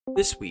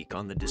This week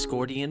on the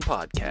Discordian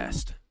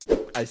podcast.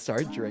 I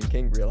started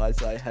drinking,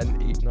 realized I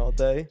hadn't eaten all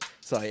day,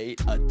 so I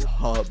ate a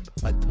tub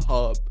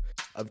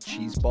of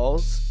cheese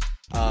balls,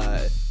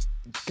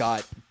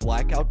 got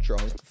blackout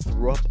drunk,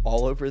 threw up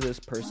all over this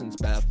person's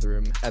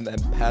bathroom, and then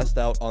passed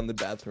out on the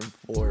bathroom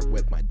floor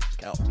with my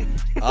dick out.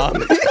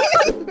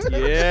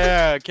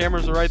 Yeah,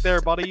 cameras are right there,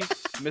 buddy.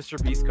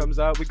 Mr. Beast comes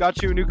out. We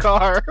got you a new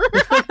car.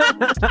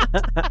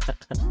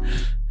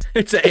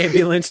 It's an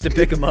ambulance to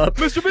pick him up.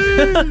 Mr.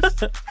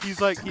 Beast!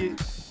 He's like, he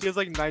has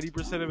like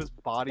 90% of his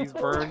body's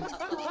burned.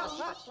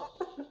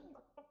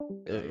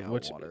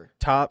 What's water?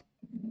 top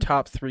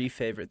 3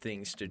 favorite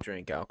things to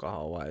drink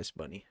alcohol-wise,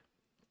 Bunny?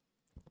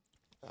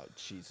 Oh,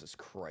 Jesus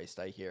Christ,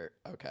 I hear.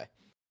 Okay.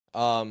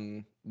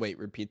 Wait,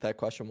 repeat that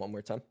question one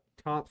more time.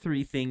 Top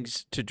 3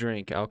 things to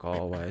drink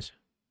alcohol-wise.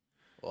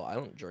 Well, I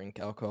don't drink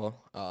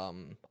alcohol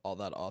all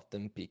that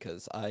often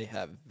because I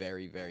have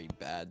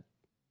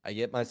I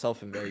get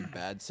myself in very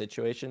bad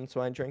situations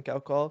when I drink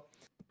alcohol.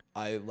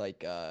 When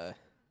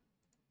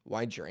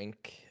I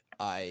drink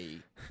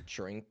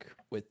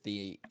with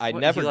the I What,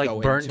 never you, like, go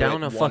burnt into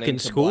down it a wanting fucking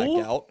to school?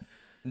 black out.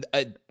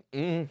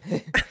 Is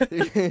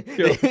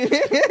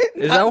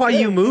that why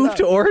you moved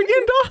to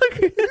Oregon,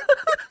 dog?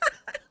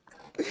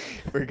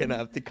 We're gonna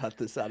have to cut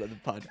this out of the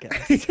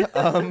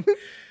podcast.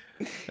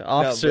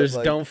 Officers,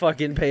 like- don't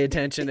fucking pay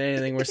attention to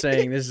anything we're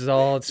saying. This is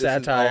all This is all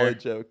satire. a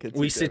joke. It's a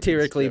We joke. It's a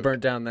satirically joke.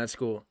 burnt down that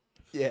school.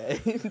 Yeah,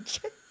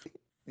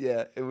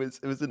 yeah. It was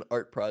an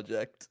art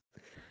project.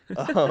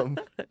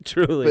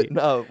 Truly. But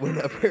no,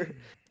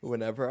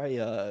 whenever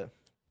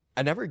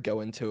I never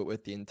go into it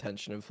with the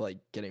intention of like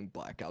getting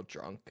blackout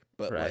drunk,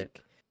 but Right.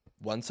 like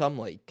once I'm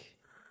like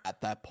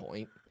at that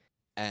point,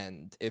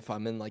 and if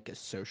I'm in like a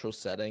social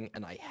setting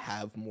and I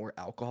have more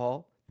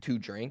alcohol to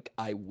drink,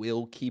 I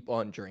will keep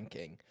on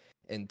drinking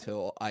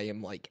until I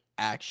am like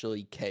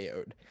actually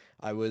KO'd.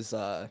 I was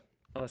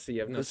Oh, so you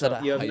have no was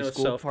at a you have high no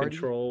school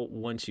self-control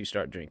once you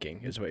start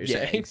drinking, is what you're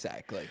yeah, saying.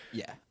 exactly.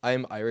 Yeah,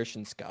 I'm Irish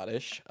and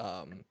Scottish.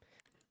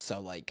 So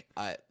like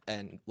my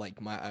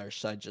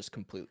Irish side just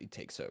completely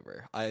takes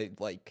over. I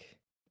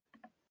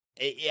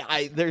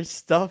there's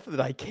stuff that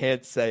I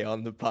can't say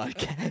on the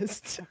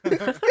podcast.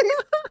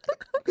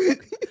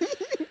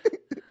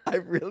 I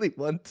really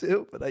want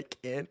to, but I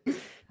can't.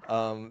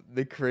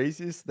 The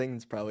craziest thing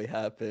that's probably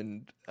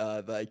happened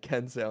that I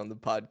can say on the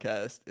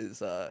podcast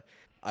is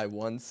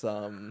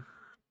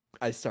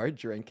I started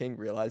drinking,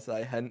 realized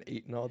I hadn't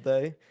eaten all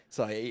day,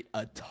 so I ate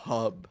a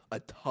tub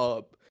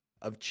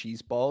of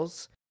cheese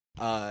balls,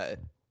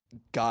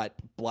 got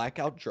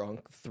blackout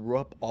drunk, threw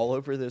up all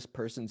over this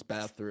person's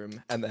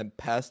bathroom, and then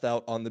passed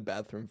out on the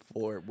bathroom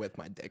floor with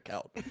my dick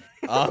out.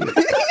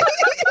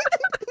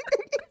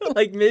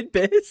 Like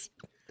mid-piss?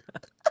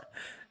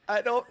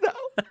 I don't know.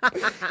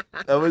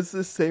 That was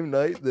the same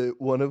night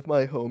that one of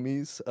my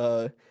homies,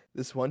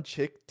 this one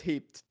chick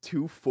taped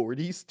 2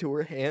 40s to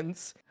her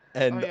hands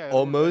and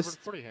almost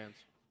 40 hands.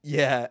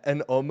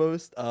 and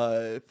almost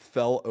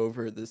fell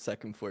over the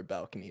second floor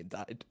balcony and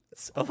died.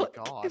 So, Oh my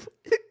god.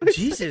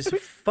 Jesus She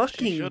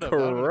fucking should've. That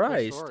would've been a cool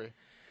Christ. story.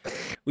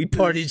 We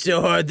partied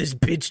so hard this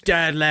bitch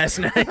died last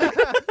night.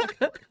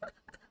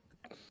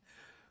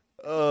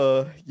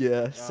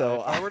 Yeah,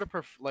 so if I were to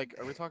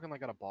are we talking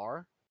like at a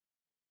bar?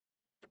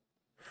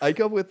 I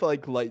go with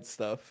like light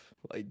stuff,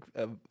 like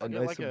a I'll get,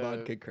 nice like, a-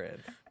 vodka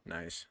cran.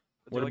 Nice.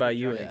 Do What like a about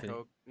you, Jack and Anthony?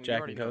 Coke? You Jack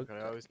already and know, Coke?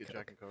 I always get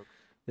Jack and Coke.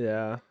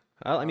 Yeah.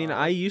 I mean,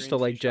 I used to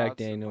green like tea Jack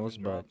shots and Daniels,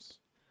 lemon but drops.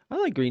 I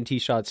like green tea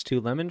shots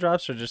too. Lemon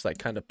drops are just like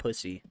kind of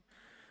pussy.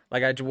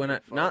 Like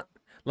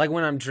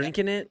when I'm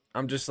drinking it,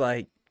 I'm just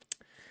like,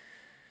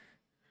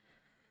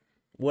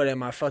 what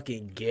am I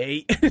fucking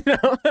gay?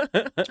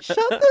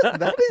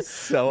 That is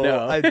so.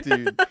 No.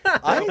 Dude,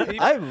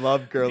 I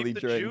love girly Keep the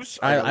drinks. juice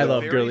I out of the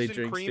love berries girly and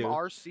drinks, cream too.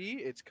 RC,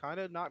 it's kind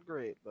of not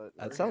great, but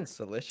That we're sounds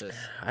delicious.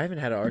 I haven't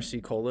had a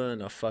RC Cola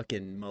in a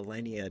fucking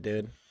millennia,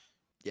 dude.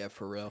 Yeah,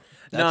 for real.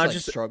 No, That's I like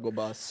just- struggle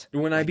bus.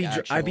 When Like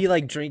I be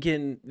like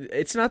drinking,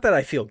 it's not that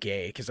I feel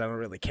gay because I don't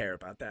really care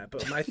about that.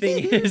 But my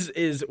thing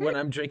is when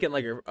I'm drinking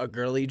like a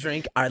girly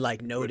drink, I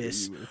like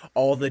notice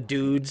all the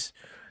dudes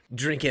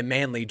drinking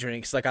manly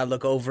drinks. Like I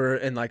look over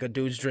and like a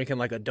dude's drinking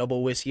like a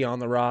double whiskey on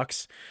the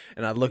rocks,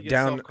 and I look You get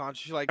down.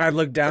 self-conscious, you're like, I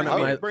look down at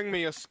my bring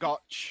me a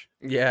scotch.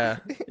 yeah.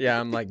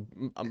 I'm like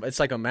it's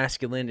like a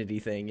masculinity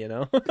thing, you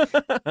know.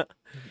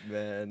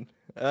 Man,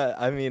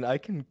 I mean, I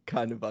can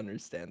kind of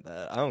understand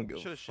that. I don't give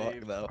a Should've fuck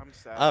shaved. though. I'm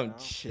sad I'm now.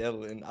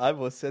 chilling. I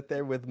will sit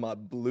there with my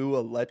blue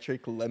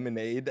electric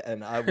lemonade,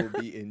 and I will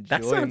be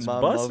enjoying sounds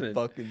my bussin'.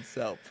 motherfucking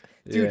self.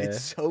 Dude, Yeah.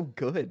 it's so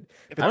good.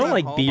 If I don't it's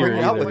like at home, beer I'll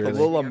either, have, like, really. a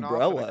Little Smirnoff and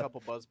umbrella. a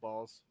couple buzz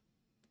balls.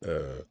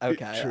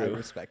 Okay, I True.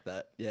 respect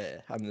that. Yeah,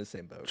 I'm in the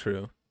same boat.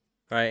 True.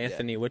 All right,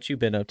 Anthony, what you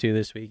been up to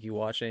this week? You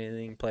watch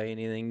anything? Play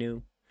anything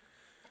new?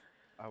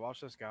 I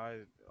watched this guy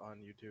on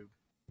YouTube.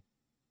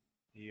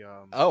 He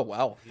Oh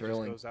wow, he just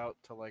thrilling. goes out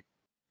to like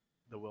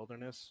the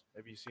wilderness.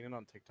 Have you seen it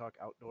on TikTok?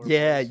 Outdoor.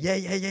 Yeah, Boys?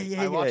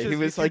 yeah. I watch He his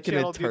was YouTube like an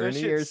channel, dude, that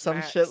attorney shit or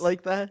some shit smacks.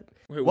 like that.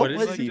 Wait, What He,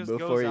 was like, he just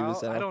before goes he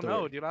was out. an I don't know,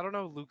 outdoor? dude. I don't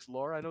know Luke's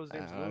lore. I know his I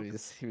name's don't know,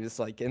 Luke. he was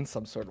like in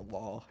some sort of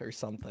law or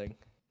something.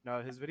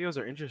 No, his videos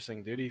are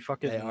interesting, dude. He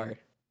fucking. They are.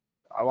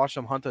 I watched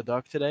him hunt a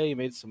duck today. He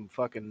made some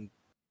fucking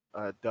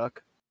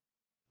duck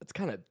It's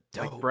kind of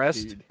dope, like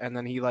breast, dude. and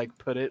then he like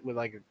put it with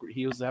like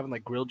he was having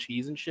like grilled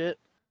cheese and shit.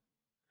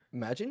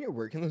 Imagine you're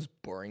working this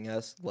boring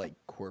ass like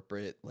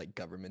corporate like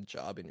government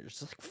job, and you're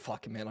just like,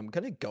 "Fuck, man, I'm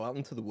gonna go out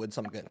into the woods.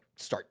 I'm gonna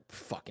start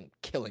fucking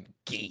killing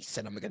geese,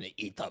 and I'm gonna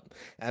eat them."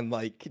 And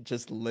like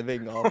just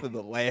living off of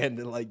the land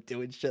and like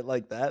doing shit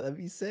like that. That'd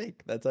be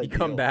sick. That's You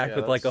come ideal. back Yeah,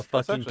 with like a that's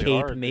fucking actually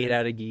cape hard, made dude.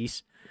 out of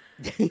geese.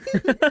 you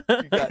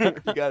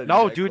got a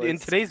No, dude. In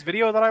necklace. today's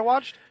video that I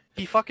watched,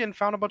 he fucking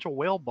found a bunch of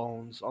whale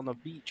bones on the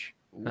beach.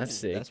 That's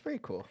sick. That's pretty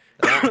cool.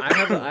 I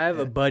have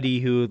a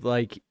buddy who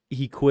like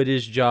he quit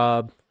his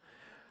job,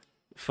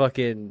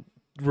 fucking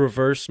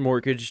reverse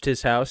mortgaged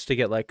his house to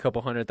get like a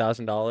couple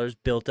 $100,000,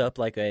 built up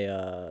like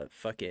a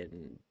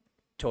fucking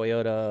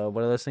Toyota.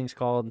 What are those things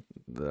called?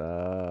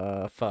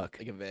 Fuck.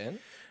 Like a van.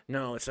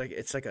 No, it's like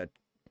a.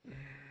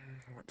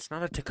 It's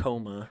not a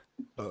Tacoma.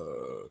 Uh,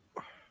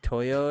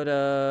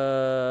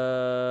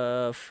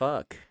 Toyota.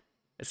 Fuck.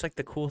 It's like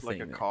the cool Like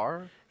thing. a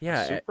car?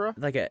 Yeah, Supra?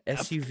 like a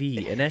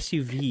SUV, an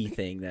SUV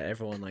thing that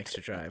everyone likes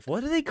to drive.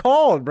 What are they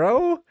called,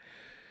 bro?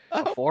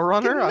 A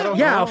Forerunner? I don't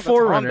know. Yeah, a That's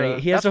Forerunner. Honda.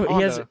 He has That's a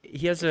Honda.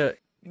 he has a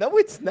No,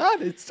 it's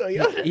not. It's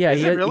Toyota. yeah,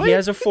 Is it really? he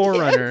has a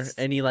Forerunner Yes.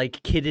 and he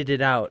like kitted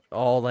it out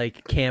all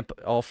like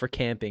all for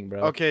camping,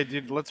 bro. Okay,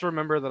 dude, let's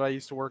remember that I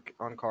used to work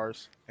on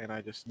cars, and I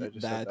just said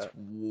That's that.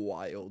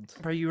 wild.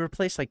 Bro, you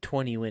replaced like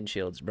 20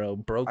 windshields, bro.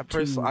 Broke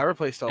two I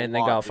replaced a and lot,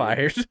 then got dude.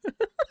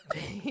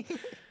 fired.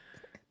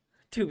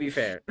 To be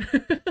fair.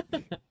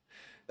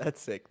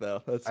 That's sick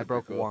though. That's I super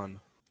broke cool. one.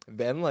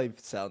 Van life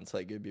sounds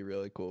like it'd be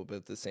really cool, but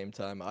at the same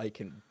time, I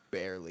can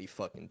barely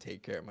fucking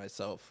take care of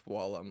myself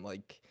while I'm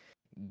like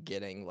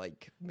getting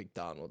like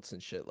McDonald's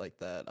and shit like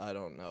that. I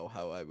don't know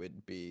how I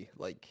would be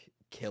like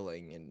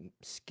killing and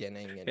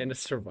skinning and In a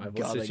survival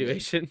gutting a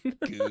situation.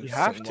 goose You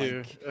have and,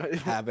 to. like,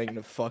 having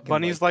to fucking.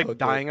 Bunny's like cook it.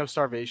 dying of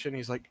starvation.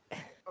 He's like,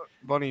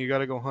 Bunny, you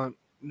gotta go hunt.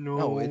 No,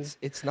 No,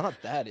 it's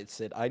not that. It's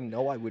that I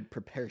know I would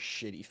prepare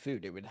shitty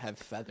food. It would have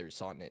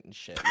feathers on it and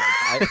shit. Like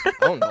I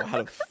don't know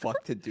how the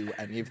fuck to do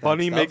any of that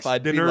Bunny stuff. makes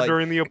I'd be dinner like,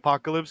 during the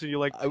apocalypse, and you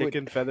like I would-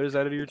 picking feathers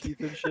out of your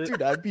teeth and shit.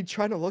 Dude, I'd be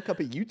trying to look up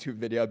a YouTube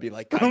video. I'd be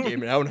like, God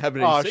damn it, I don't have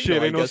any Aw, signal.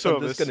 shit, I ain't no guess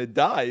I'm just service." gonna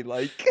die.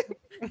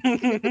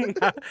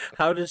 Like,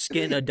 How to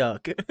skin a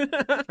duck.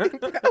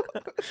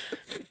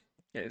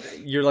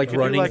 You're like You do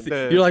running like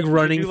the- you're like you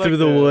running do through like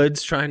the the-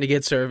 woods trying to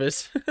get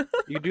service.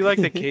 You do like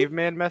the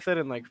caveman method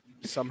and like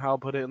somehow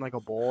put it in like a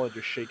bowl and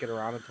just shake it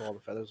around until all the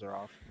feathers are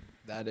off.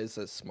 that is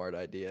a smart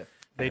idea.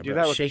 They Yeah, do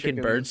bro, that with shaken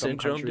chickens bird in some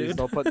syndrome, countries.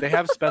 dude. They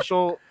have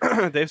special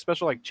they have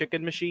special like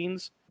chicken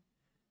machines.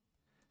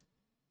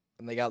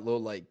 And they got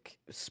little like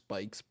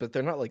spikes, but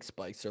they're not like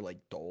spikes. They're like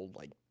dull,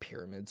 like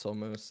pyramids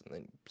almost, and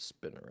then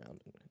spin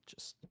around and it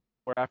just.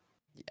 Where I-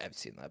 Yeah, I've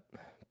seen that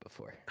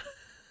before.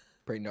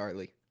 Pretty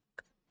gnarly.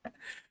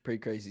 Pretty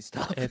crazy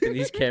stuff.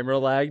 Anthony's camera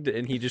lagged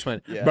and he just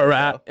went Yeah,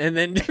 barat no. and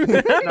then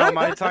No,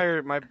 my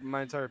entire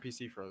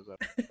PC froze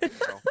up.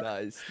 So.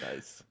 Nice,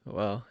 nice.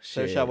 Well,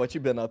 So, shit. Shad, what you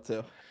been up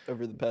to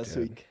over the past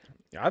Dude. week?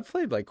 I've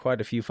played like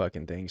quite a few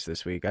fucking things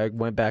this week. I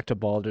went back to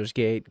Baldur's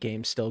Gate.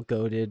 Game still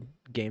goated.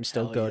 Game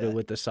still Hell goated yeah.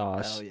 with the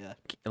sauce. Hell yeah.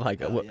 Like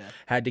Hell yeah.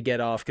 had to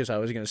get off because I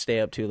was gonna stay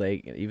up too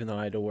late, even though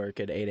I had to work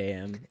at 8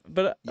 a.m.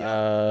 But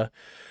Yeah.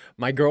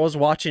 my girl's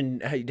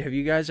watching. Have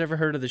you guys ever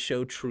heard of the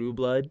show True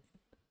Blood?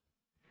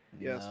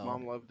 Yes, No.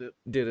 mom loved it.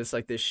 Dude, it's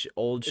like this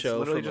old It's show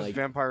literally from just like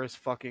vampires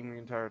fucking the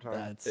entire time.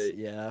 That's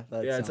yeah.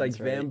 That yeah, it's like sounds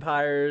right.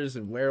 vampires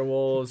and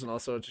werewolves and all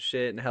sorts of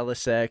shit and hella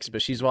sex.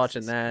 But she's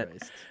watching Jesus that,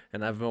 Christ.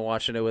 and I've been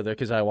watching it with her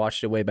because I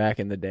watched it way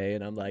back in the day.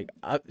 And I'm like,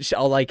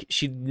 I'll like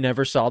she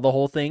never saw the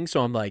whole thing,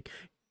 so I'm like,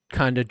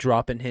 kind of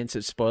dropping hints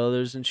at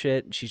spoilers and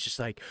shit. And she's just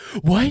like,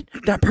 "What?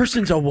 That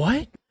person's a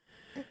what?"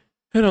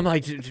 And I'm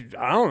like,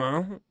 "I don't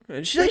know."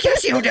 And she's like,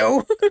 "Yes, you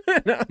do."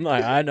 And I'm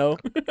like, "I know."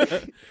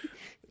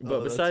 But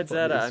Oh, that's besides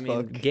that, funny I as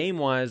mean, fuck. game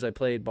wise, I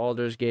played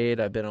Baldur's Gate.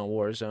 I've been on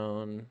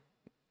Warzone.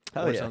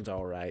 Hell yeah. Warzone's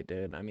all right,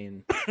 dude. I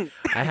mean,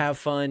 I have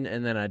fun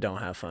and then I don't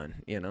have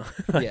fun. You know,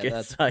 like, Yeah, it's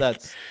that's like,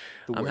 that's.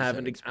 The I'm Warzone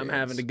having a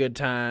experience. good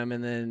time,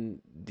 and then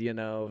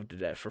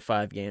for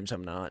 5 games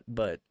I'm not.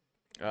 But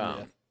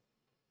Yeah.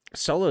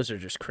 solos are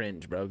just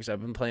cringe, bro. Because I've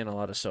been playing a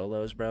lot of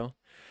solos, bro.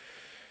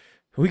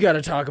 We got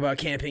to talk about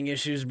camping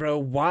issues, bro.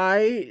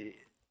 Why?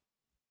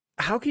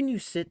 How can you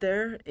sit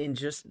there and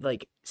just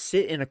like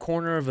sit in a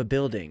corner of a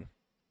building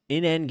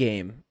in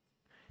endgame,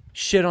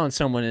 shit on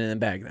someone, and then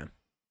bag them?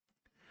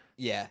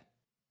 Yeah,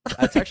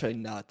 that's actually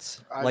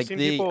nuts. I've like seen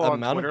the people on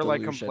amount Twitter of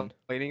like delusion.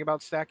 complaining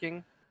about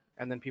stacking,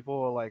 and then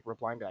people will like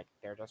replying be like,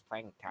 "They're just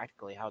playing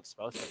tactically how it's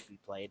supposed to be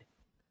played.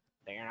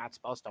 They're not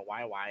supposed to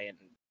YY and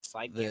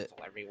slide The- cancel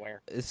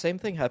everywhere." The same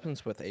thing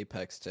happens with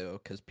Apex too,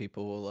 because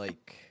people will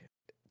like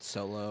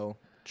solo,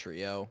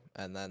 trio,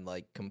 and then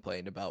like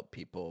complain about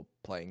people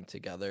playing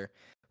together.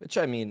 Which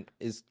I mean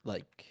is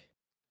like,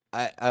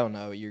 I don't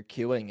know. You're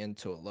queuing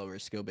into a lower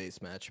skill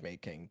based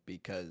matchmaking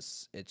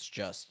because it's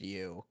just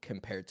you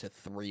compared to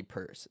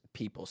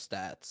people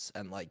stats,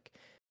 and like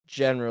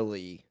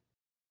generally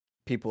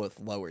people with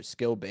lower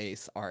skill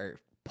base are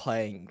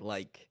playing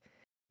like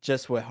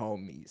just with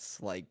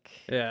homies, like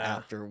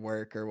after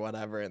work or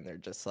whatever, and they're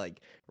just like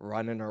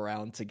running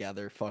around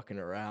together, fucking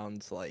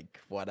around, like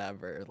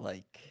whatever,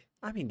 like.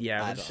 I mean,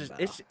 yeah, I it's don't just know.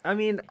 it's. I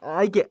mean,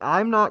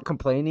 I'm not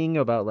complaining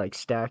about like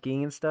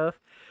stacking and stuff,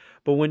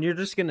 but when you're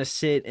just gonna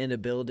sit in a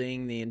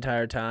building the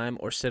entire time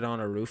or sit on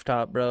a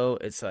rooftop, bro,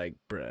 it's like,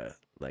 bruh,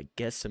 like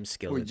get some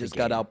skill. We at just the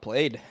got game.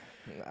 outplayed.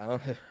 I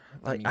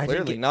Like, mean, I didn't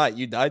clearly get- not.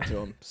 You died to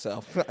him,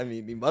 so I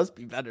mean, he must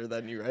be better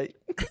than you, right?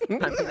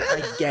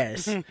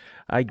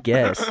 I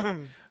guess.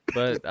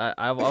 But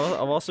I've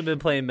also been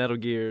playing Metal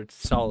Gear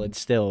Solid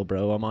still,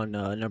 bro. I'm on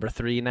number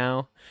 3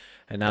 now.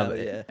 Hell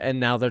yeah. And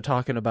now they're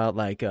talking about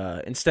like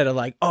instead of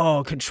like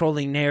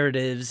controlling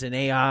narratives and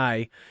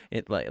AI,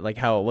 it like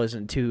how it was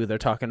in 2, they're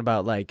talking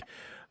about like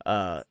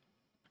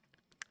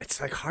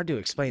it's like hard to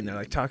explain. They're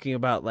like talking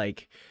about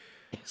like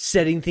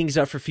setting things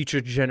up for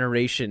future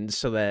generations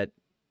so that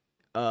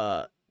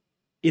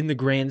in the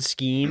grand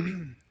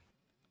scheme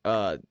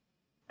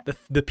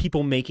the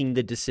people making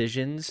the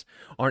decisions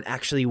aren't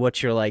actually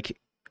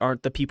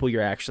aren't the people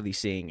you're actually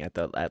seeing at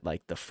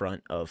like the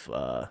front of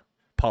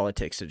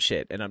politics and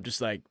shit. And I'm just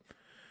like,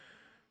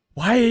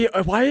 why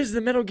is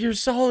the Metal Gear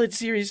Solid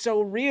series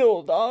so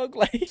real, dog?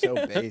 Like So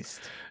based.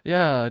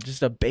 yeah,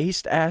 just a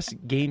based ass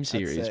game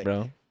series, sick.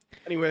 bro.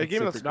 Anyway, a That's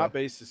game that's super not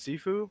cool. based is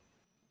Sifu.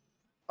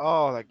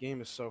 Oh, that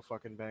game is so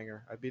fucking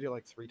banger. I beat it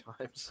like 3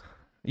 times.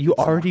 You It's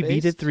not already beat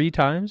it based? 3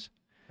 times?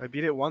 I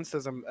beat it once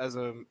as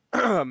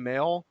a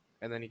male,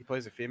 and then he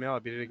plays a female. I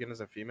beat it again as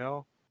a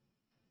female,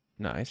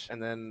 Nice.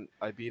 and then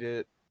I beat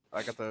it.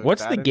 I got the.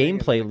 What's the bad ending and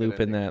gameplay the good loop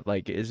in ending. that?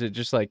 Like, is it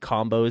just like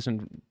combos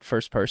and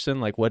first person?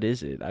 Like, what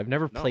is it? I've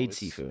never No, played it's,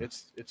 Sifu.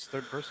 It's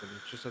third person.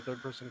 It's just a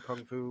third person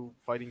kung fu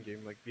fighting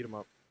game, like beat 'em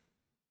up.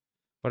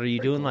 But are you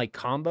Very doing cool. like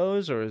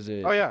combos or is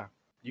it? Oh yeah,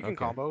 you can Okay.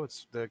 combo.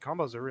 The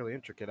combos are really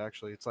intricate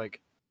actually. It's like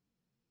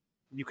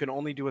you can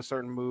only do a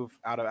certain move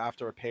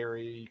after a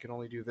parry. You can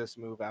only do this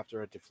move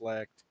after a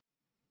deflect.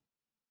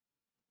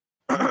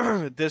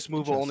 This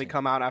move will only Interesting.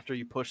 come out after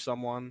you push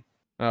someone.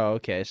 Oh,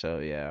 okay. So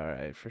yeah, all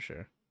right, for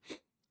sure.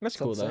 That's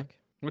cool Sounds though. sick.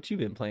 What you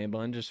been playing,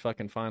 Bun? Just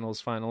fucking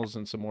finals,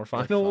 and some more The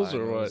finals,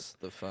 or what?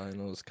 The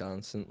finals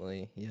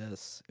constantly.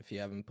 Yes. If you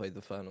haven't played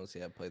the finals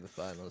yet, play the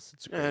finals.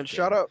 It's a great And game.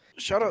 shout out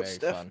very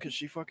Steph fun. because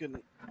she fucking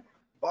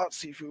bought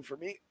Sifu for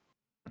me.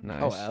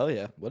 Nice. Oh hell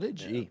yeah! What a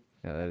G.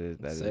 Yeah,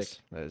 Sick.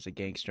 that is a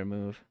gangster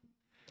move.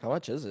 How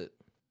much is it?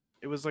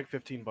 It was like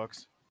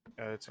 $15.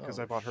 It's because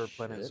Oh, I bought her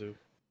Planet shit. Zoo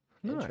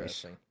Nice.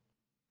 Interesting.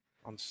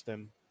 on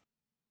Steam.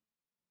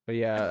 But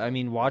yeah, I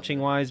mean, watching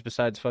wise,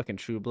 besides fucking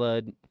True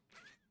Blood,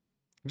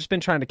 I've just been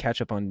trying to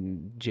catch up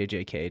on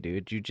JJK,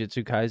 dude.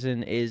 Jujutsu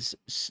Kaisen is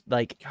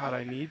like, God,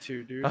 I need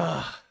to, dude.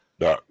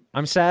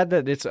 I'm sad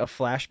that it's a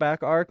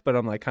flashback arc, but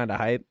I'm like kind of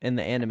hype, and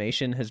the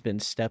animation has been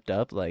stepped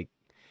up. Like,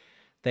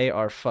 they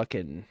are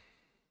fucking.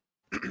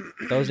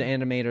 Those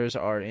animators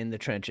are in the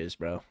trenches,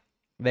 bro.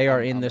 They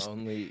are in this.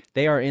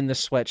 They are in the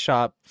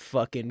sweatshop,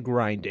 fucking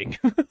grinding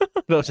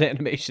those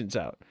animations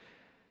out.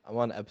 I'm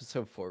on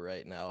episode 4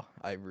 right now.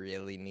 I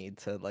really need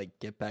to like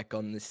get back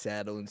on the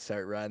saddle and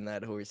start riding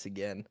that horse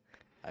again.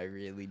 I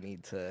really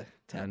need to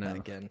tap know.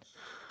 back in.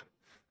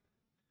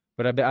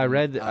 But I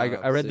read I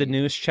read the soon.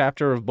 newest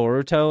chapter of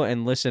Boruto,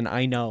 and listen,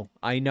 I know,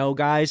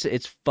 guys,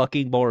 it's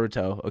fucking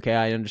Boruto. Okay,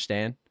 I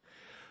understand.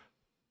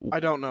 I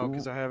don't know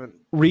because I haven't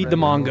Read the read it or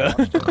manga.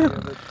 watched any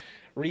of it.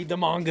 Read the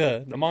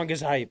manga. The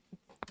manga's hype.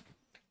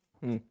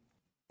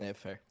 Yeah,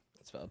 fair.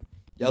 That's valid.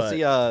 Y'all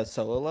But- see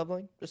Solo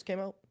Leveling just came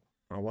out?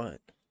 Or what?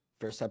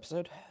 First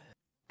episode?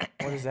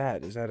 What is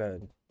that? Is that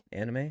an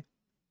anime?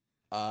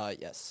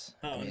 Yes.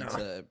 Oh, I mean,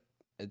 no.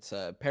 it's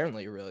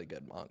apparently a really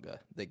good manga.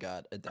 They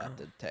got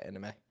adapted to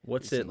anime.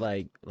 What's it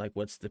recently. like?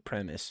 What's the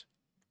premise?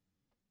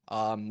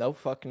 No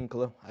fucking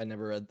clue. I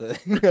never read the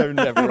I've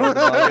never read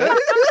the manga.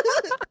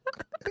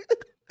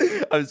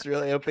 I was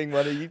really hoping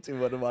one of you two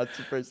would have watched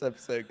the first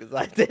episode because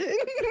I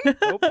didn't.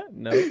 Nope.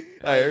 No. I heard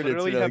it's Literally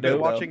really have good. been though.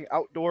 watching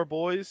Outdoor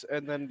Boys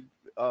and then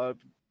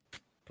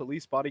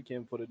police body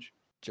cam footage.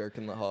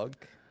 Jerking the Hog.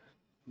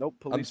 Nope,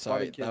 police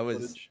sorry, body cam that was-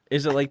 footage.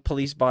 Is it like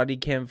police body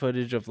cam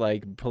footage of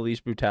like police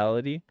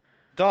brutality?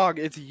 Dog,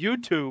 it's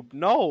YouTube.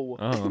 No.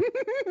 Oh,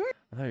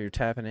 I thought you were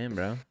tapping in,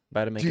 bro.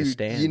 About to make a Dude,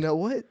 stand. you know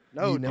what?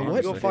 No, you know dude,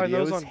 what? you go find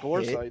those on videos gore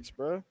hit? sites,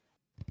 bro.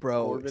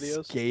 Bro, Gore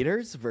videos?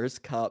 skaters versus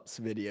cops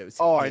videos.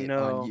 Oh, I hit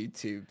know. on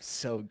YouTube,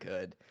 so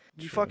good.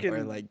 You True. fucking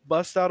Or, like-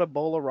 bust out a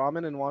bowl of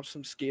ramen and watch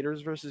some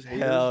skaters versus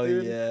haters, Hell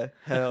dude. yeah,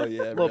 hell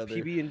yeah, Little brother.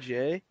 PB and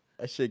J.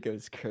 That shit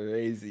goes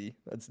crazy.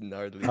 That's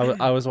gnarly.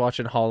 I was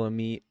watching Hall of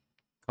Meat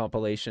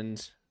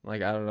compilations.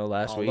 Like, I don't know,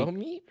 last Hollow week.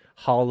 meat?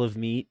 Hall of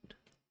Meat.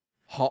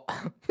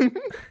 Okay.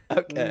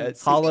 I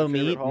see. Hollow favorite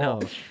Meat? hall.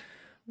 No.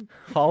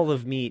 Hall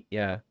of Meat,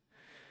 yeah.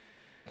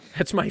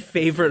 That's my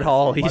favorite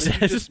hall, he Why don't you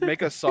says. just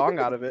make a song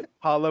out of it?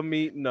 Hollow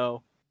meat,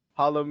 no.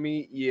 Hollow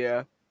meat,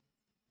 yeah.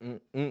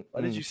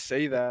 Why did you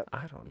say that?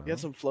 I don't know. You had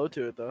some flow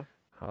to it though.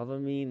 Holla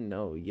me,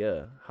 no,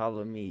 yeah.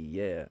 Holla me,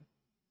 yeah.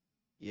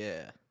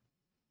 Yeah.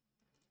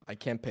 I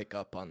can't pick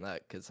up on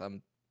that because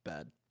I'm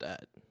bad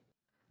at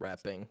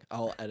rapping.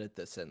 I'll edit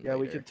this in. Yeah,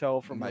 we later. could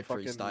tell from my the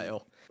fucking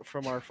freestyle.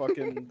 from our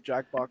fucking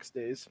Jackbox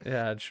days.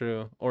 Yeah,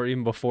 true. Or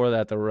even before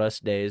that, the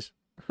Rust days.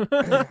 All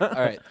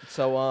right.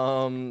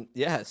 So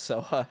yeah.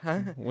 So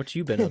What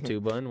you been up to,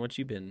 bun? What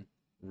you been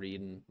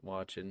reading,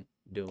 watching,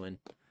 doing?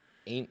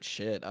 ain't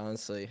shit.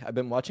 Honestly, I've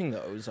been watching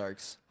the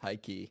Ozarks. High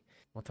key.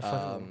 What the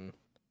fuck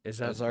is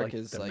that? Ozark like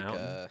is the like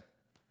mountain?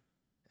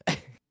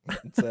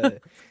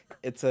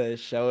 it's a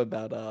show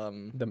about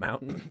The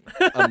mountain.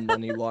 a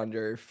money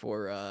launderer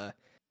for a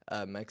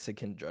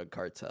Mexican drug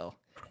cartel.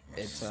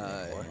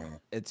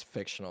 It's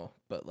fictional,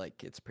 but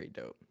like it's pretty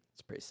dope.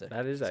 It's pretty sick.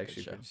 That is It's a good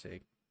actually show. pretty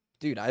sick.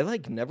 Dude, I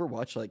like never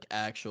watch like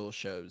actual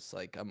shows.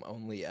 Like I'm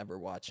only ever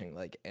watching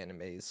like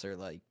animes or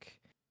like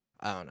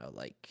I don't know,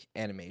 like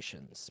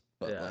animations.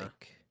 But Yeah.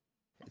 like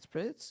it's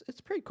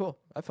pretty cool.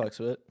 I fucks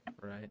with it.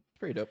 Right. It's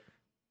pretty dope.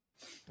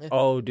 Yeah.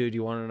 Oh, dude,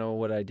 you want to know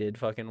what I did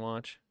fucking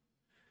watch?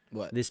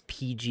 What? This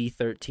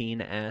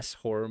PG-13 ass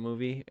horror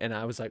movie, and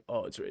I was like,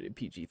 oh, it's rated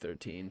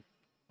PG-13.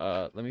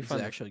 Let me Is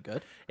find. it actually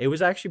good? It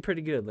was actually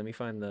pretty good. Let me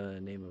find the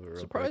name of it real quick.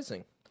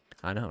 Surprising.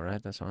 I know,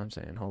 right? That's what I'm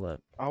saying. Hold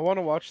up. I want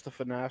to watch the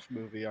FNAF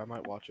movie. I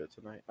might watch it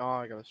tonight. Oh,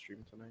 I gotta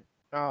stream tonight.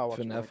 Oh, I'll watch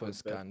it when I FNAF go was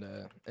to bed.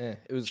 kinda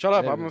it was Shut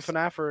up! it I'm a was-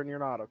 FNAFer and you're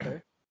not.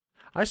 Okay.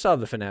 I saw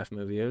the FNAF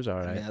movie. It was all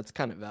I right. mean, that's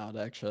kind of valid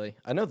actually.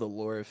 I know the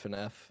lore of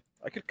FNAF.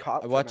 I could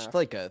cop. I watched FNAF.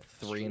 like a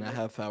Stream it.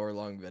 3.5 hour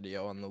long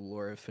video on the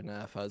lore of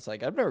FNAF. I was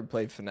like, I've never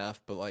played FNAF,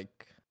 but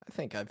like I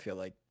feel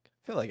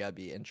like I'd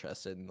be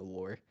interested in the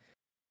lore.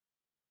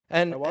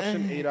 And I watched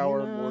an you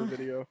 8-hour know- lore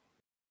video.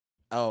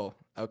 Oh,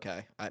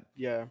 okay.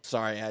 Yeah.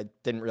 Sorry, I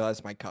didn't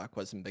realize my cock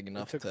wasn't big It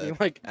enough took to me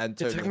like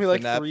enter. it took the me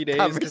like FNAF 3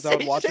 days because I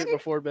would watch it conversation.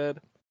 before bed.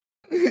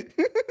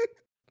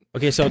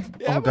 Okay, so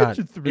Yeah, oh god,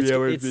 a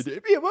 3-hour it's- video.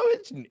 Yeah, I'm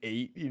watching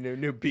 8. You know,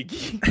 no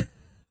biggie.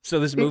 so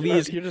this movie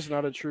is You're just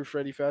not a true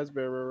Freddy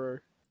Fazbear.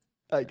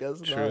 I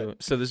guess true.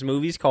 So this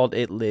movie's called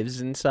It Lives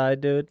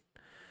Inside, dude.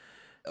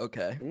 not.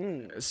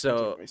 Okay.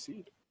 So my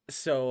seed.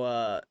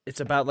 it's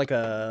about like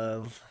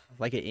an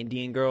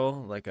Indian girl,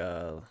 like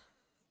a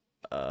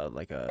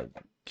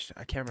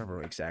I can't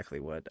remember exactly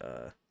what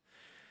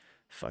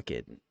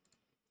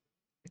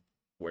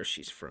where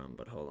she's from,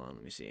 but hold on,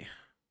 let me see.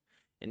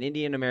 An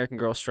Indian American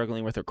girl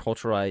struggling with her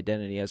cultural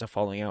identity as a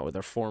falling out with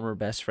her former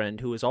best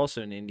friend, who is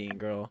also an Indian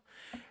girl,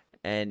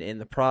 and in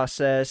the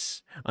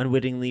process,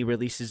 unwittingly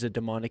releases a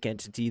demonic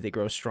entity that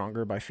grows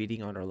stronger by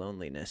feeding on her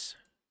loneliness.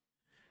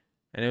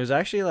 And it was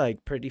actually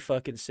like pretty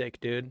fucking sick,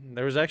 dude.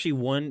 There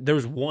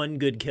was one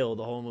good kill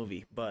the whole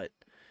movie, but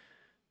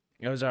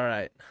it was all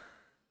right.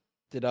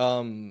 Did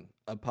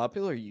a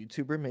popular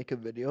YouTuber make a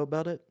video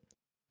about it?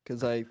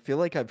 Because I feel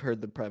like I've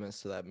heard the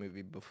premise to that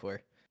movie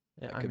before.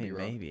 Yeah, I I could be mean,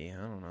 wrong. maybe.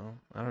 I don't know.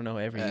 I don't know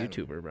every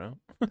YouTuber, bro.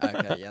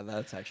 Okay, yeah,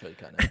 that's actually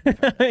kind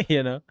of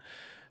You know,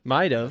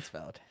 might that's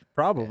have, valid.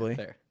 probably.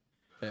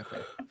 Yeah,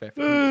 fair.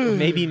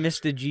 Maybe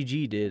Mr.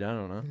 GG did. I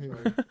don't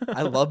know.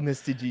 I love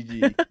Mr.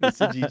 GG.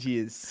 Mr. GG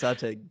is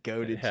such a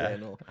goated Yeah,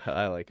 channel.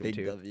 I like him Big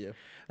too. W.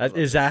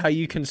 Is that how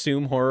you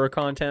consume horror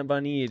content,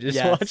 Bunny? You just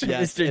Yes, watch a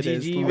yes, Mr. it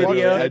is. GG Literally,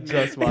 video I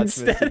just watched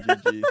instead,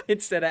 Mr. GG.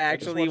 instead of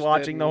actually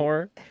watched watching Dead the Meat.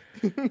 horror.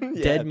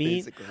 Yeah, Dead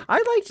Meat? basically.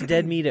 I liked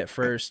Dead Meat at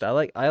first. I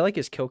like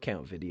his kill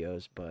count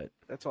videos, but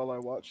That's all I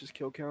watch is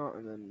kill count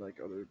and then like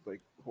other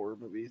like horror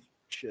movies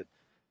shit.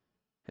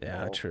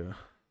 yeah, Oh. true.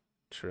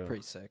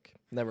 Pretty sick.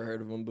 Never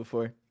heard of him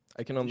before.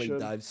 I can only should.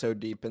 dive so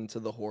deep into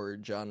the horror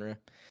genre.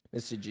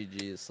 Mr.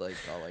 GG is like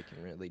all I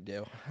can really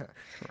do.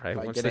 Right? If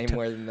I once get the any to-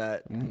 more than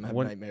that, I'm have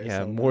one- nightmares. yeah,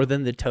 all night. more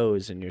than the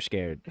toes, and you're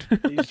scared.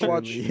 I used to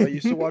watch. Truly. I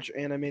used to watch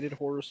animated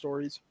horror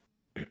stories.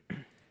 Them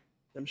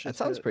shits That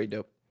sounds hit. pretty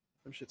dope.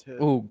 Them shits hit.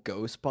 Oh,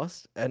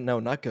 Ghostbusters? No,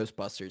 not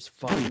Ghostbusters.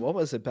 Fuck, what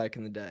was it back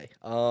in the day?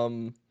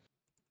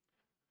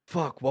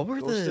 Fuck, what were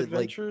Ghost the like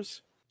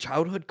Adventures,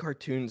 childhood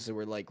cartoons that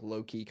were like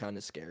low key kind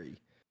of scary?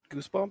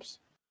 Goosebumps.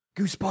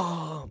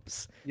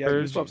 Goosebumps. Yeah,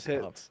 Courage. Goosebumps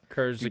hit.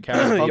 Courage the Y'all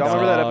Cowardly Y'all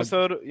remember that Dog.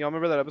 episode? Y'all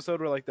remember that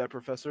episode where like that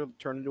professor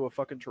turned into a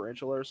fucking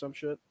tarantula or some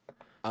shit?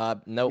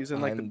 Nope. He's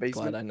in, like, the I'm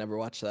basement. glad I never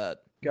watched that.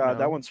 God, No.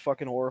 that one's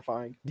fucking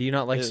horrifying. Do you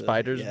not like Ugh,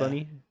 spiders, yeah.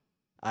 Bunny?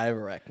 I have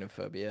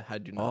arachnophobia. I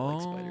do not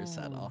like spiders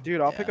at Oh. all.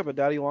 Dude, I'll pick Yeah. up a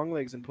daddy long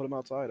legs and put him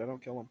outside. I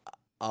don't kill him.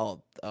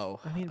 Oh,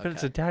 I mean, but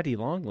it's okay. a daddy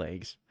long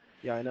legs.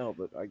 Yeah, I know,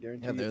 but I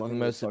guarantee Yeah, you they're the one of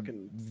most those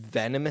fucking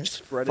venomous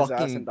spread his ass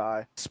fucking and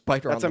die.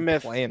 spider That's on a the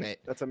myth. planet.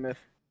 That's a myth.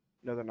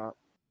 No, they're not.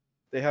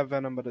 They have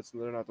venom, but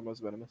they're not the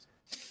most venomous.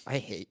 I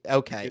hate.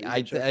 Okay,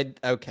 Idiot,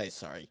 okay.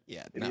 Sorry.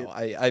 Yeah, no,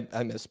 Idiot.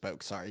 I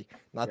misspoke. Sorry,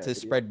 not Yeah, to idiot.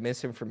 spread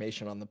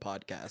misinformation on the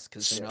podcast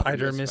because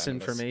Spider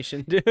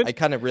misinformation, dude. I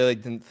kind of really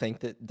didn't think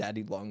that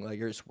daddy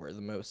longleggers were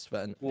the most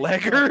venomous.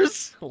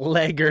 Leggers?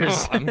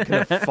 Leggers.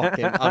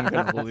 I'm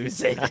gonna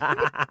lose it.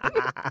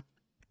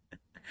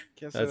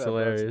 Can't say That's that, bro.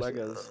 hilarious. It's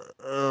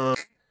Legos.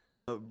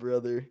 Oh,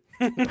 brother.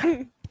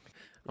 I'm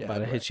about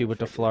to hit you with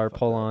the flower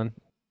pull on.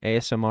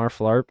 ASMR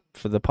flarp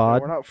for the No,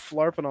 pod. we're not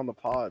flarping on the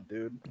pod,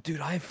 dude. Dude,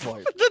 I have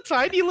flarp. The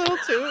tiny little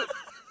toot.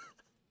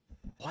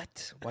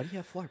 What? Why do you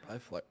have flarp? I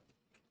have flarp.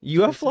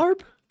 You have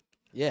flarp?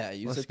 Yeah, I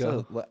use Let's it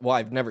go. to. Well,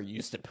 I've never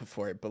used it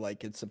before, but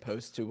like it's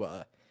supposed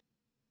to.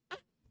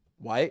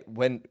 Why?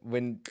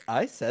 When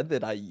I said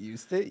that I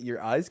used it,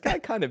 your eyes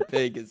got kind of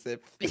big, as if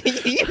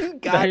you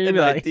got you'd an be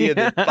like, idea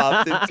that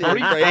popped into your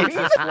Brody fucks brain.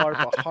 his flarp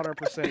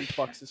 100%. He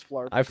fucks his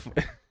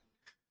flarp.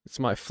 It's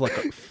my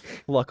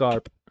fluck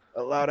arp.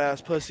 A loud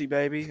ass pussy,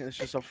 baby. It's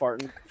just a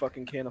farting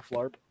fucking can of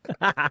flarp.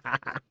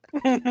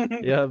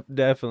 Yep,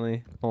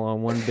 definitely. Hold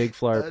on, one big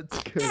flarp.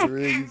 That's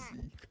crazy.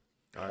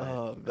 All right,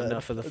 Oh, man,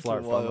 enough of the that's flarp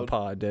on the wild.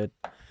 pod, dude.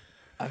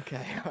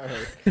 Okay, all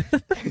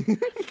right.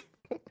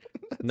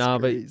 That's Nah,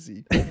 but-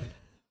 crazy.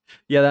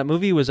 Yeah, that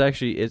movie was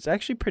it's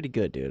actually pretty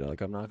good, dude.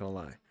 Like, I'm not gonna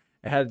lie.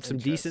 It had some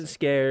decent Interesting.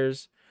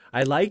 scares.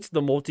 I liked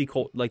the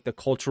the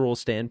cultural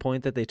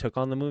standpoint that they took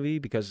on the movie,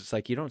 because it's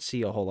like you don't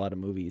see a whole lot of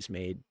movies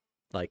made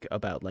like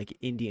about like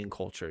Indian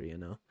culture, you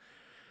know.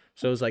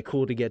 So it was like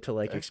cool to get to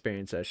like Okay.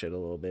 experience that shit a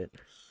little bit.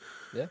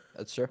 Yeah,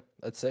 that's true.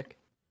 That's sick.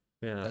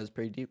 Yeah, That was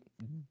pretty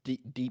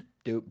deep,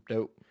 dope.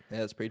 Yeah,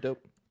 that's pretty dope.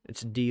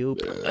 it's deep.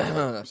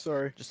 I'm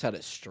sorry. Just had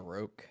a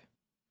stroke.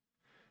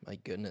 My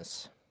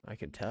goodness. I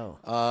could tell.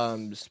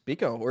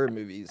 Speaking of horror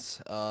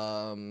movies,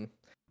 how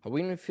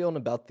we been feeling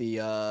about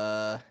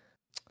the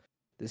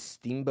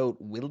Steamboat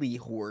Willie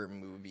horror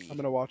movie? I'm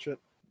gonna watch it.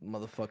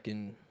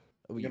 Motherfucking.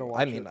 gonna I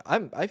watch mean,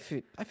 it. I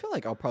feel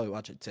like I'll probably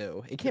watch it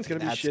too. It can't It's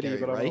gonna be that shitty, scary,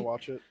 but I'm right? gonna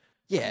watch it.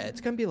 Yeah,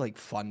 it's gonna be like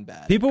fun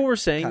bad. People were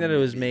saying kinda that it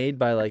was movie. made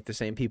by like the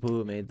same people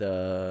who made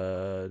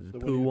the The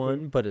Pooh Winnie the Pooh?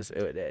 one, but it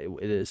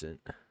isn't.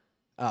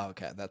 Oh,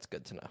 okay, that's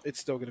good to know. It's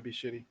still gonna be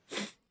shitty.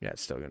 Yeah,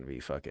 it's still gonna be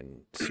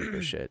fucking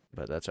super shit,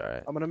 but that's all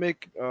right. I'm gonna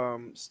make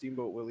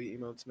Steamboat Willie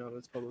emotes now that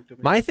it's public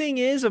domain. My thing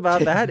is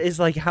about that is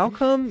like, how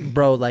come,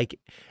 bro? Like,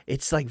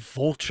 it's like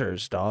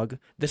vultures, dog.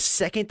 The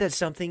second that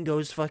something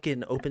goes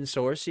fucking open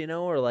source, you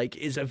know, or like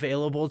is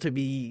available to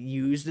be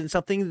used in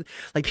something,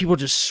 like people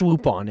just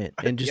swoop on it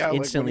and just Yeah, like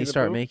instantly Winnie the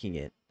start Pooh. making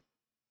it.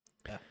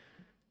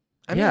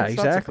 I mean, Yeah, it's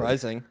not exactly.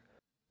 surprising.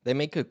 They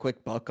make a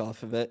quick buck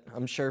off of it.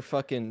 I'm sure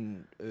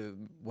fucking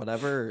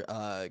whatever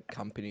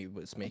company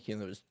was making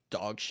those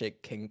dog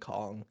shit King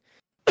Kong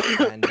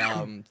and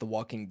the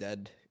Walking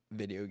Dead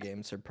video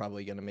games are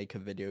probably gonna make a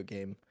video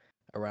game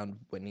around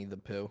Winnie the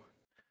Pooh.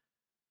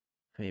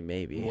 I mean,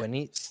 maybe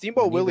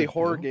Steamboat Winnie Willie the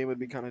horror Pooh? game would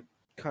be kind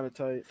of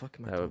tight. Fuck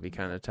am I that would be talking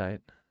kind of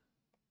tight.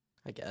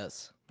 about? I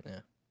guess. Yeah.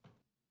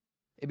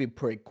 It'd be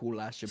pretty cool,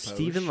 I suppose.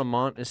 Stephen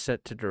Lamont is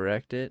set to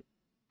direct it.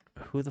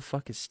 Who the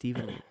fuck is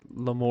Stephen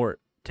Lamorte?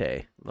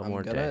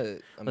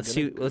 Lamorte. Let's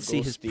see Google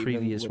his Stephen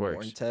previous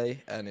works.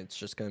 Lamorte, and it's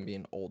just gonna be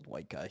an old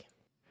white guy.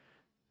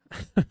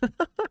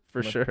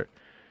 For Look. sure.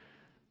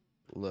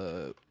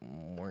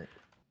 Lamorte.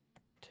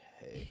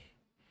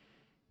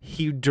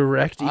 He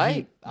directed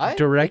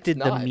it's the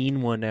not.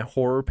 Mean One, a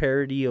horror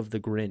parody of The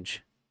Grinch.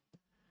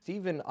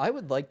 Steven, I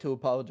would like to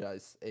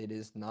apologize. It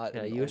is not.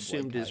 Yeah, an you old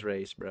assumed white his guy.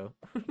 race, bro.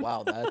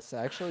 Wow, that's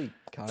actually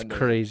kind It's of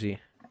crazy.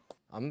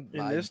 In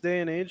this day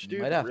and age,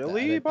 dude, might have to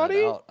really, edit that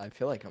buddy? out. I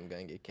feel like I'm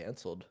gonna get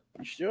canceled.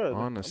 You should.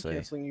 Honestly. I'm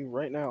canceling you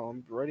right now.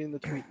 I'm writing the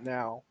tweet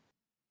now.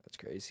 That's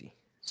crazy.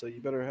 So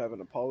you better have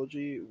an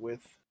apology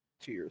with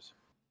tears.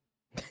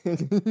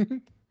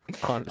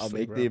 Honestly, I'll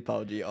make bro. the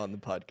apology on the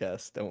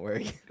podcast. Don't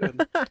worry.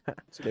 Good.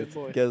 It's a good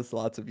boy. Get us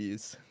lots of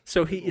views.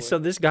 So boy.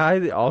 this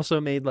guy also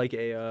made like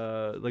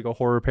a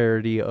horror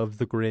parody of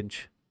The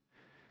Grinch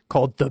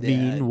called The Yeah, I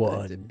Mean didn't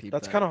One. peep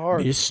That's that. kind of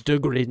hard. Mr.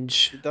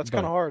 Grinch. That's But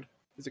kind of hard.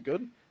 Is it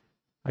good?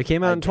 I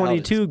came out I in doubt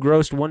it's- 22,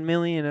 grossed 1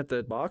 million at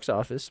the box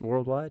office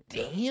worldwide.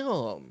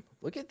 Damn!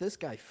 Look at this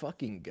guy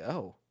fucking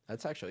go.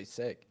 That's actually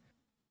sick.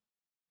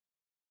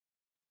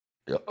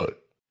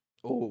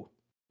 Oh,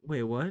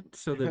 Wait, what?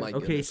 So the My okay,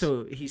 goodness.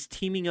 so he's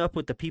teaming up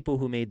with the people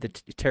who made the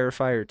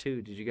Terrifier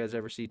 2. Did you guys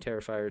ever see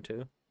Terrifier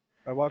 2?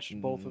 I watched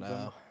both of them.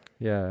 no.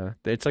 Yeah,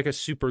 it's like a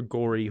super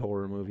gory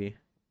horror movie.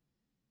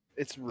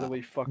 It's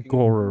really fucking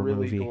Gore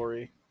really movie.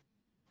 gory.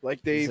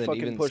 Like they Is it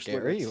fucking even push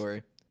scary limits.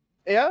 or?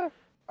 Yeah,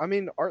 I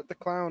mean Art the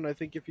Clown. I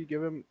think if you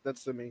give him,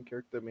 that's the main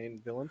character, the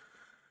main villain.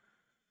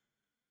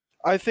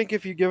 I think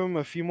if you give him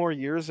a few more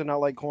years and not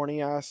like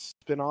corny ass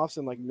spin-offs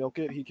and like milk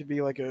it, he could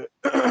be like a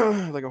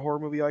like a horror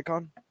movie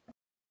icon.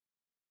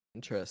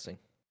 Interesting.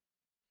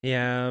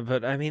 Yeah,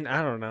 but I mean,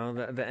 I don't know.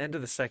 The end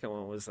of the second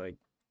one was like,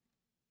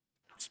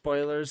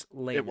 spoilers,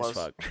 lame It as was.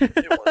 fuck.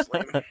 It was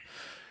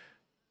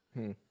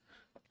lame.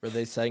 Were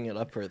they setting it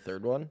up for a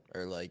third one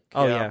or like?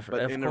 Oh yeah,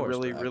 but of in course, a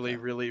really, bro. really,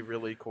 Okay. really,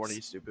 really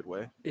corny, stupid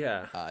way.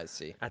 yeah. I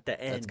see. At the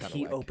end, kinda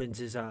he whack. opens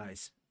his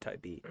eyes.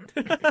 Type beat.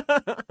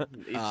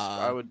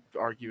 I would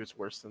argue it's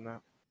worse than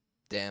that.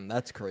 Damn,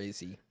 that's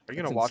crazy. Are you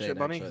gonna That's watch insane, it,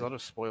 Bunny? Because actually. I'll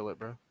just spoil it,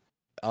 bro.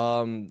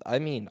 I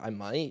mean, I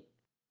might.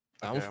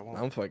 Okay, I I won't.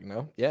 don't fucking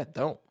know. Yeah,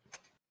 don't.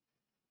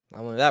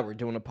 Not only that, we're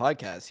doing a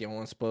podcast. You don't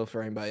want to spoil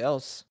for anybody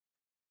else.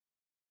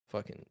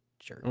 Fucking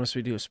jerk. Unless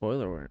we do a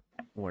spoiler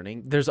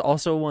warning. There's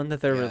also one that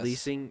they're Yes.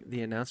 releasing.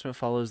 The announcement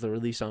follows the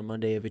release on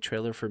Monday of a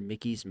trailer for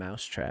Mickey's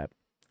Mousetrap.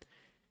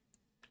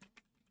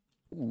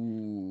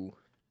 Ooh.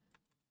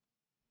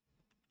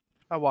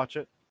 I watch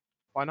it.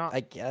 Why not? I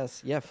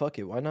guess. Yeah, fuck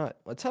it. Why not?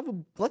 Let's have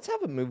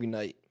a movie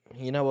night.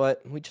 You know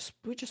what? We just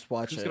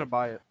watch Who's it. gonna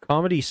buy it?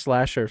 Comedy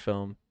slasher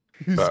film.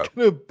 Who's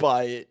gonna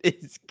buy it?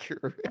 It's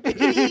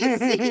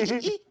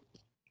crazy.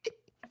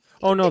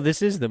 Oh no,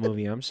 this is the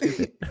movie. I'm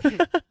stupid.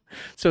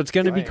 So it's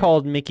gonna be Dang.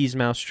 called Mickey's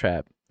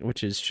Mousetrap,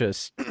 which is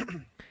just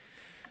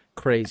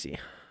crazy.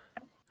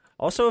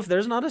 Also, if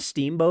there's not a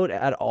steamboat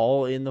at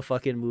all in the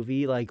fucking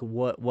movie, like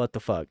what the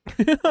fuck?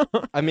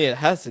 I mean, it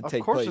has to Of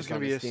take course, place there's gonna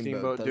on be a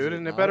steamboat, does dude, it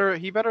and not?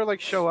 he better like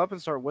show up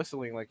and start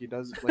whistling like he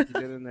did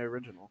in the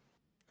original.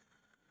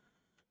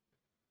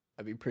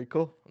 That'd be pretty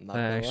cool. I'm not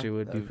That gonna actually lie.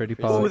 would be pretty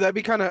sick. pog. Ooh, that'd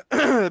be kind of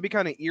that'd be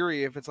kind of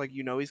eerie if it's like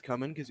he's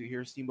coming because you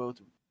hear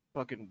Steamboat's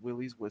fucking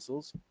Willie's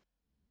whistles.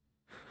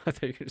 I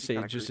thought you were gonna say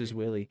kinda just his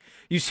creepy. willy.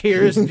 You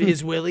hear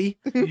his willy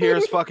You hear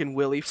his fucking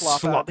Willie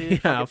flop out,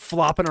 dude. yeah,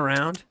 flopping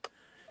around.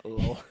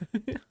 Lol.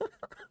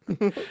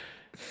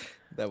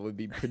 That would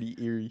be pretty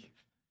eerie.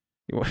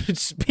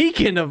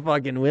 Speaking of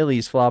fucking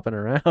willies flopping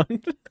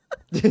around.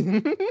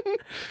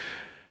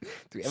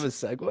 Do we have a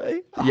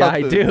segue? Yeah, Off I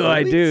of do.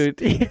 movies?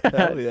 Yeah.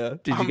 Hell yeah.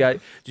 Did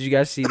you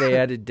guys see they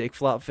added dick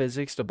flop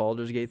physics to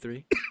Baldur's Gate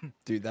 3?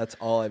 Dude, that's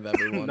all I've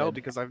ever wanted. No,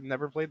 because I've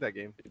never played that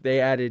game.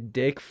 They added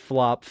dick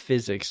flop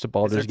physics to Is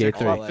Baldur's there Gate dick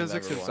 3. flop I've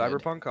physics in ever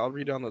wanted. Cyberpunk? I'll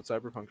re-download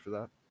Cyberpunk for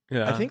that.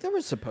 Yeah. I think there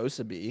was supposed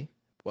to be,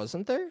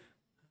 wasn't there?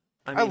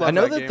 I I mean, love I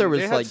know that that game. there They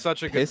was had like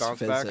such a good piss bounce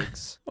back.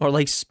 physics. or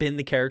like spin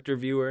the character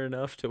viewer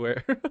enough to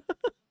where You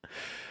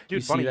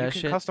Dude, see Bunny, you that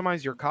can shit?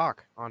 customize your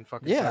cock on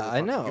fucking Yeah, Cyberpunk. I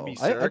It know. could be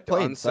I circed,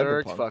 played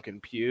uncirced, Cyberpunk.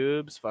 fucking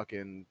pubes,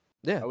 fucking...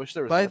 Yeah, I wish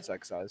there was but I- that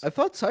sex size. I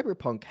thought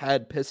Cyberpunk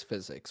had piss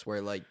physics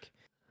where like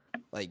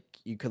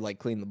you could like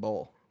clean the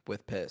bowl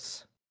with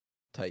piss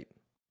type.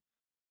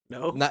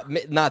 no.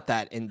 Not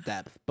that in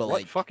depth, but What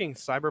like fucking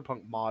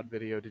Cyberpunk mod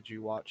video did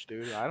you watch,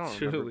 dude? I don't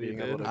remember Truly, being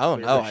dude. able to... I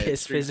don't clear know, my I-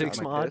 Piss streaks out physics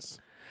my mod? piss.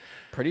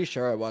 pretty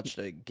sure I watched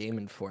a Game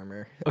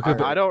Informer. Okay,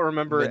 but I don't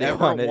remember video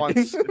ever on it.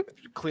 once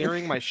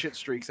clearing my shit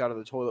streaks out of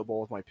the toilet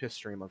bowl with my piss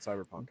stream on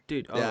Cyberpunk.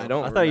 Dude, Yeah, I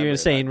don't I thought you were remember gonna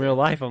say that in real day.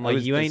 life. I'm I like,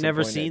 was you ain't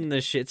never disappointed. seen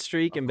the shit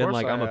streak and Of been course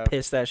like, I I'm gonna have.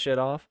 piss that shit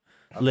off.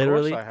 Of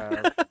Literally. course I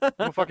have.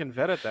 I'm a fucking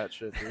vet at that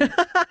shit, dude.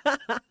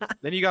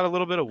 Then you got a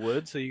little bit of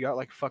wood, so you got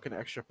like fucking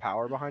extra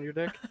power behind your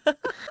dick.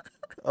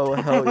 Oh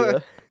hell yeah!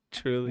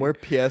 Truly. More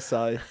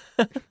PSI.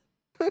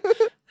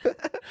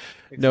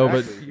 No,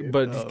 Exactly, dude.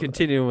 but Oh.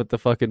 continuing with the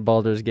fucking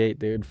Baldur's Gate,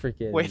 dude.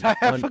 Freaking. Wait, I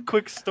have a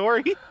quick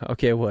story.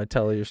 Okay, what?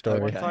 Tell your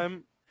story. Okay.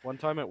 One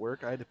time at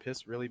work, I had to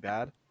piss really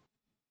bad.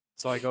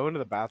 So I go into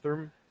the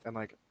bathroom and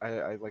like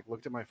I like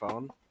looked at my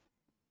phone,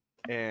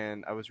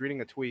 and I was reading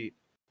a tweet,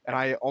 and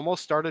I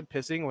almost started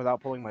pissing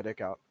without pulling my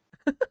dick out.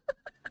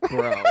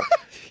 Bro.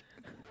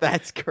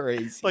 That's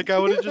crazy. Like I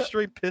would have just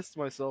straight pissed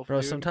myself.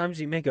 Bro, dude.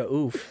 sometimes you make a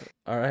oof.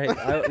 All right.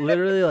 I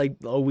literally like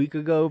a week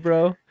ago,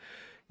 bro.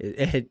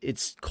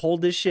 It's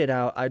cold as shit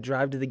out. I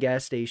drive to the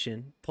gas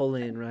station, pull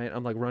in, right?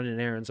 I'm like running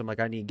errands. I'm like,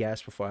 I need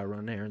gas before I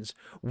run errands.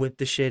 Whip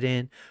the shit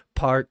in,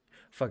 park,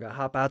 fucking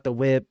hop out the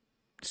whip,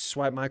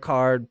 swipe my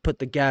card, put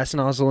the gas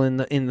nozzle in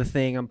the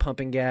thing. I'm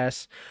pumping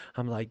gas.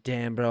 I'm like,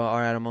 damn, bro. All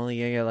right, I'm only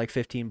gonna get like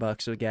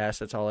 $15 of gas.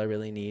 That's all I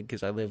really need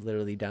because I live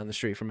literally down the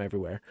street from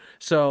everywhere.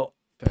 So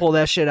pull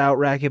that shit out,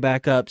 rack it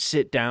back up,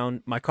 sit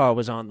down. My car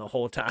was on the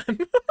whole time.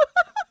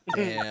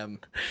 Damn.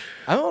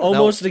 I don't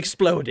Almost know.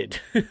 exploded.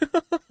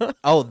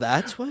 Oh,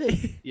 that's what.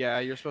 Yeah,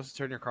 you're supposed to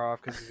turn your car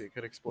off because it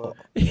could explode.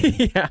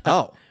 Yeah.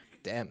 Oh,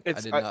 damn. I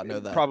It's, did not know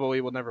it that. Probably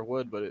will never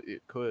would, but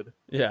it could.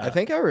 Yeah. I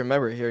think I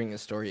remember hearing a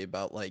story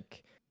about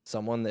like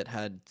someone that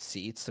had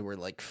seats that were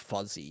like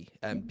fuzzy,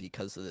 and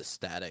because of the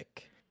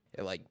static,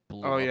 it like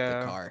blew Oh, up yeah,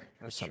 the car or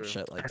that's some true.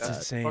 shit like That's that.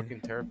 insane.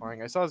 Fucking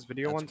terrifying. I saw this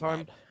video That's one time,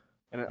 wild.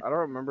 and I don't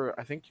remember.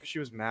 I think she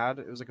was mad.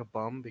 It was like a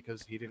bum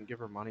because he didn't give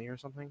her money or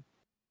something.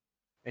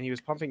 And he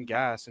was pumping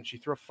gas, and she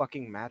threw a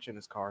fucking match in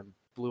his car and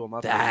blew him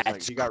up. And it was, like,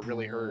 That's he got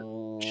really hurt.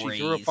 She threw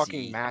a crazy.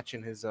 fucking match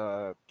in his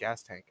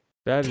gas tank.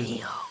 That is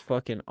Damn.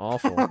 fucking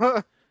awful.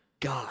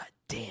 God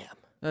damn.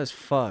 That's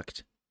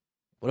fucked.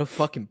 What a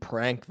fucking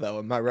prank, though.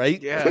 Am I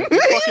right? Yeah, you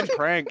fucking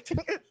pranked.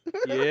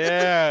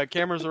 Yeah,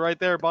 cameras are right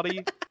there,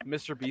 buddy.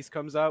 Mr. Beast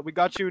comes out. We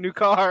got you a new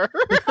car.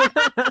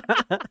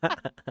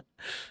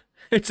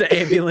 It's an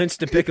ambulance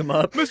to pick him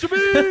up. Mr.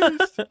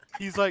 Beast.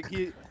 He's like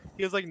he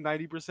has like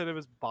 90% of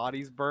his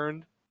body's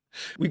burned.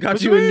 We got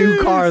Mr. you a new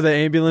Beast! car. The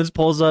ambulance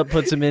pulls up,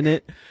 puts him in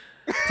it,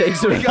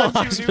 takes him We to the got you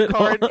a hospital. new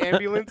car, an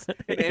ambulance. An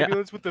Yeah.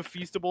 ambulance with the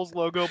Feastables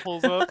logo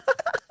pulls up.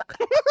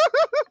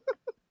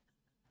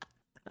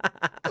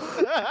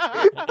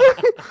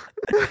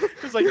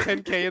 There's like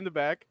 10K in the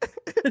back.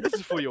 This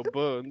is for your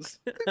buns.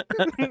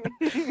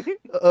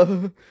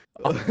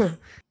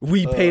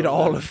 We paid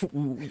all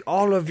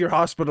of your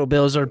hospital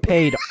bills are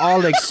paid.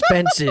 All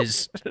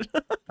expenses.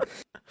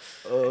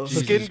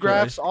 Jesus Skin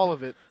grafts, Christ. all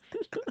of it.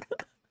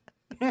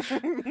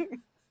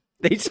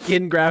 They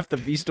skin graft the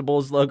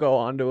Feastables logo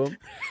onto him.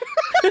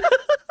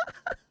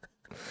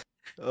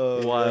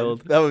 Oh, Wild.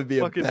 man. That would be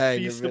a Fucking bang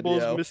Feastables,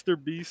 video.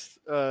 Mr. Beast,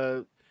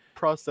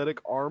 prosthetic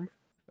arm.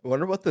 I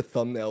wonder what the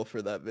thumbnail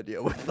for that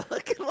video would look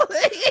like.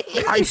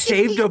 I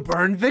saved a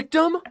burn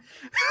victim.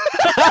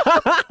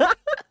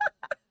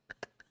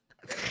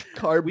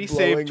 car We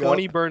blowing saved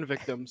 20 up. burn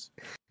victims.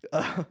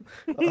 Oh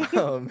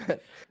man,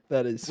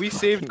 that is. We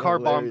saved fucking car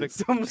bomb hilarious.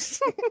 victims.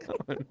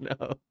 Oh,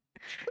 no.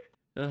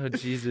 Oh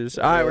Jesus!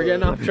 All right, we're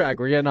getting off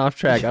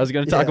track. I was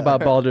gonna talk Yeah, about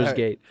alright, Baldur's alright.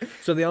 Gate.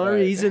 So the only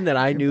Alright, reason that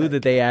I get knew back.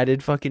 that they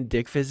added fucking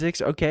dick physics,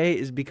 okay,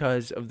 is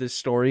because of this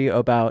story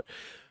about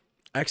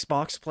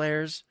Xbox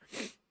players.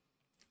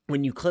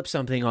 When you clip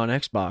something on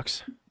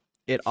Xbox,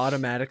 it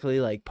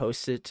automatically like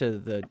posts it to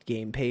the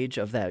game page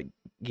of that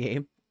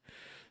game.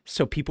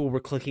 So people were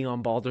clicking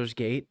on Baldur's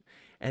Gate,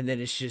 and then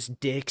it's just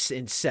dicks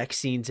and sex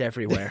scenes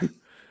everywhere.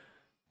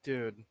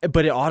 Dude,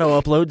 But it auto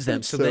uploads them.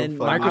 That's So so then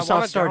funny. I Microsoft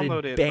wanna started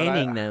download it, but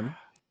banning them.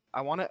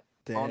 I want it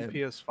on Damn.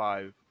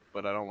 PS5,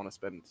 but I don't want to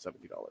spend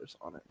 $70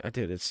 on it.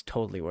 Dude, it's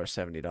totally worth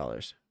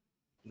 $70.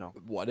 No.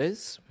 What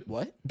is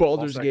what?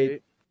 Baldur's False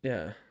Gate,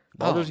 yeah.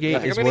 Baldur's Oh, Gate yeah. I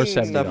think is I'm worth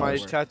getting $70. my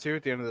 $70. tattoo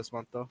at the end of this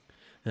month, though.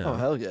 Yeah. Oh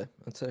hell yeah,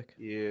 that's sick.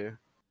 Yeah.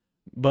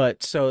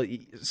 But so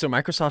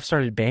Microsoft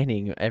started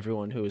banning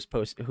everyone who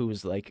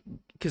was like,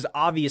 because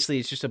obviously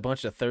it's just a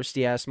bunch of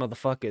thirsty ass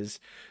motherfuckers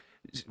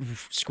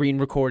screen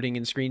recording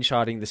and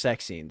screenshotting the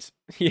sex scenes,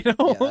 you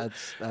know. Yeah,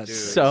 that's Dude.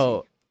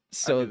 so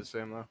I do the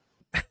same, though.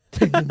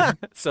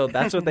 so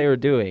that's what they were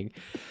doing,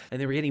 and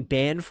they were getting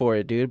banned for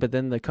it, dude. But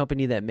then the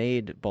company that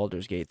made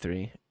Baldur's Gate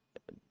 3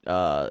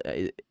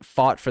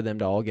 fought for them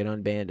to all get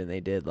unbanned, and they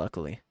did,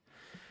 luckily.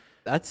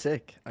 that's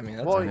sick. I mean,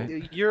 that's Well,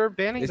 alright. you're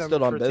banning They them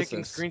stood on for taking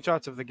business.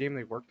 screenshots of the game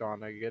they worked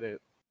on. I get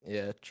it.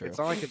 yeah, true. It's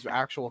not like it's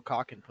actual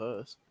cock and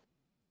puss.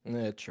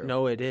 Yeah, true.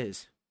 No, it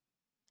is.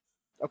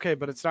 Okay,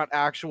 but it's not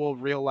actual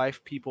real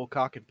life people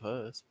cock and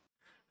puss.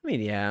 I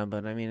mean, yeah,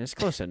 but I mean, it's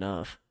close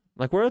enough.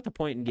 Like, we're at the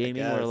point in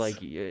gaming where guess.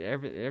 like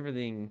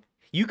everything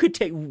we could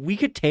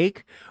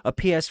take a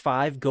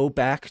PS5, go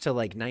back to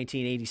like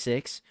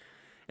 1986,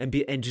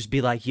 and just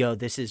be like, yo,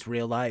 this is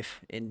real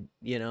life, and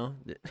you know,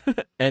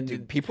 and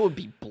Dude, people would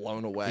be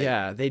blown away.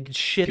 yeah, they'd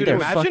shit Dude, their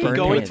imagine fucking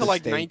going pants. to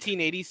like Steak.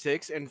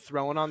 1986 and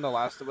throwing on The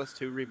Last of Us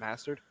 2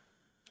 remastered.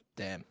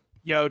 Damn.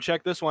 Yo,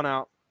 check this one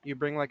out. You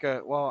bring like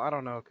a, well, I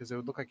don't know, because it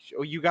would look like,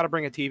 oh, you got to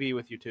bring a TV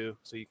with you too,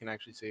 so you can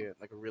actually see it,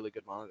 like a really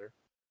good monitor.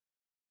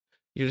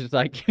 You're just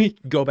like,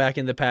 go back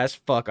in the past.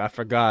 Fuck, I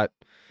forgot.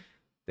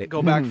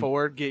 Go back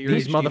forward, get your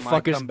These HDMI,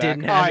 motherfuckers come back.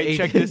 didn't have Alright,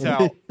 check this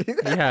out.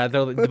 Yeah,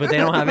 but they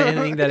don't have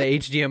anything that a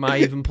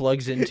HDMI even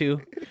plugs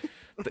into.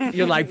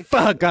 You're like,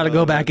 fuck, gotta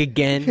go back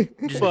again.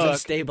 Just Fuck.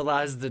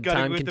 destabilize the Gotta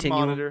time go with the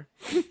continuum monitor.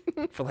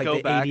 for like Go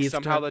the back. 80th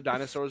Somehow time. the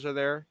dinosaurs are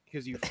there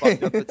because you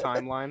fucked up the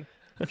timeline.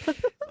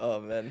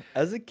 Oh man,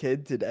 as a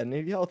kid, did any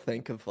of y'all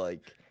think of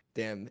like,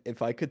 damn,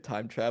 if I could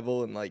time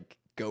travel and like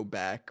go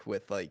back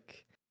with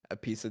like a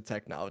piece of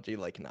technology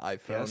like an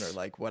iPhone Yes. or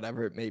like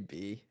whatever it may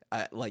be,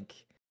 like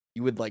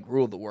you would like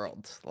rule the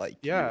world. Like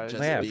you Yeah, would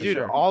just yeah, be, for dude.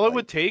 sure. All it like-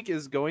 would take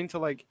is going to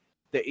like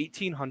the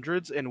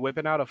 1800s and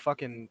whipping out a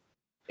fucking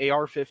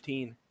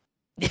AR-15,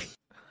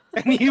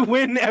 and you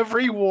win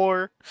every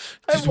war.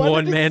 Just wanted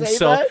one to man say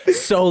that, but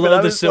solo I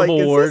the was like, Civil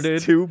is War, this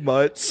dude. Too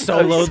much.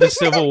 Solo the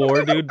Civil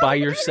War, dude, by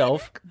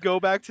yourself. Go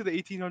back to the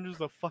 1800s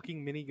with a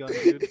fucking minigun,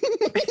 dude.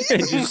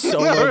 And just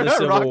solo the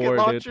Civil Rocket War, dude.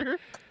 launcher.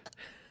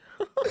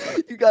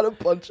 You got a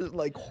bunch of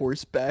like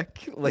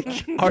horseback, like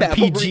RPG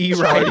cavalry riding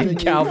charging you.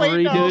 cavalry,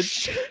 Wait, no.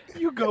 dude.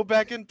 You go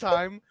back in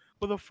time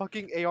with a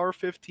fucking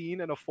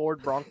AR-15 and a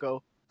Ford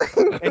Bronco,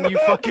 and you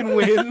fucking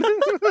win.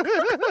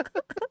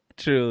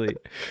 Truly.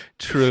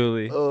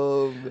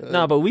 Oh man.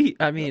 No, but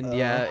I mean,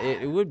 yeah,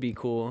 it would be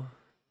cool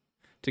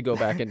to go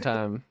back in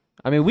time.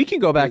 I mean, we can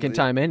go back in Really?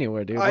 time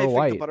anywhere, dude. I We're think the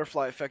white.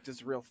 butterfly effect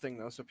is a real thing,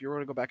 though. So if you were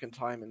to go back in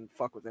time and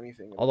fuck with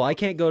anything, Although I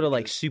can't go to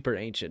like super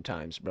ancient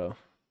times, bro.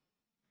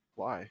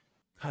 why?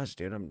 Cause,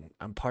 dude,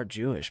 I'm part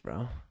Jewish,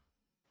 bro.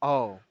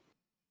 Oh,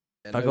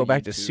 If I go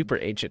back to super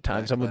ancient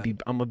times, back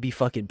I'm gonna be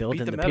fucking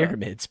building the the meta.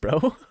 pyramids,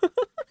 bro.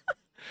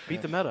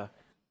 beat the meta.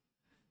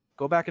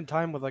 Go back in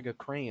time with like a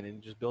crane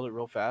and just build it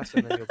real fast,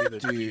 and then you'll be the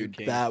Jew dude,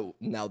 king.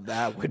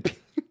 that would be.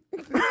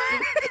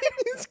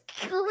 It's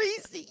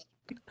crazy.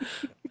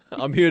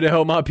 I'm here to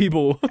help my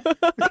people.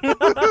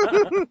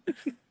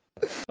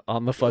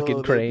 On the fucking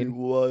Oh, that'd be crane.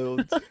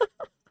 wild.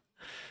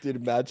 Dude,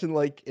 imagine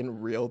like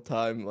in real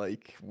time,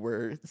 like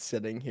we're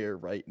sitting here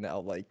right now,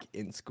 like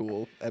in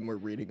school, and we're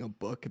reading a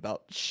book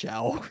about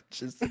Shao,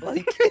 just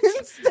like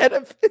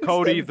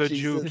Cody, instead the of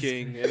Jew Jesus.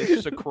 king, and it's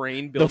just a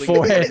crane The building.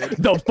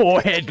 the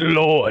forehead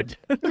lord.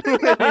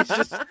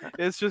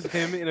 It's just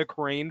him in a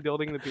crane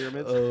building the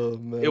pyramids. Oh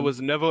man, It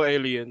was never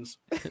aliens.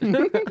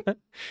 It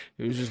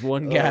was just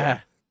one Oh.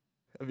 guy.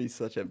 That'd be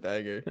such a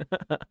banger.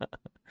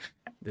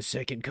 The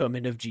second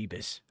coming of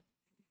Jeebus.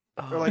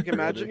 Or like, Oh,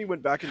 imagine really? you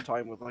went back in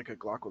time with like a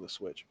Glock with a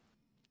switch.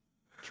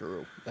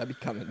 True. That'd be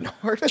kind of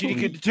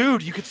gnarly.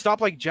 Dude, you could stop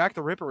like Jack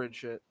the Ripper and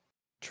shit.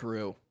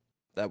 True.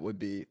 That would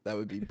be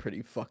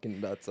pretty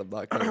fucking nuts. I'm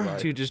not gonna lie.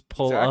 To just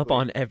pull up Exactly.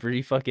 on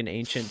every fucking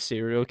ancient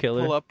serial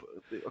killer. Pull up.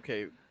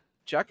 Okay,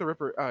 Jack the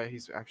Ripper.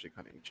 He's actually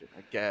kind of ancient,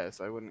 I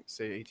guess. I wouldn't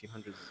say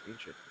 1800s is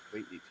ancient,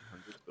 late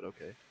 1800s, but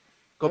okay.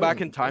 Go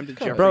back in time to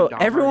Jeffrey Bro,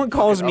 Dahmer everyone and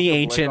calls fucking me up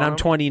the blick ancient. on I'm him.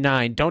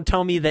 29. Don't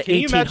tell me the Can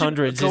you imagine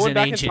 1800s going isn't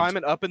back ancient. in time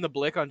and up in the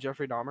blick on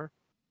Jeffrey Dahmer?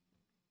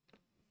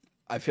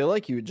 I feel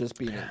like you would just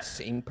be an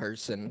insane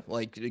person,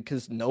 like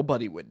because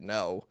nobody would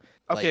know.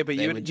 Okay, Like, but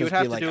they you would would just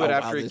have be to like, do "Oh, it wow,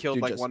 after he this killed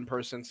dude like just-" one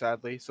person,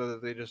 sadly, so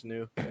that they just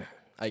knew.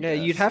 I Yeah,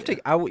 you'd guess, have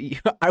to.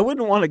 I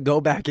wouldn't want to go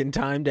back in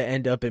time to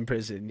end up in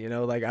prison. You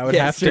know, like I would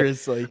Yeah, have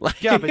seriously. to.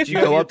 Like, Yeah, but you Go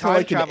have your up to time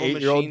like an travel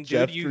 8-year-old machine,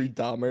 dude. Jeffrey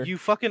Dahmer. You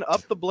fucking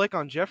up the blick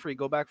on Jeffrey.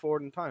 Go back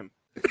forward in time.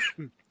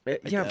 I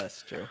yeah.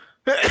 guess, true.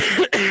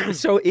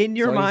 So in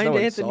your long as mind, no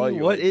one saw Anthony,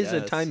 you, what I is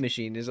a guess. time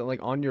machine? Is it like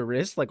on your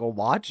wrist, like a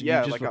watch? and you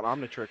Yeah, just like on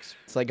Omnitrix.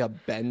 It's like a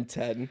Ben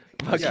 10. You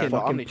Fucking just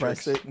fucking Omnitrix.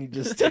 press it and you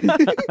just.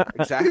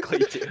 Exactly,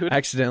 dude.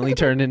 accidentally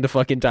turned into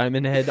fucking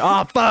Diamond Head.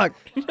 Oh fuck!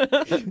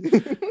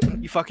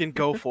 You fucking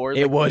go forward.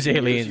 It like, was 10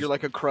 years, aliens. You're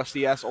like a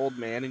crusty ass old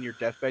man in your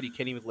deathbed. You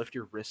can't even lift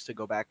your wrist to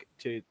go back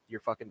to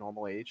your fucking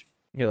normal age.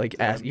 You're like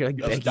you're like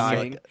You're just begging.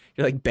 dying.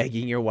 You're like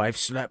begging your wife,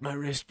 slap my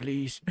wrist,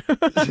 please,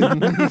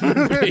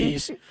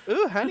 please.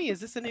 Ooh, honey, is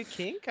this a new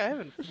kink?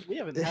 We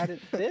haven't had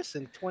this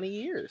in 20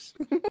 years.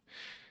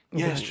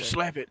 Yes, just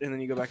slap it, and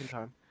then you go back in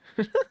time.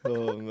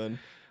 Oh man.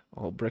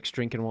 Oh, Brick's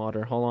drinking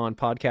water. Hold on,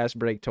 podcast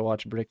break to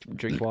watch Brick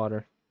drink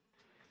water.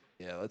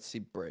 Yeah, let's see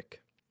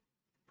Brick.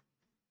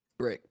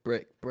 Brick. My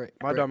Brick,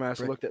 dumbass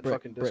Brick, looked at Brick,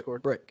 fucking Brick,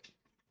 Discord. Brick.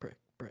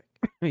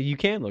 You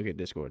can look at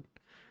Discord.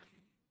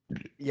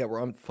 Yeah, we're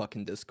on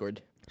fucking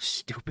Discord.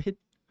 Stupid.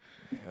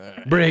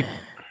 Alright. Brick,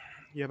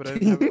 Yeah, but I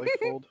didn't have it like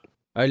fold.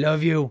 I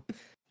love you.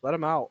 Let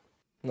him out.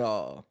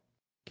 Oh,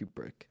 cute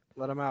Brick.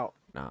 Let him out.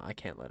 No, I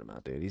can't let him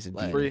out, dude. He's a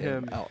Let demon. Free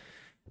him. out.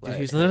 Dude, Let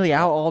he's him literally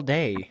out out. all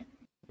day.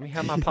 Let me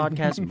have my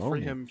podcast Free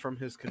moment. him from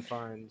his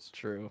confines.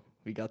 True.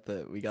 We got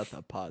the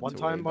pod. One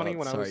to worry time, Bunny, about.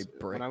 when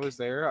Sorry, I was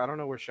there, I don't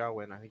know where Xiao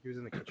went. I think he was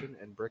in the kitchen,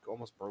 and Brick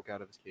almost broke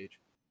out of his cage.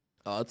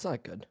 Oh, that's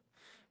not good.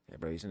 Yeah,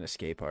 bro, he's an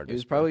escape artist. He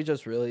was bro. probably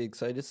just really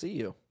excited to see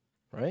you,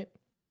 right?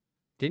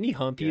 Didn't he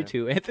hump you Yeah.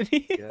 too,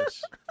 Anthony?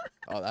 Yes.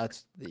 Oh,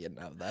 that's the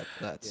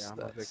that's Yeah, I'm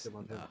a victim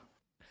of him.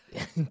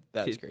 no.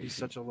 That's He's crazy. He's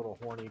such a little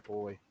horny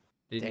boy.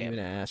 Didn't Damn.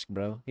 even ask,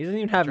 bro. He doesn't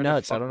even have tried to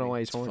nuts. I fuck don't know me. why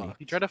he's It's horny. fucked.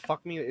 He tried to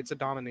fuck me. It's a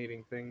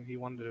dominating thing. He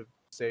wanted to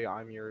say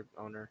I'm your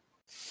owner.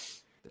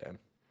 Damn.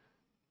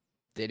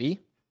 Did he?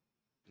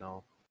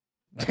 No.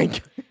 That's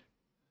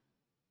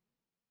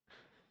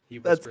He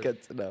whispered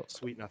good to know.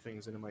 sweet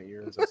nothings into my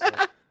ear as I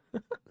slept.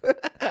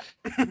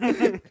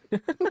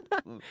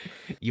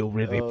 You're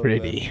really Oh,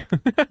 pretty.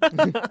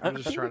 I'm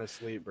just trying to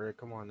sleep, bro.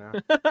 Come on now.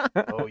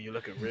 Oh, you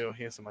looking real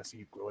handsome. I see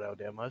you grow out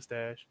that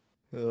mustache.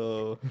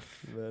 Oh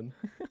man.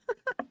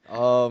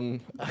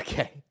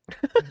 Okay.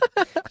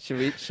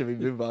 should we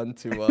move on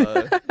to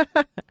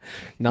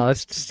No,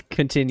 let's just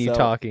continue So-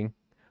 talking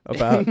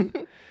about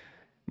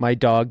my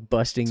dog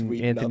busting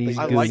Sweet Anthony's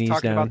nothing. I like Goonies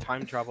talking down. about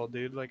time travel,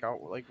 dude. Like,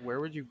 where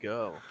would you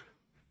go?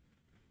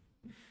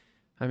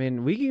 I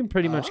mean, we can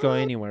pretty much go Uh,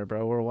 anywhere,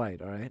 bro. We're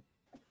white, all right?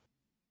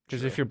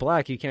 Because if True. you're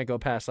black, you can't go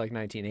past like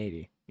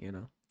 1980. You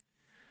know,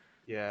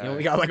 Yeah. you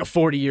only got like a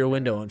 40-year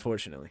window,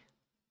 unfortunately.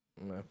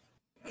 no.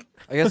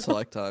 I guess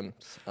select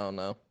times. I don't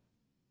know.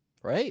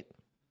 Right?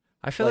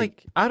 I feel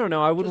like, Like, I don't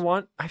know. I would just-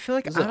 want. I feel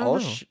like Is I it don't all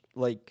know.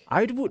 like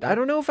I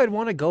don't know if I'd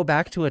want to go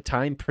back to a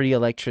time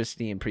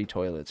pre-electricity and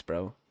pre-toilets,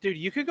 bro. Dude,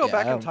 you could go Yeah,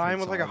 back I in don't time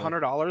think with so like either.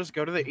 $100,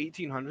 go to the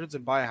 1800s,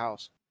 and buy a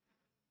house.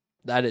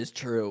 that is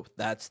true.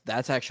 That's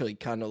actually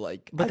kind of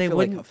like But I they feel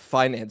like a wouldn't-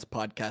 finance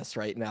podcast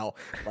right now.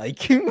 Like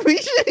we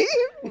should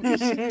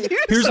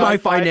Here's my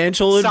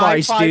financial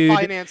advice, Sci-fi dude.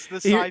 Finance,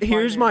 the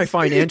Here's my finance.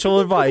 financial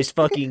advice.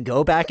 Fucking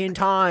go back in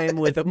time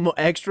with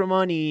extra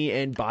money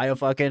and buy a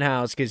fucking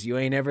house because you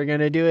ain't ever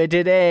gonna do it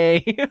today.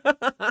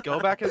 Go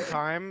back in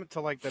time to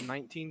like the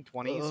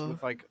 1920s Uh.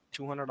 with like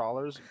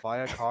 $200, buy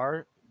a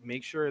car,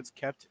 make sure it's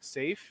kept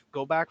safe,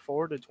 go back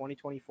forward to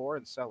 2024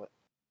 and sell it.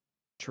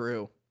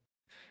 True.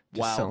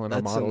 Just Wow, selling a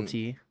that's Model some-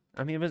 T.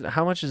 I mean,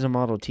 how much is a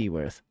Model T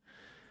worth?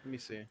 Let me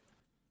see.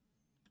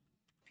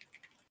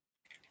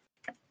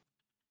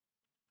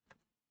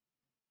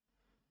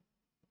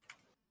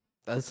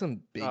 That's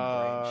some big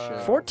brain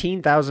shit.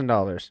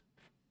 $14,000.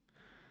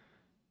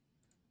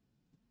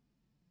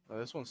 Oh,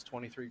 this one's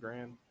 23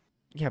 grand.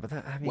 Yeah, but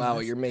that. I mean, Wow,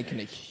 that's- you're making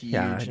a huge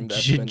yeah,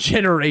 investment.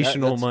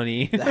 generational that's-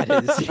 money.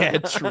 That is, yeah,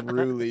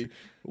 truly.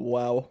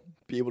 Wow.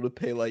 Be able to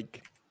pay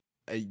like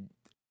a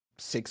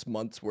 6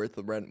 months worth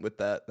of rent with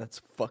that. That's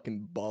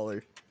fucking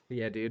baller.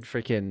 Yeah, dude,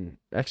 freaking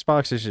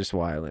Xbox is just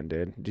wildin',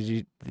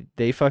 dude.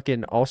 They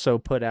fucking also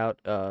put out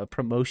a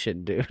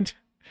promotion, dude,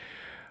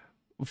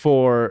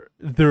 for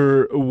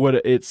their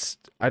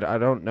I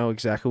don't know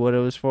exactly what it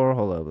was for.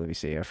 Hold up, let me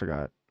see. I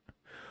forgot.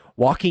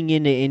 Walking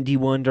into Indie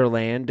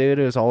Wonderland, dude.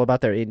 It was all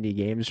about their indie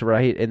games,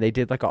 right? And they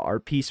did like a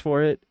art piece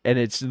for it, and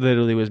it's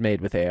literally was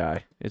made with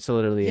AI. It's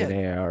literally an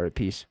Yeah. AI art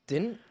piece.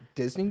 Didn't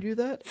Disney do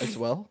that as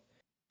well?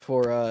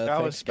 For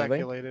That was Thanksgiving?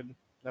 speculated.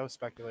 That was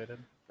speculated.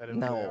 I didn't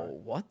know.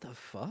 No, what the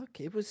fuck?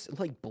 It was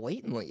like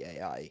blatantly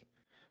AI.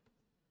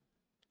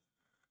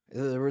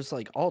 There was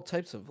like all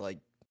types of like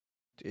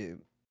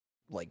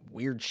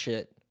weird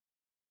shit.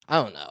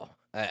 I don't know.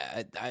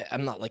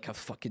 I'm not like a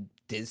fucking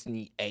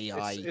Disney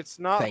AI It's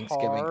not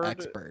Thanksgiving hard.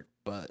 expert,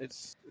 but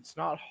It's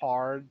not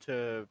hard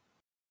to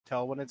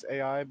tell when it's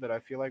AI, but I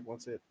feel like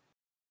once it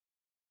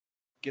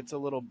gets a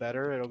little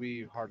better, it'll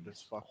be hard as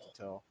fuck to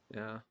tell.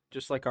 Yeah,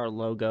 just like our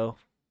logo.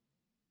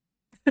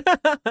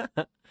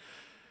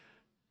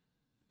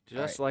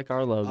 Just like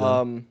our logo.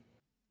 What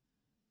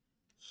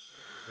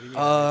do you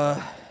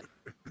mean?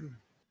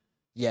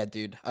 Yeah,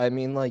 dude. I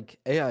mean, like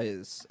AI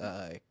is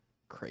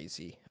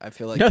crazy. I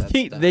feel like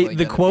Nothing- that's they- definitely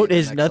the gonna quote be the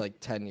is next, noth- like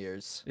 10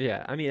 years.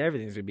 Yeah, I mean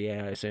everything's gonna be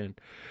AI soon.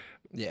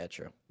 Yeah,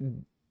 true.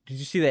 Did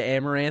you see that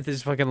Amaranth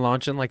is fucking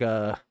launching like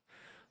an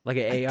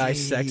AI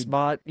sex did.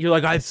 bot? You're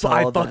like, I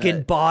saw fucking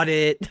that. bought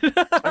it.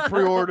 I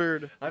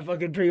pre-ordered. I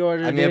fucking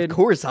pre-ordered. I mean, dude. of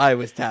course, I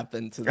was tapped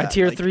into I that.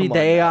 tier like, 3 come the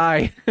on now.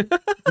 AI.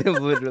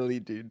 Literally,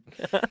 dude.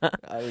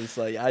 I was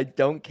like, I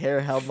don't care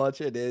how much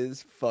it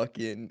is.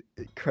 Fucking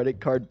credit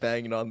card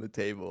banging on the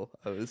table.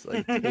 I was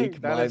like,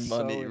 take That my is so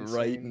money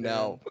right insane,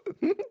 now.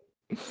 Dude,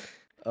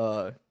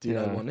 I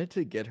Yeah. wanted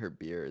to get her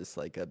beers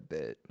like a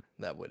bit.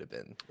 That would have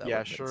been. That Yeah,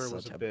 would've been sure, it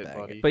was such a bit, banger.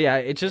 buddy. But yeah,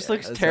 it just Yeah,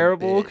 looks it's a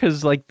terrible bit.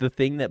 because like the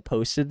thing that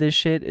posted this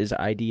shit is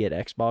ID at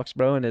Xbox,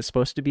 bro, and it's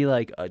supposed to be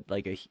like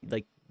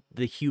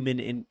the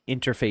human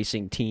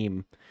interfacing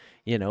team,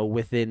 you know,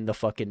 within the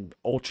fucking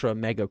ultra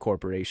mega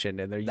corporation,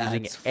 and they're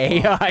using That's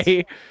AI.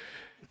 You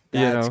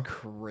That's know,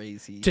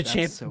 crazy. to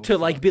That's so to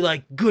like fucked. be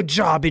like, good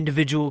job,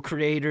 individual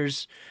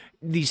creators.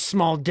 These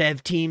small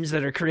dev teams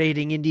that are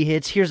creating indie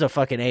hits. Here's a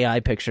fucking AI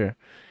picture.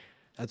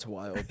 That's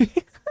wild.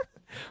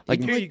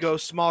 Like, Here you go,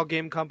 small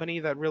game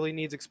company that really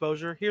needs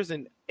exposure. Here's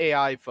an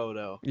AI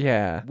photo.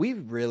 yeah, We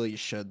really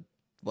should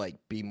like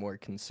be more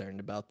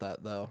concerned about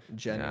that though.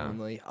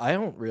 Genuinely. I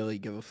don't really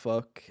give a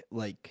fuck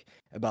like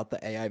about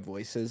the AI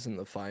voices in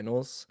the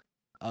finals.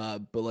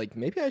 But like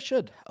maybe I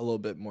should a little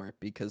bit more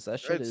because that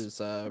shit It's-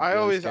 is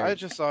I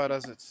just saw it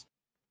as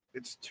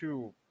it's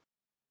two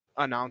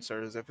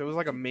announcers. If it was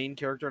like a main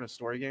character in a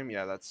story game,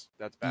 yeah, that's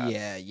bad.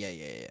 yeah,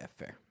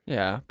 fair.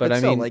 yeah. But But I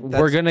still, mean, like, we're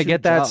that's gonna two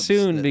get that jobs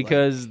soon that,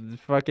 because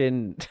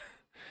fucking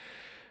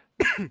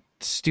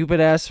stupid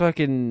ass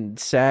fucking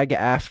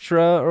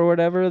SAG-AFTRA or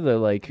whatever, the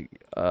like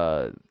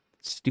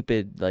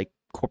stupid like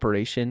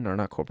corporation or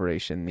not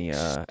corporation, the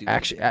Stupid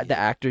the idiot.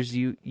 actors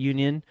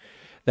union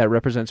that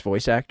represents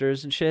voice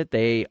actors and shit.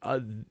 They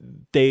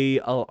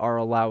are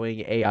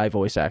allowing AI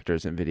voice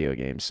actors in video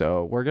games.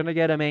 So we're gonna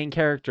get a main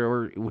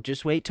character. We'll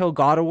just wait till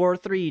God of War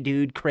 3,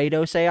 dude.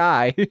 Kratos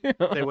AI.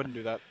 They wouldn't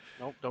do that.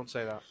 Nope, don't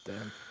say that.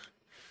 Damn.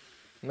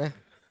 Nah.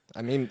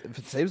 I mean, if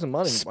it saves them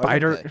money, why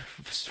Spider wouldn't they?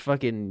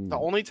 fucking The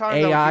only time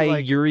AI that would be,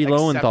 like, Yuri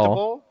Lowenthal.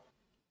 acceptable,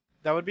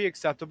 that would be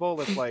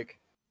acceptable if, like,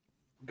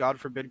 God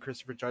forbid,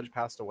 Christopher Judge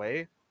passed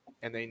away,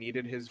 and they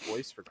needed his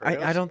voice for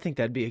Kratos. I don't think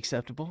that'd be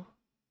acceptable.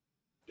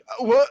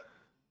 What?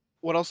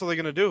 What else are they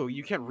gonna do?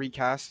 You can't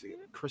recast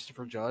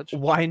Christopher Judge.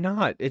 Why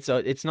not? It's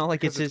not like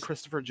Because it's it's his.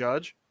 Christopher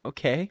Judge.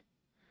 Okay.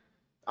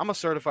 I'm a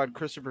certified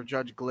Christopher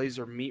Judge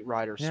Glazer meat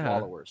rider Yeah.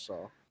 swallower,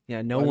 so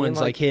Yeah, no Well, I mean, one's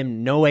like like-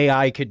 him. No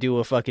AI could do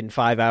a fucking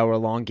 5-hour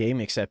long game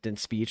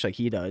acceptance speech like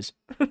he does.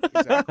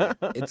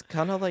 Exactly. It's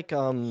kind of like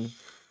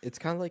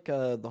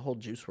the whole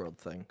Juice World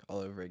thing all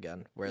over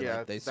again, where Yeah,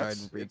 like they that's-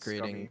 started it's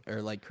recreating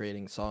or like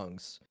creating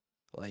songs,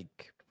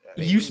 like But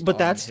based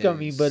that's on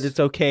scummy. But his- it's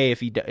okay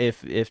if he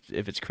if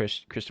it's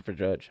Christopher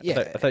Judge. yeah.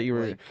 I thought you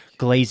were like,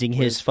 glazing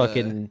his where's the-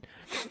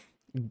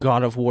 fucking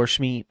God of War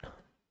schmeat.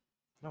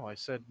 No, I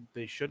said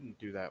they shouldn't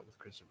do that with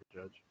Christopher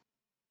Judge.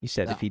 You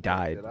said No. if he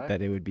died, Did I?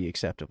 that it would be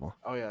acceptable.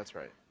 Oh yeah, that's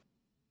right.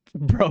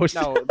 Bro,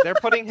 No, they're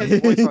putting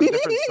his voice on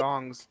different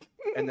songs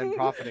and then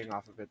profiting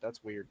off of it.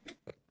 That's weird.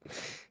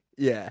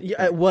 yeah.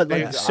 yeah, what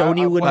like Yeah.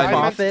 Sony I- wouldn't what I meant-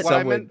 profit? What I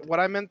Someone- meant, what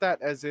I meant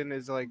that as in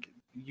is like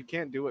you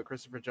can't do what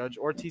Christopher Judge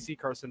or TC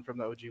Carson from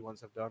the OG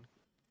ones have done.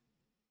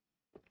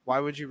 Why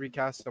would you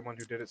recast someone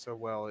who did it so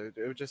well? It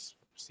would just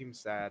seem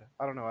sad.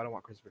 I don't know. I don't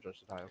want Christopher Judge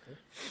to die. Okay.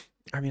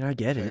 I mean, I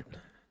get Fair. it.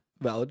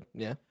 Valid.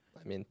 Yeah.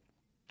 I mean,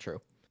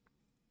 true.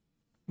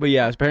 But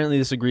yeah, apparently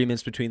this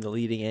agreement's between the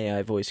leading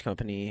AI voice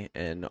company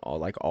and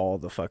all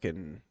the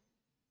fucking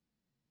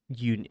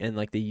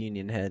the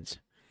union heads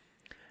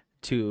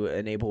to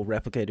enable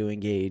Replica to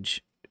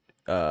engage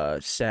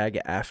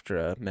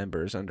SAG-AFTRA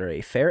members under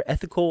a fair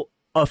ethical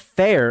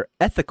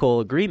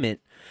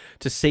agreement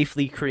to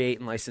safely create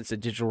and license a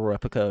digital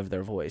replica of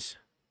their voice.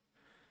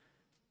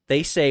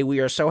 They say, we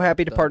are so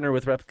happy to partner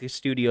with Replica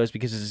Studios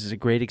because this is a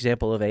great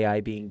example of AI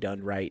being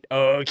done right.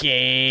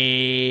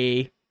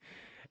 Okay.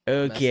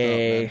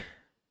 Okay.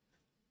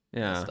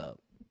 Yeah. Messed up.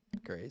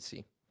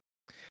 Crazy.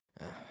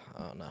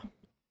 Oh no.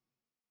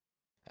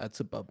 That's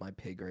above my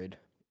pay grade.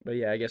 But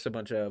yeah, I guess a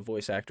bunch of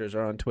voice actors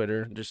are on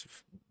Twitter just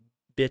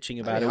bitching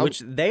about mean, it, how- which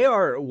they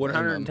are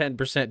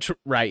 110%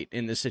 right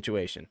in this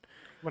situation.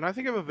 When I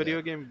think of a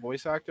video game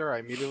voice actor, I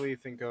immediately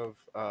think of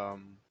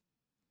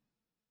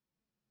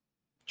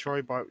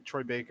Troy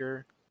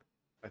Baker.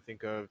 I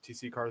think of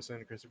T.C.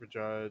 Carson, Christopher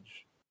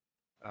Judge,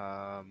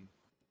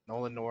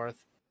 Nolan North,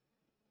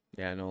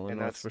 Yeah, Nolan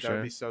and North for that would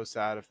sure. be so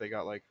sad if they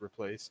got like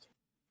replaced.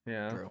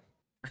 Yeah. True.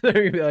 They're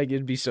gonna be like,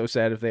 it'd be so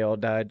sad if they all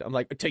died. I'm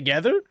like,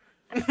 together?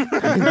 This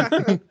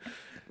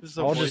is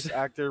a I'll voice just-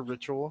 actor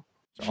ritual.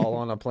 All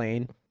on a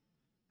plane.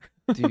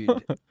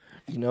 Dude,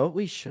 you know what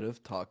we should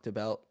have talked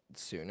about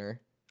sooner?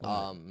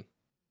 What?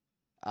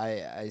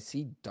 I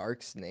see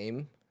Dark's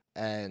name,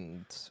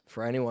 and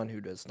for anyone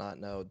who does not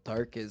know,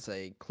 Dark is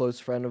a close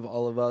friend of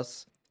all of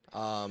us.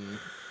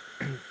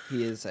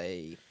 He is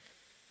a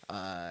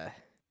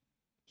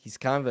he's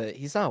kind of a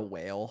he's not a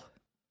whale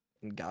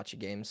in gotcha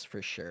games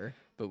for sure,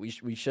 but we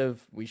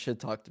should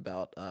talked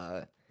about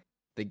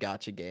the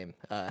gotcha game,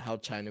 how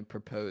China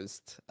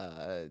proposed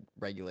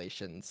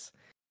regulations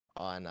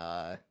on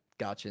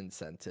gotcha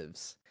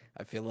incentives.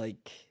 I feel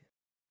like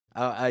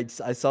I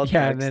saw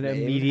Yeah, and Dark's then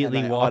name immediately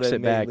and I walks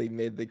it back. automatically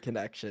made the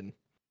connection.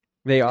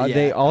 They Yeah,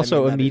 I also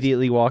mean, that is-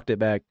 immediately walked it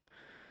back.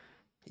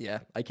 Yeah,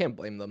 I can't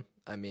blame them.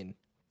 I mean,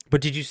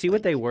 But did you see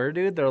what they like- were,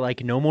 dude? They're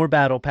like, no more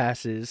battle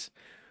passes.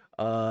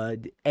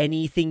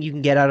 Anything you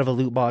can get out of a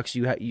loot box,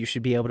 you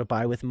should be able to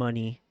buy with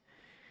money.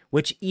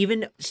 Which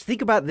even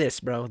think about this,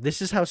 bro.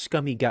 This is how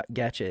scummy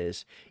gacha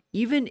is.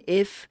 Even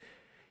if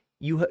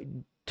you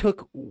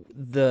took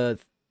the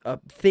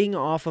thing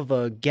off of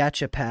a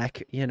gacha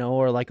pack, you know,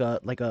 or like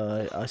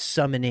a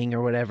summoning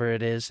or whatever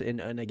it is in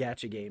a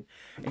gacha game,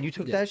 and you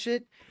took Yeah. that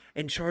shit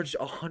and charged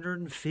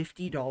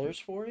 $150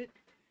 for it,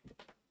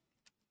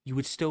 you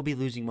would still be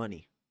losing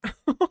money.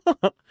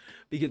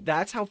 Because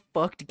that's how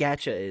fucked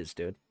gacha is,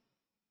 dude.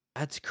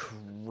 that's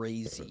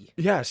crazy.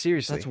 Yeah,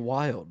 seriously. That's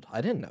wild.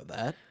 I didn't know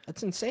that.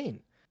 That's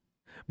insane.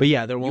 But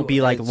yeah, there won't You-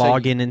 be like so you-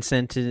 login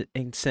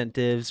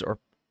incentives or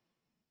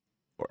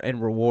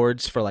and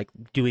rewards for like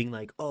doing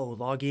like, oh,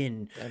 log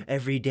in Yeah.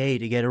 every day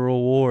to get a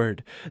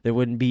reward. There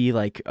wouldn't be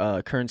like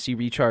currency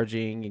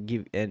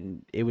recharging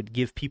and it would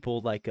give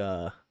people like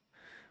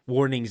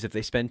warnings if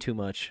they spend too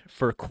much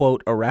for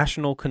quote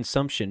irrational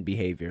consumption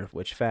behavior,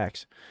 which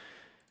facts.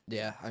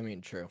 Yeah, I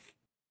mean, true.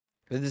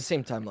 But at the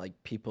same time, like,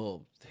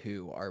 people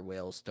who are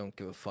whales don't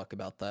give a fuck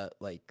about that.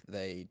 Like,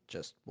 they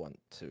just want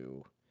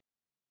to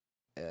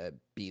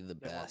be the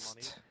They want money.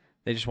 best.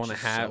 They just want to Which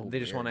is have so they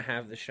just want to weird.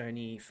 have the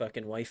shiny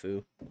fucking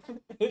waifu.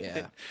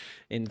 Yeah.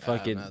 In I don't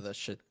fucking know, that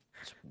shit's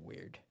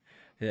weird.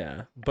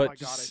 yeah. Oh But my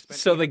God, I spent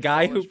so the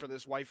guy $800 who for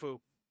this waifu.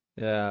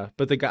 yeah,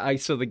 but the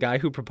guy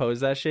who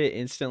proposed that shit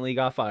instantly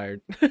got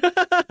fired.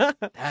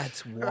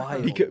 That's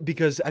wild.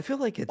 because I feel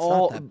like it's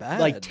all not that bad.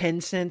 like 10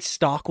 cents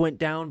stock went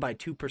down by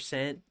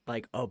 2%,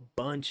 like a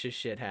bunch of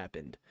shit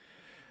happened.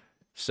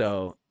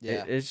 So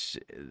Yeah. it's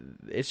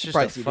just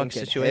Surprised a he fuck didn't get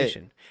hit.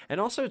 situation.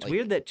 And also it's Like-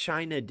 weird that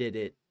China did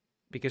it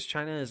because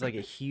China is like a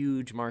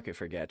huge market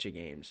for gacha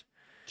games,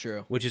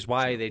 True. which is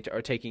why they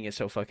are taking it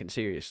so fucking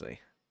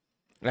seriously.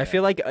 I Yeah.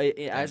 feel like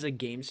as a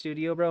game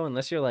studio, bro,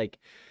 unless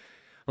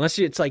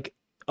it's like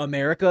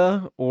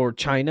America or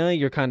China,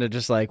 you're kind of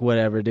just like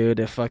whatever, dude.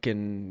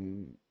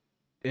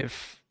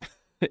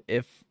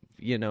 If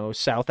you know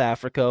South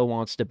Africa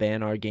wants to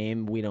ban our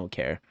game, we don't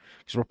care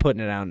because we're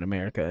putting it out in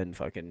America and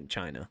fucking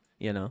China,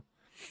 you know.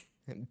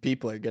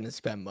 People are going to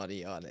spend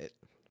money on it.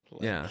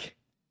 Yeah.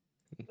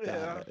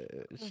 Yeah.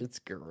 Shit's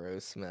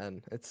gross,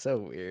 man. It's so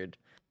weird.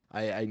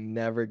 I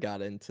never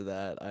got into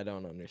that. I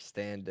don't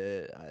understand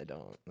it.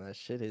 That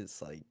shit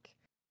is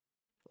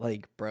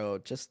like, bro,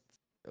 just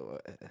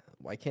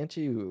why can't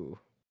you?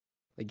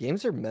 The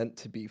games are meant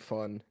to be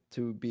fun,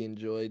 to be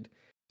enjoyed.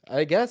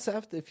 I guess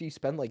if you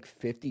spend like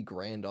 50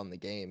 grand on the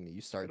game,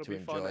 you start It'll to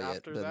be fun enjoy it.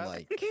 after Then that.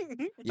 like,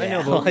 I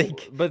yeah, know,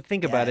 but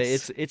think about it.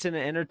 yes. It's an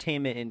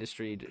entertainment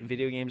industry.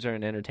 Video games are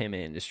an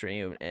entertainment industry,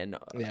 and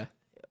yeah,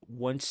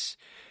 once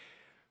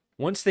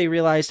they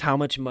realized how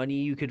much money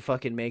you could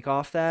fucking make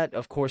off that,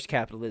 of course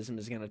capitalism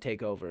is going to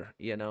take over,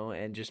 you know,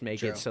 and just make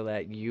True. it so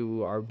that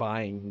you are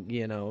buying,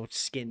 you know,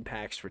 skin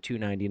packs for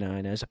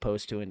 $2.99 as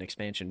opposed to an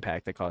expansion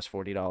pack that costs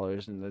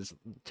 $40 and this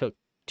took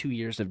 2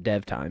 years of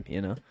dev time,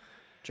 you know.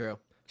 true.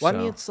 Well, I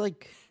mean, So- it's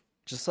like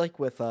just like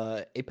with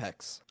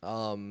Apex,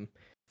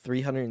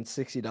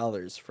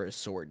 $360 for a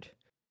sword.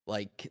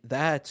 Like,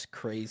 that's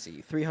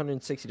crazy.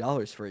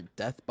 $360 for a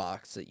death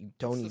box that you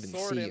don't It's the even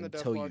sword see and the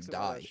death until you box and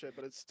all that die. shit,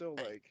 but it's still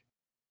like,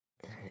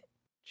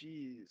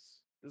 jeez.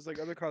 There's like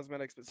other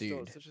cosmetics, but still,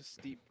 Dude. it's such a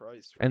steep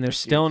price. And there's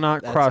Dude, still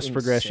not that's cross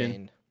progression.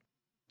 insane.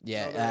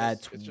 Yeah, No, there is.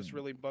 that's It's just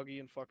really buggy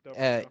and fucked up.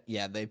 right now.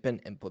 yeah, they've been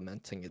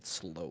implementing it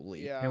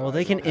slowly. Yeah, Yeah, well, I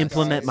they saw can this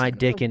implement guy- my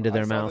dick into I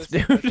their saw mouth,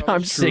 this- I dude. saw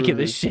I'm this sick of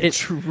this shit.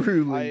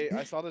 Truly.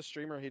 I saw the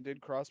streamer. He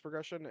did cross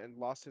progression and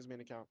lost his main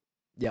account.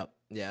 Yep.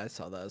 Yeah, I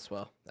saw that as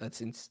well.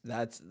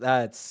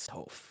 That's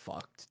so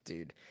fucked,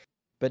 dude.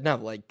 But no,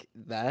 like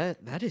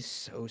that is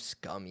so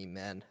scummy,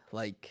 man.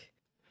 Like,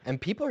 and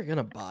people are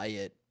gonna buy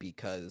it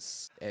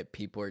because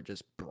people are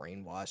just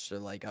brainwashed. They're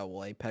like, oh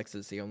well, Apex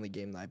is the only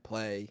game that I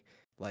play.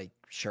 Like,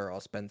 sure, I'll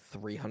spend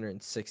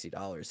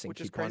 $360 and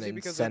Which is keep on crazy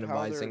because of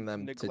how they're incentivizing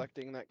them to.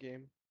 neglecting that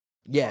game.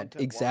 Yeah,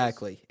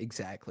 content-wise.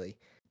 exactly.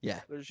 Yeah,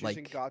 They're just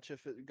using like gotcha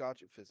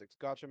physics,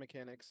 gotcha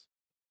mechanics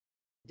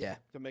yeah,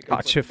 to make up for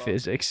Gotcha the bugs.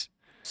 physics.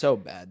 so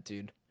bad,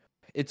 dude.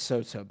 It's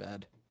so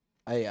bad.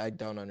 I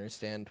don't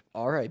understand.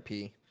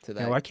 R.I.P. to that.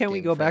 Yeah, why can't we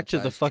game go back to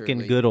the franchise, fucking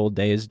truly. good old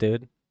days,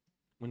 dude?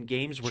 When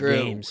games were True.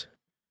 games.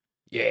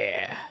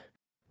 Yeah.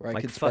 Where I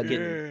Like could spend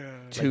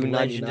fucking- $2.99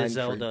 Legend of for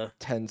Zelda,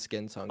 10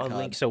 skins on A COD.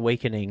 Link's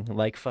Awakening,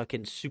 like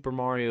fucking Super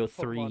Mario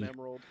 3, Pokemon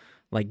Emerald,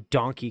 like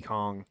Donkey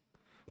Kong,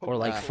 or Pokemon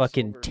like Ah. Soul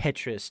fucking Silver.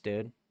 Tetris,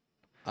 dude.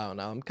 I don't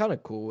know. I'm kind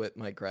of cool with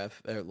my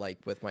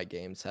with my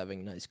games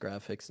having nice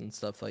graphics and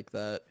stuff like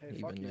that. Hey,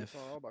 fuck Even you. if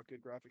It's not all about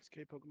good graphics.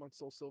 Pokemon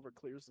Soul Silver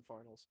clears the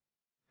finals.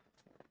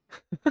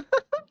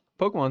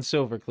 Pokemon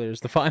Silver clears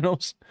the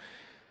finals.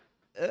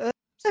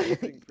 Same thing,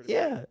 pretty much.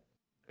 yeah,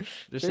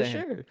 Just for saying.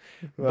 sure.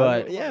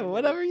 But- Pokemon yeah, Unlimited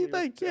whatever you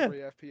clears think. Yeah, every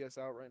FPS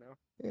out right now.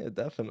 yeah,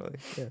 definitely.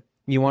 Yeah,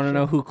 You want to sure.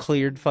 know who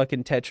cleared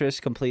fucking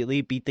Tetris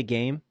completely, beat the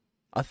game?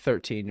 A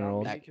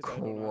 13-year-old. Not me. that because I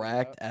don't know how to do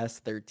cracked that.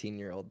 ass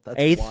 13-year-old. That's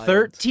A wild.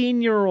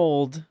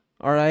 13-year-old.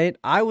 All right.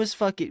 I was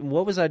fucking.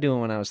 What was I doing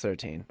when I was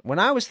 13? When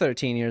I was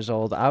 13 years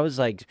old, I was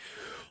like,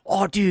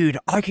 oh, dude,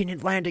 I can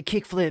land a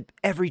kickflip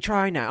every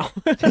try now.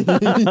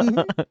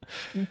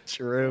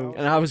 True.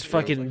 And I was It was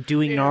fucking like,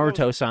 doing yeah, Naruto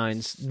those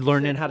signs,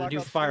 learning sick how to do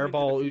Blackout 2 ninja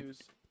fireball.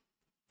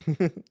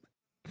 defuse.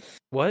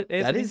 What? That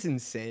Anthony? is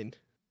insane.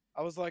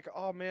 I was like,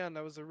 oh man,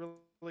 that was a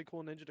really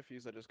cool ninja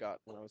defuse I just got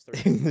when I was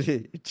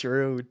 13.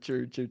 True.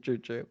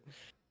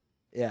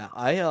 Yeah,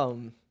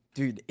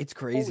 dude, it's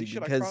crazy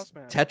shit, I because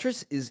cross-matched.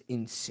 Tetris is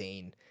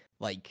insane.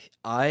 Like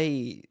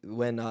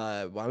when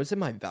I was in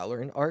my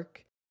Valorant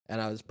arc and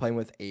I was playing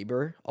with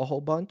Aber a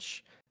whole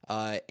bunch,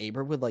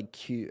 Aber would like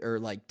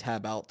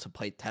tab out to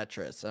play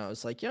Tetris, and I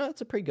was like,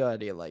 that's a pretty good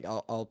idea. Like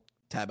I'll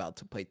tab out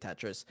to play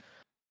Tetris.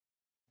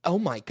 Oh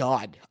my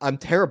god, I'm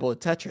terrible at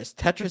Tetris.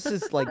 Tetris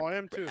is like Oh, I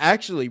am too.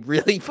 actually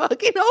really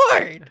fucking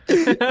hard.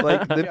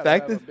 Like the Yeah,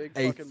 fact they have that a big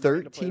a fucking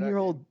brain to play that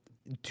 13-year-old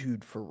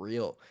dude, for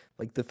real,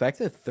 like the fact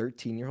that a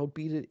 13-year-old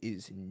beat it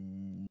is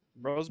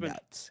Bro's been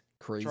nuts,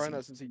 crazy. trying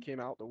that since he came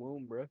out the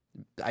womb, bro.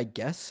 I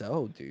guess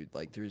so, dude.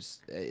 Like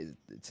it's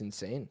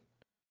insane.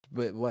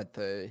 But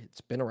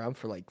it's been around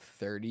for like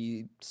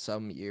 30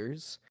 some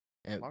years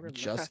and Longer than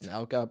just that.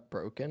 now got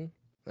broken.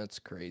 That's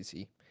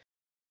crazy.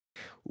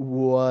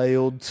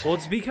 Wild. Well,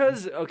 it's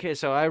because okay,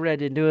 so I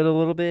read into it a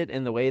little bit,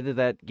 and the way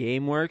that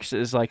game works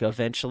is like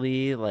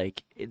eventually,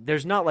 like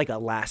there's not like a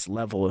last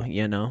level,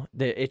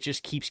 it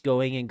just keeps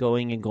going and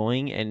going and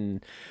going,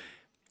 and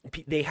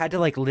they had to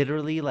like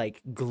literally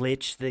like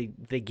glitch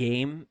the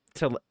game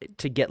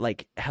to get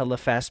like hella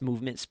fast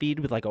movement speed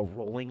with like a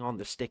rolling on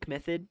the stick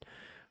method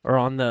or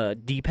on the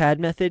D-pad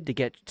method to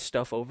get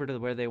stuff over to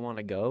where they want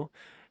to go,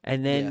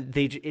 and then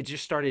it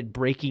just started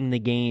breaking the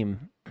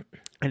game,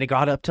 and it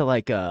got up to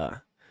like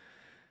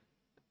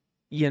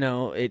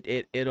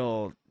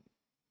it'll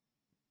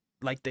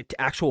like the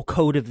actual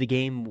code of the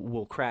game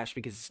will crash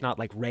because it's not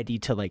like ready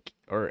to like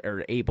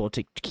or able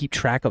to keep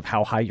track of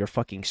how high your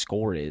fucking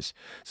score is.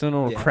 So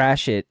it'll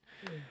crash it.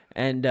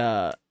 And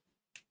I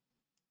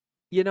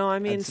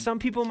mean, some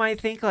people might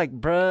think like,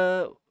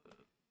 bruh,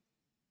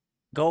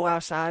 go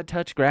outside,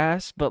 touch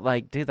grass, but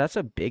like, dude, that's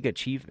a big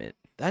achievement.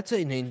 That's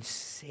an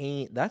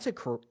insane. That's a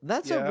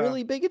Yeah.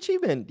 really big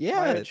achievement. Yeah,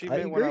 My I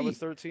achievement agree. when I was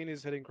 13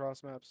 is hitting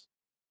cross maps.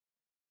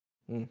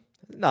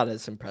 Not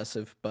as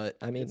impressive, but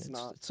I mean, It's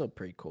not. it's still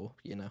pretty cool,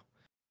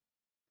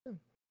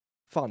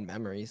 Fond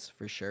memories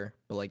for sure,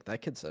 but like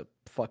that kid's a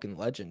fucking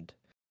legend.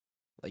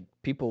 Like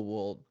people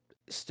will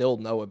still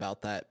know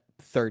about that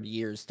 30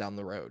 years down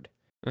the road.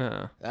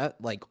 That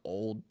like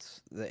old,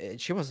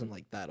 she wasn't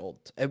like that old,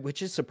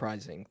 which is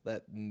surprising.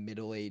 That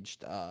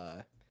middle-aged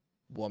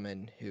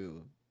woman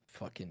who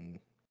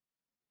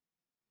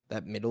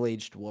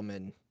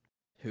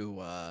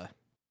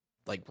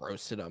like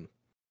roasted him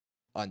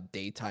on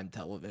daytime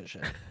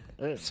television.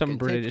 Some Good take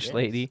British names.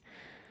 lady.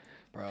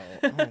 Bro,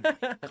 oh my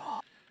god.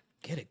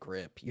 Get a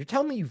grip. You're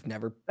telling me you've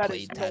never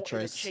played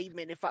Tetris?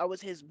 achievement. If I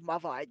was his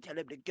mother, I'd tell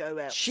him to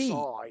go She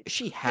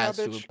has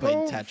to bitch, have played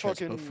go Tetris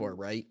fucking before,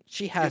 right?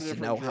 She has to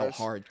different know how dress.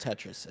 hard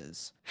Tetris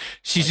is.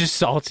 She's just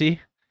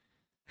salty.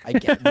 I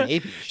get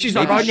maybe. She's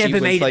Maybe like, I she never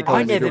was made it. like a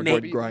I never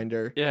leaderboard made-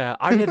 grinder. Yeah,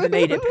 I never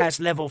made it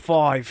past level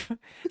 5.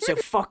 So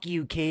fuck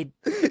you, kid.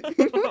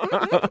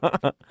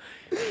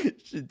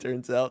 She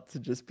turns out to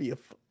just be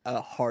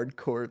a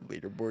hardcore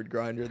leaderboard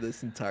grinder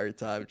this entire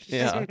time. She's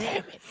Yeah. like, damn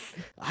it.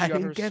 She I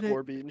got her didn't get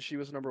score it. beaten. She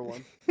was number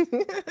 1.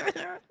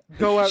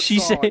 Go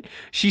outside.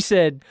 She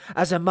said,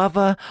 as a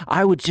mother,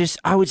 I would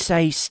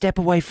say step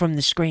away from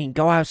the screen,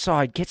 go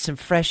outside, get some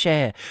fresh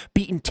air.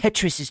 Beating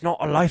Tetris is not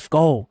a life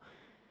goal.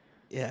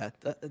 Yeah,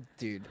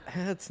 dude,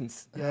 that's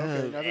insane. Yeah,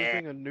 okay, another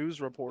thing, a news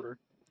reporter.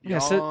 Yeah,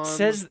 Yawn.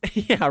 says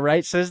yeah,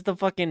 right. Says the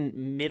fucking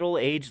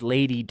middle-aged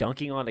lady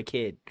dunking on a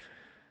kid.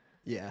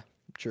 Yeah,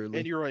 truly.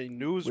 And you're a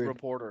news Weird.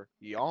 reporter.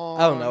 Yawn.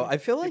 I don't know. I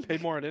feel You like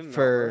paid more in and out,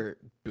 for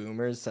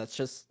boomers, that's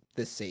just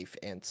the safe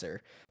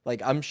answer.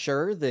 Like, I'm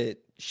sure that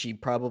she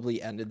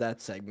probably ended that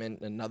segment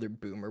and another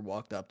boomer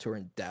walked up to her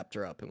and dapped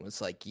her up and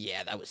was like,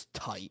 yeah, that was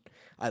tight.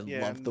 I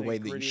Yeah, love and the they way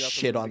that you grittied up and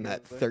shit went on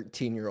that together.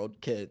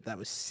 13-year-old kid. That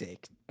was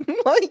sick.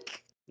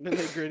 Like, And then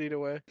they grittied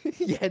away.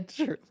 yeah,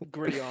 true.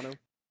 Gritty on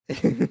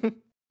him.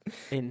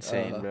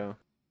 Insane, Uh, bro.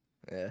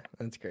 Yeah,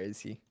 that's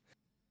crazy.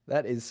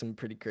 That is some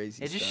pretty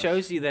crazy It just stuff.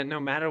 shows you that no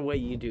matter what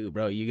you do,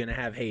 bro, you're gonna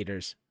have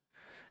haters.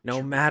 No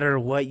True. matter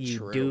what you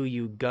True. do,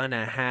 you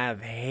gonna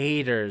have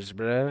haters,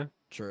 bro.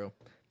 True.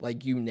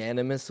 Like,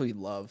 unanimously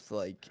loved,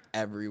 like,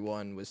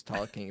 everyone was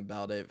talking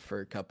about it for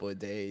a couple of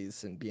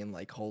days and being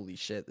like, holy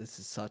shit, this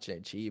is such an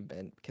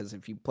achievement. Because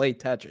if you play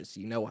Tetris,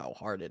 you know how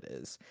hard it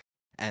is.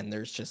 and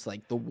there's just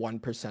like the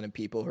 1% of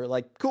people who are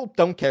like, cool,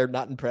 don't care,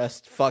 not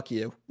impressed, fuck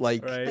you.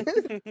 Like, Right.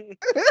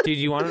 Dude,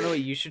 you want to know what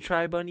you should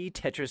try, Bunny?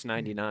 Tetris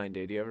 99,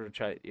 dude. You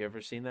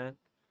ever seen that?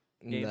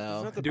 Game? no.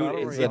 Isn't that the Dude,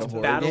 Battle it's Royale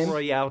horror Battle game?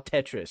 Royale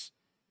Tetris.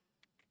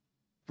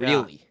 Yeah.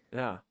 Really?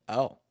 Yeah.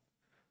 Oh.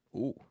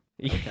 Ooh.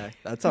 Okay.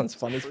 That sounds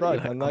fun as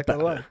fuck. I'm not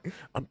gonna lie.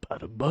 I'm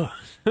about to bust.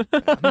 I'm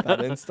about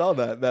to install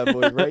that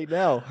boy right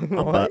now. I'm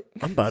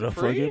about to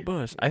free? fucking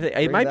bust. I think it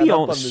Bring might that be up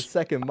on. on the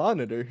second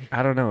monitor.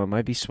 I don't know. It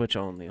might be Switch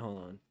only. Hold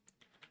on.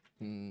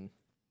 Hmm.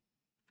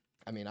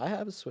 I mean, I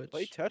have a Switch.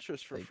 Play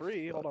Tetris for Like,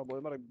 free. Hold fuck. on, boy.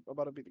 I'm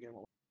about to beat the game.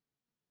 Hold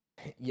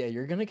Yeah,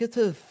 you're gonna get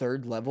to the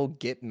third level,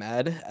 get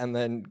mad, and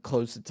then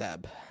close the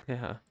tab.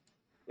 Yeah. on.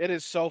 It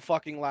is so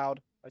fucking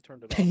loud. I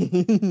turned it off.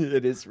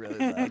 It is really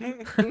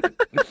loud.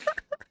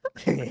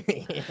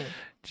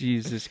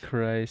 Jesus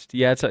Christ.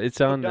 Yeah, it's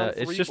on Down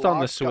the. It's 3 just on the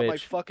blocks, got my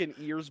Switch. fucking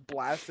ears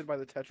blasted by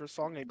the Tetris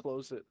song and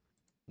closed it.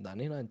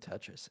 99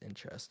 Tetris,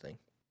 interesting.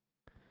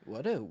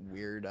 What a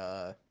weird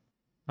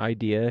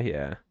Idea.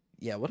 Yeah.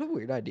 yeah, what a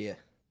weird idea.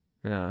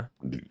 Yeah.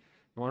 You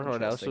wonder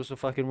what else Interesting. was a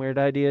fucking weird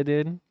idea,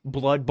 dude?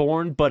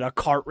 Bloodborne, but a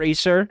kart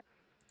racer.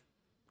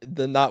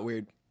 The not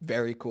weird,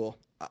 very cool.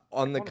 On the I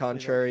wanna play that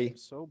contrary, game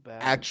so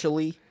bad.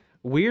 actually,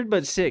 Weird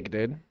but sick,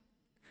 dude.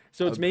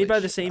 So I it's would made play by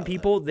the shit same out of that.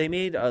 people. They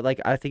made like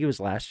I think it was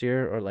last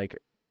year or like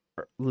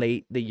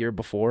late the year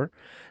before.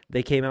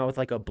 They came out with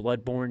like a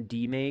Bloodborne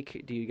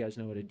demake. Do you guys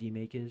know what a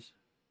demake is?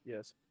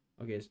 Yes.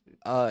 Okay.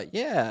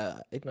 yeah,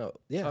 I know,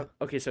 yeah.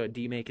 Okay, so a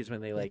demake is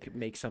when they like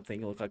make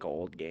something look like an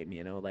old game,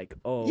 you know, like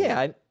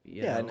I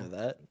you know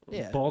that.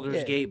 Yeah. Baldur's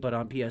yeah. Gate, but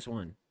on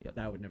PS1. Yeah,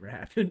 that would never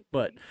happen.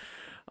 But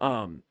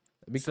That'd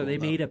be so cool, they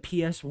though. made a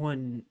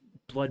PS1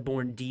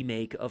 Bloodborne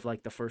demake of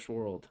like the first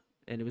world,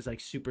 and it was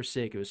like super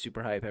sick. It was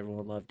super hype.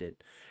 Everyone loved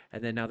it.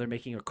 And then now they're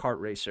making a kart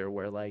racer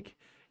where like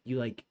you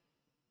like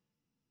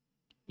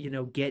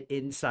get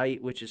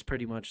insight, which is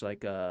pretty much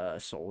like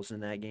souls in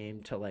that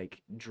game to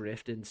like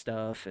drift and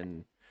stuff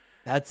and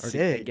That's or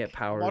sick. get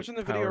power. I'm watching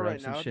the video right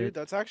power-ups and now, shit. dude.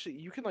 That's actually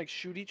you can like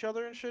shoot each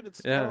other and shit.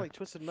 It's Yeah. kind of like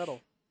Twisted Metal.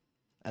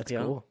 That's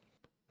Yeah. cool.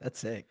 That's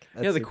sick.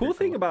 That's Yeah, the super cool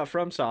thing about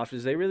FromSoft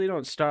is they really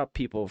don't stop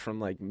people from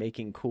like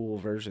making cool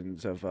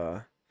versions of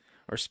or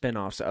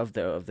spin-offs of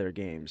their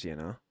games, you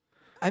know.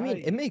 I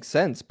mean, it makes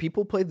sense.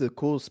 People play the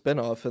cool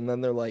spin-off and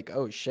then they're like,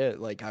 "Oh shit,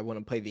 like I want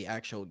to play the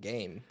actual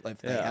game." If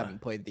they Yeah.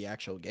 haven't played the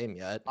actual game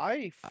yet.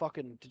 I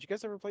fucking did you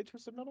guys ever play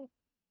Twisted Metal?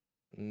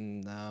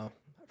 No.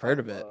 I've heard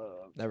of it.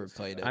 Never it's-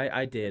 played it.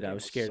 I did. That I game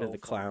was was scared so of the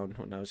fun. clown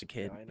when I was a Yeah,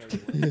 kid. I know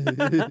you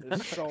were. It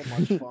was so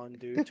much fun,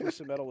 dude.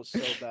 Twisted Metal was so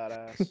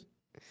badass.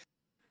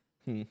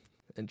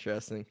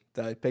 Interesting.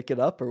 Did I pick it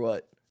up or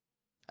what?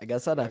 I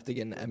guess I'd I have to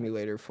get an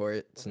emulator for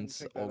it Go ahead and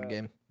since pick that old up.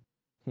 game.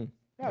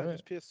 Yeah,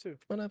 Alright. just PS2.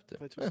 Might have to.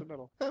 Play Yeah. Twisted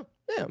Metal. Oh,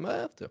 yeah, I might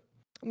have to.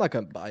 I'm not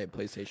gonna buy a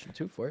PlayStation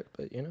 2 for it,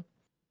 but you know,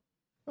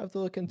 I have to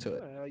look into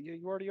it. Yeah,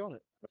 you already own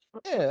it.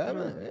 Yeah.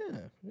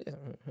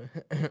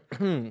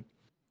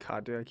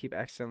 God, dude, I keep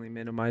accidentally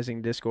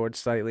minimizing Discord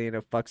slightly and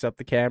it fucks up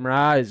the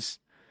cameras.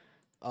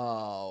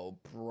 Oh,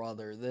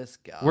 brother, this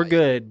guy. We're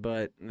good,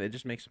 but it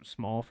just makes them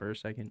small for a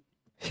second.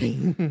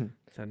 good.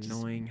 It's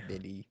annoying.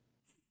 Mini.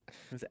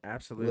 It's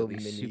absolutely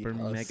mini super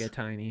us. mega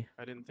tiny.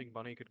 I didn't think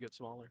Bunny could get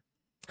smaller.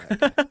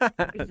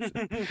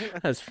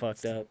 That's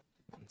fucked up.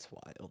 It's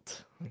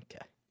wild.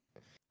 Okay.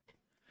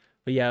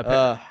 But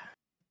yeah,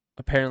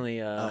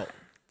 apparently, oh,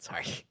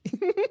 sorry.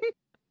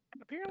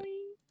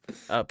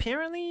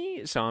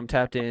 apparently, so I'm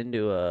tapped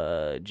into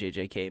a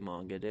JJK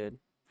manga, dude.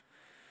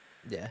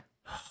 Yeah.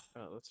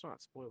 Oh, let's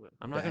not spoil it.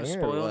 I'm not gonna Banger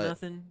or spoil what?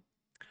 nothing.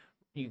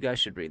 You guys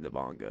should read the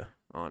manga,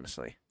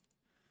 honestly.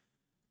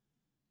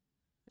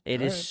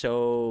 It is Alright.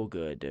 so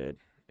good, dude.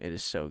 It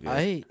is so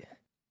good.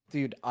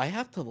 Dude, I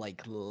have to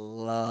like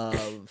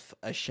love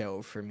a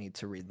show for me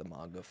to read the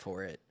manga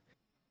for it.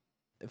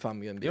 If I'm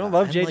gonna be, You don't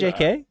love I'm like,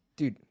 JJK?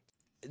 dude,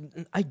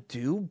 I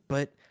do,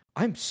 but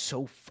I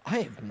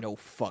have no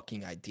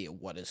fucking idea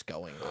what is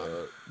going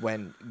on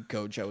when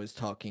Gojo is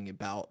talking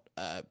about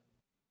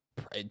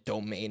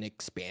domain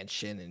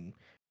expansion and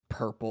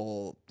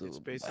purple. It's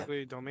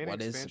basically domain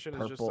what is expansion is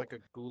just purple? like a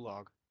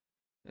gulag.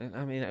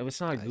 I mean,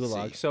 it's not a I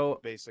gulag. see. So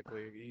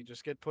Basically, you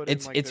just get put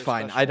It's in. Like, it's their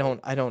fine. I special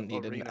don't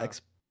need an arena.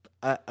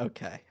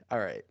 okay, all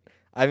right.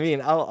 I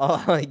mean,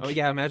 I'll like. oh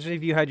yeah, imagine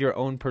if you had your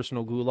own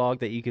personal gulag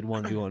that you could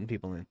 1v1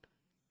 people in.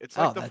 It's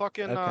like Oh, the that-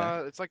 fucking.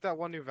 okay. It's like that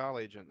one new Val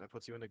agent that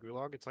puts you in the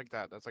gulag. It's like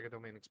that. That's like a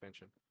domain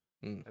expansion.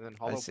 Mm, And then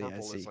Hollow see, I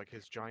Purple see. is like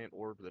his giant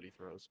orb that he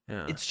throws.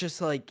 Yeah. It's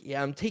just like,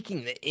 yeah, I'm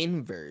taking the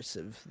inverse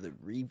of the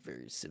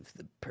reverse of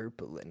the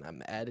purple, and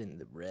I'm adding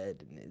the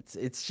red, and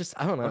it's just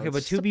I don't know. Okay, it's but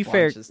just to a be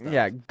fair, bunch of stuff.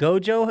 yeah,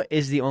 Gojo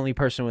is the only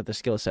person with a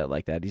skill set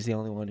like that. He's the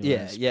only one who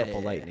Yeah, has yeah,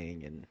 purple yeah.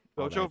 lightning and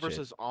all Gojo that shit,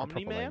 versus or purple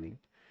Omni-Man? lightning.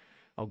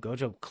 Oh,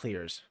 Gojo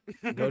clears.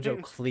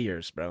 Gojo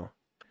clears, bro.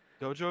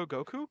 Gojo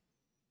Goku?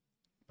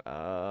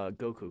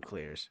 Goku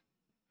clears.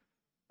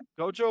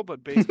 Gojo,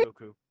 but base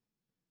Goku.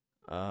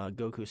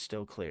 Goku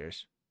still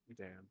clears.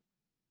 Damn.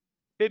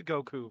 Kid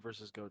Goku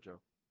versus Gojo.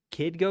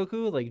 Kid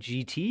Goku, like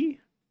GT,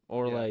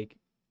 or Yeah. like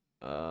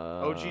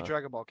OG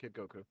Dragon Ball Kid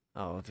Goku.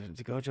 Oh,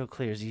 the Gojo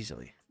clears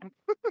easily.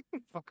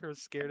 Fucker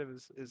is scared of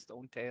his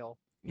own tail.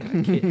 Yeah,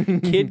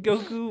 Kid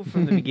Goku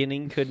from the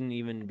beginning couldn't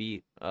even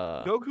beat.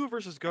 Goku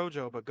versus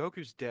Gojo, but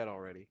Goku's dead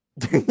already.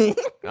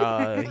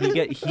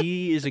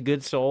 He is a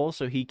good soul,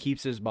 so he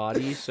keeps his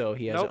body, so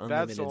he has Nope, bad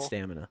unlimited soul.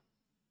 stamina.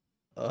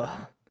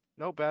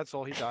 No, bad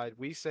soul. He died.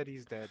 We said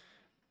he's dead.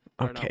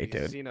 Okay,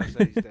 dude. Zeno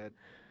said he's dead.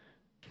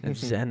 And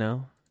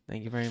Zeno,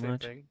 thank you very Same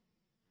much. thing.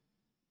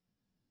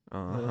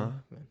 Uh-huh.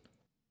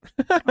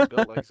 I'm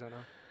built like Zeno.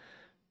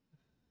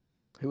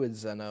 Who is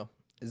Zeno?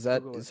 Is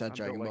that Google it. is that I'm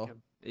Dragon built Ball? like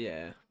him.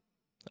 Yeah.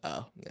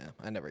 Oh, yeah.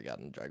 I never got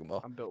into Dragon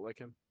Ball. I'm built like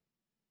him.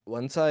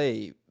 Once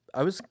I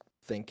was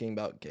thinking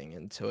about getting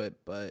into it,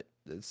 but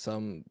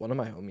one of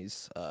my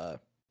homies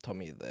told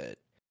me that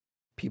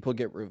people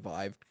get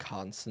revived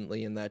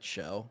constantly in that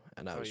show,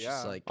 and I Oh, was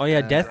just yeah. like, Oh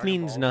yeah, death Dragon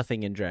means Balls.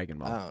 nothing in Dragon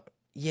Ball.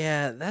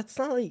 yeah, that's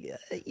not like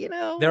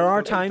There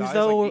are Goku times dies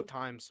though. Like 8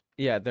 times.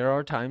 Yeah, there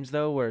are times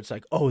though where it's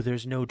like, oh,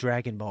 there's no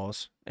Dragon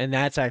Balls, and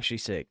that's actually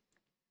sick.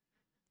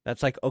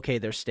 That's like, okay,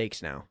 there's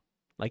stakes now.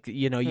 Like,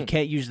 you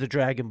can't use the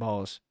Dragon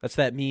Balls. That's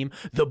that meme.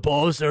 The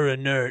balls are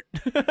inert.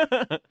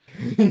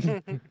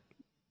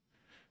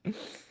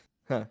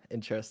 Huh,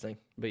 interesting.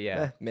 But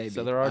yeah, maybe.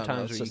 so there I are don't know,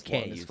 times it's where you just long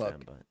can't as use fuck.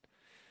 them. But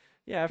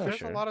yeah, for There's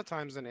sure. a lot of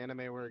times in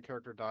anime where a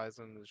character dies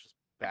and it's just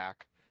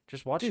back.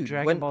 Just watch Dude,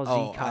 Dragon Ball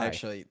Z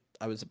Kai.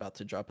 I was about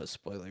to drop a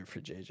spoiler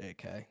for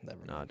JJK.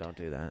 Never No, mind. don't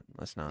do that.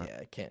 Let's not. Yeah,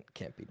 I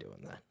can't be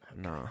doing that.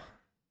 No.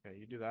 Okay,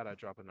 you do that, I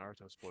drop a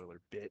Naruto spoiler,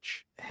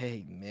 bitch.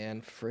 Hey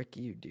man, frick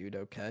you, dude.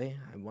 Okay,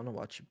 I want to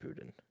watch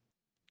Shippuden.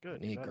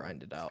 Good. I need to better.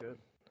 grind it That's out. good.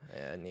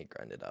 Yeah, I need to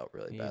grind it out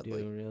really You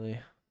badly. do really.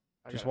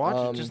 I Just got it.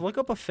 watch. Just look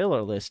up a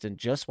filler list and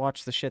just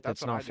watch the shit That's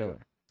that's what not I do. filler.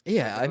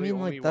 Yeah, I literally mean,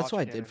 only like that's watch what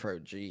I canon. did for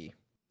OG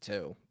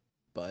too,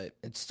 but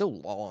it's still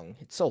long.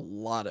 It's still a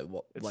lot of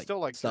It's like still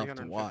like stuff to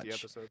 350 watch.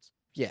 episodes.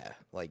 Yeah,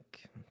 like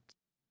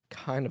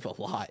kind of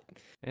a lot.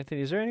 Anthony,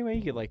 is there any way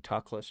you could like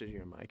talk closer to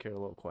your mic? You're a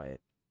little quiet.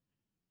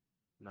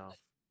 No.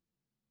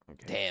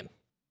 Okay. Damn.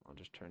 I'll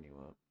just turn you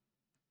up.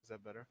 Is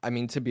that better? I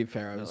mean, to be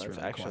fair, I No, was that's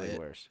really actually quiet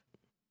worse.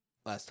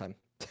 last time.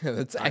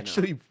 That's I know.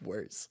 actually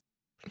worse.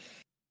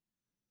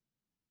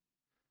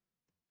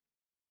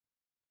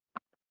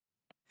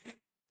 It's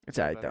Is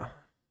that alright though. better?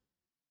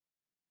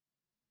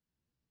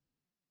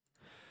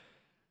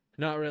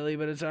 Not really,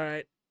 but it's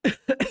alright.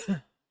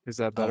 Is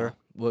that better?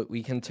 Well,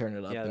 we can turn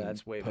it up Yeah, in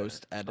that's way better.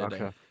 post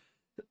editing.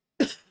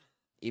 Okay.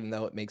 Even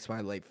though it makes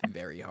my life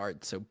very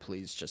hard, so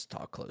please just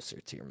talk closer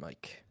to your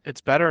mic.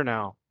 It's better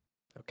now,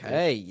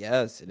 Okay,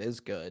 yes, it is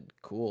good.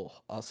 Cool.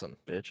 Awesome.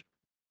 bitch.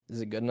 Is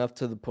it good enough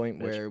to the point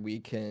Bitch. where we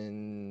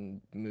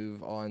can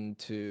move on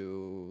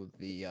to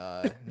the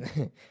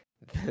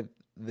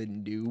the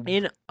new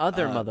In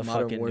other Modern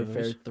motherfucking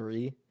Warfare news.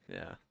 3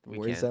 Yeah, we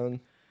can. Warzone?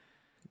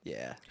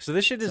 Yeah. So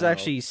this shit is So-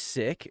 actually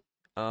sick.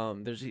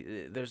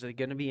 There's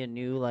gonna be a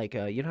new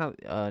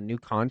new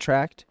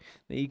contract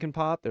that you can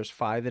pop. There's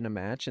 5 in a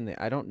match, and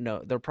I don't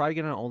know. They're probably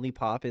gonna only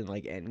pop in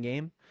like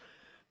endgame,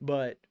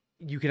 but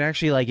you can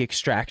actually like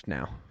extract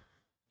now.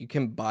 You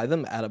can buy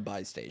them at a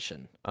buy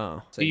station.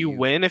 Oh, So Do you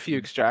win if you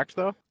extract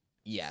though?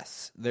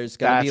 Yes. There's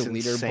gonna That's be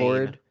a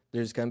leaderboard. insane.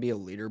 There's gonna be a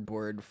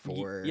leaderboard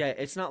for yeah.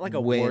 It's not like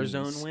a wins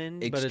Warzone win,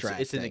 but it's an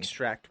extracting.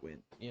 extract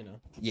win. You know.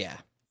 Yeah.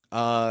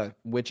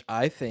 Which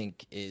I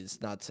think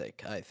is not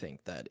sick. I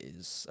think that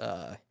is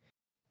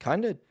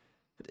kind of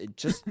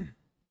just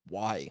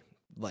why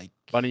like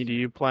Bunny, do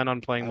you plan on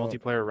playing I don't-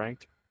 multiplayer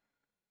ranked?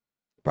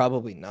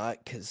 probably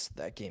not because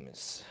that game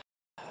is.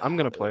 I'm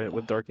gonna play it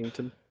with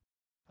Darkington.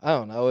 I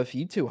don't know if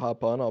you two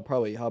hop on. I'll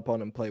probably hop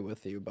on and play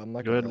with you, but I'm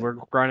not Good, gonna we're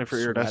like, grinding for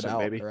sweat iridescent, out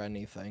baby. or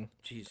anything.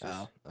 Jesus.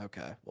 Oh,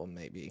 okay. Well,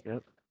 maybe.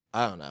 Yep.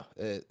 I don't know.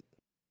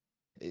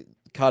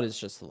 COD is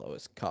just the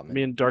lowest common.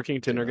 Me and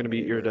Darkington are gonna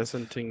be denominator of-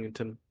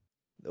 iridescentington.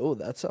 Oh,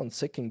 that sounds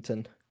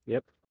sickington.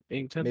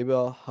 Ington. Maybe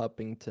I'll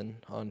hoppington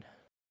on and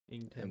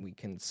Inkton. we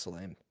can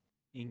slam.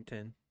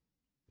 Inkton.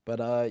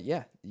 But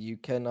yeah, you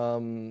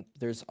can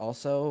there's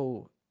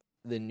also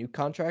the new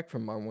contract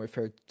from Modern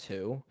Warfare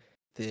 2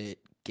 that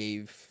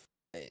gave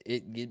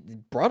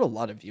it brought a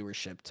lot of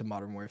viewership to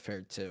Modern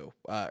Warfare 2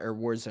 or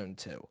Warzone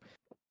 2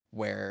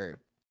 where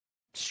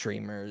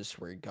streamers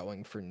were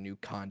going for new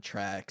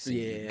contracts and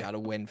you Yeah. got to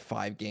win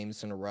 5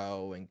 games in a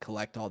row and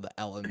collect all the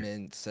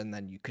elements and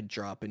then you could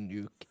drop a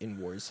nuke in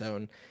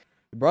Warzone.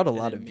 It brought a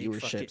lot of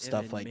viewership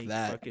stuff like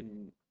that.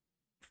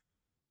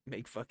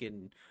 Make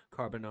fucking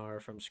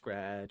carbonara from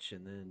scratch,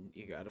 and then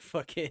you gotta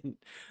fucking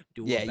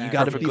do. Yeah, a you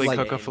gotta be Perfectly like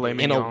cook a filet in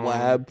a mignon.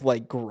 lab,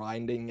 like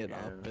grinding it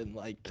up Yeah. and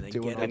like And then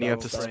doing get all Then you have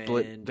that to stuff.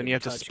 split- then you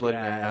have to split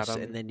an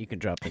atom. and then you can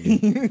drop the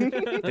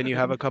nuke. Then you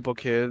have a couple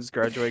kids,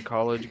 graduate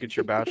college, get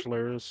your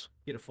bachelor's,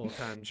 Get a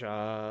full-time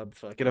job.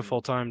 get a fucking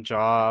full-time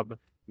job,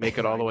 make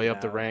it all the grind way it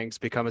up the out. ranks,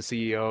 become a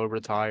CEO,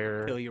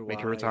 retire, Kill your make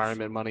your wife.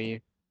 retirement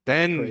money.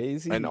 Then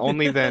Crazy. and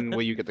only then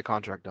will you get the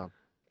contract done.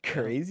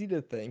 Crazy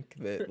to think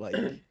that like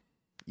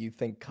you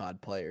think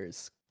COD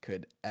players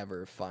could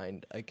ever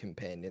find a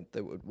companion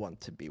that would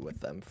want to be with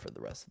them for the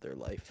rest of their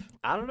life.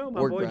 I don't know.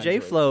 My Or boy J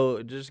graduate.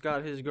 Flo just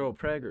got his girl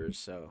preggers,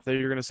 so I thought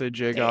you were gonna say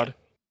J God.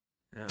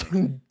 yeah.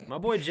 My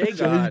boy J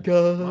God.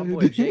 God. My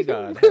boy J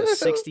God has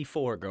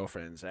 64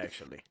 girlfriends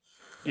actually.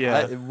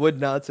 Yeah, It would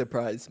not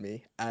surprise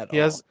me at he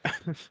has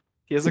all.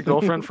 he has a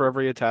girlfriend for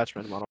every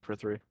attachment model for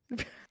 3.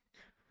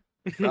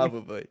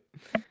 Probably.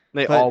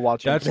 They But all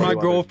watch. That's him my play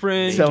while they're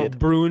girlfriend. So- naked.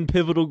 Bruin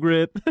pivotal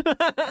grip.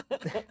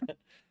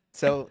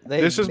 So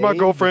they This is my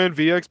girlfriend,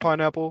 VX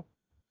Pineapple.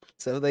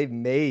 So they've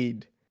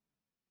made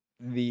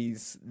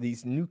these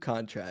new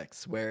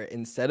contracts where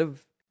instead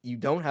of you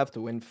don't have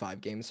to win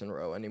 5 games in a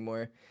row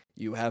anymore.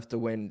 You have to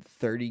win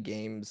 30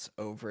 games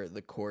over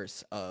the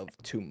course of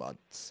 2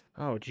 months.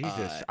 Oh Jesus!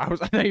 Uh, I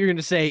thought you were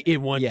gonna say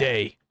in one yeah.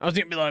 day. I was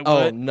gonna be like,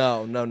 Oh what?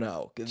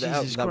 no. Jesus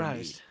that would be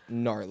Christ.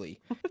 gnarly.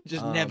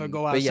 Just never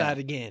go but yeah. outside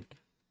again.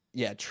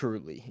 Yeah,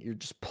 truly. You're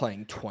just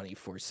playing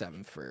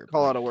 24/7 for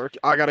Call out of work.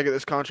 I gotta get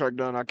this contract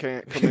done. I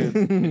can't come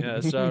in.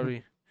 Yeah,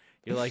 sorry.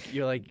 You're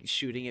like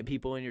shooting at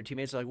people and your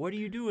teammates are like, what are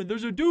you doing?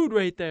 There's a dude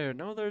right there.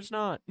 No, there's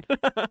not.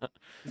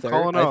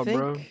 Calling I out, think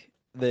bro.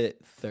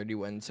 that 30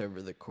 wins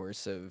over the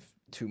course of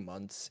 2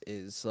 months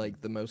is like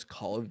the most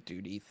Call of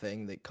Duty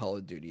thing that Call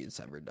of Duty has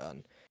ever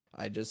done.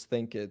 I just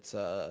think it's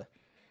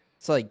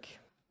like,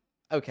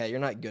 okay, you're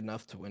not good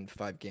enough to win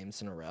 5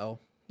 games in a row.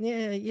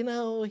 Yeah,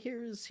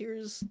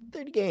 here's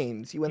 30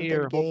 games. You win 30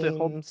 Here,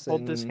 games.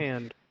 hold this and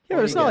hand. Yeah, but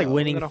There it's you not like go.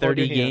 winning I'm gonna hold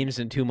your 30 hand. games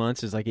in 2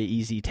 months is like an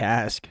easy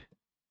task.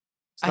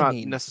 It's I not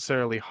mean-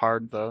 necessarily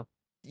hard though.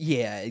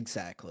 Yeah,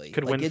 exactly.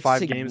 Could like, win it's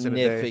 5 games in a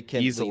day,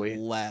 significantly easily.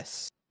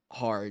 less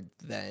hard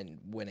than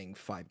winning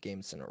 5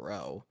 games in a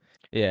row.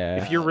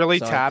 Yeah. If you're really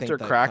so I tapped think or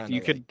that cracked, kinda,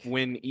 you could like-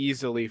 win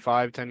easily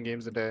 5-10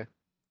 games a day.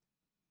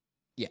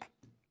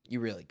 You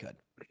really could.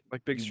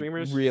 Like big You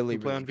streamers really,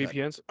 who play on really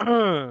could.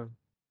 VPNs.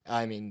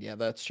 I mean, yeah,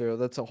 that's true.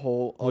 That's a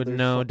whole Would other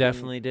know, fucking-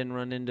 definitely didn't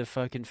run into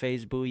fucking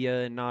FaZe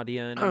Booyah and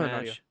Nadia in a Nadia.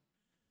 match.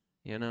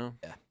 You know?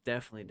 Yeah.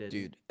 Definitely did.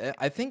 Dude,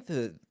 I think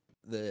the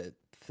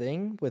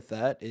thing with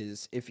that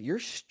is if you're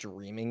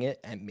streaming it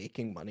and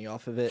making money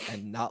off of it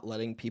and not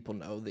letting people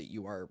know that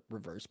you are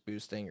reverse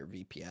boosting or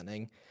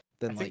VPNing,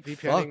 then I think like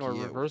VPNing fuck or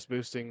you. reverse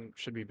boosting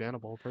should be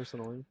bannable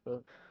personally,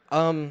 but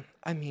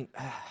I mean,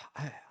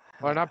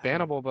 or not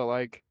bannable, but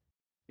like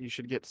you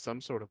should get some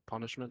sort of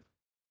punishment.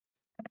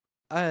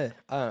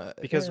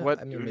 Because yeah, what?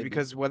 I mean, maybe.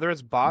 Because whether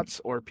it's bots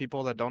or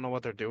people that don't know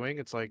what they're doing,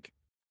 it's like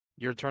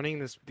you're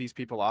turning these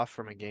people off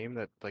from a game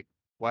that like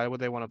why would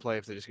they want to play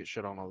if they just get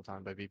shit on all the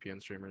time by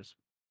VPN streamers?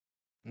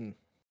 I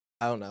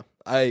don't know.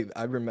 I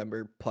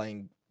remember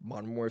playing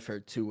Modern Warfare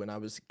 2 when I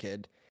was a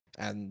kid,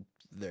 and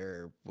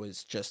there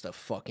was just a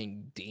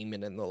fucking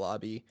demon in the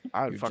lobby.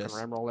 I would You fucking just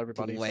ramroll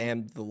everybody. so-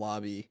 Slammed the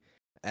lobby,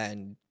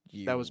 and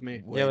you. That was me.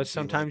 Yeah, would but be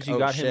sometimes like, you "Oh,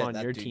 got shit, him on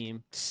that your dude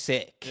team.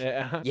 Sick.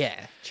 Yeah.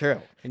 Yeah, true.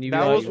 And you'd be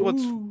That like, was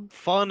what's "Ooh."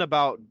 fun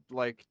about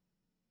like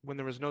when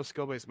there was no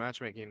skill-based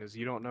matchmaking is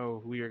you don't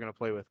know who you're gonna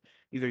play with.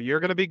 Either you're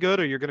gonna be good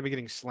or you're gonna be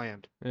getting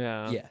slammed.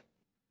 Yeah. Yeah,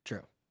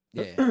 true.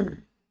 Yeah.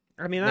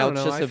 I mean, I Now don't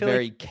it's know. just I a feel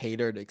very like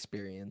catered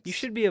experience. you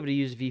should be able to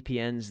use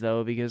VPNs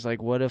though, because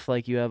like, what if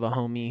like you have a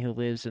homie who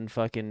lives in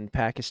fucking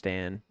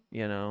Pakistan,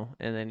 you know,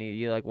 and then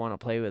you like want to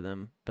play with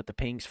him, but the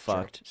ping's Sure.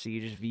 fucked, so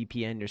you just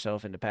VPN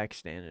yourself into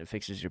Pakistan and it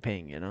fixes your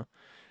ping, you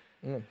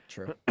know.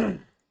 True.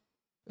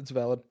 It's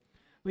valid.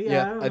 But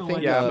Yeah, I don't I know think,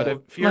 why Yeah, but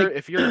people- if you're like-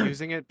 if you're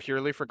using it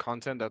purely for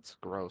content, that's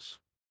gross.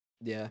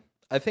 Yeah,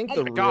 I think Oh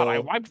the my real. god, I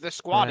wiped this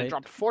squad Right. and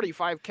dropped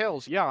 45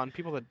 kills, yeah, on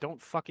people that don't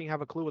fucking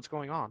have a clue what's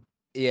going on.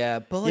 Yeah,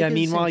 but like, yeah, at the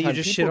meanwhile, same you time,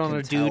 just people shit on can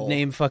a dude tell.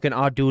 named fucking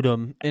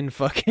Adudum and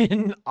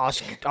fucking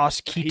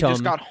Oskitum He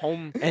just got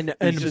home. and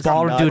just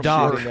not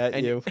Bardudak. shooting at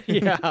and, you.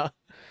 Yeah.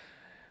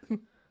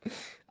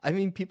 I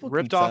mean, people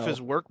Ripped can off tell.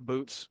 his work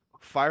boots,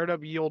 fired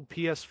up ye old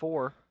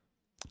PS4,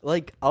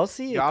 Like, I'll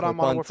see a got on clip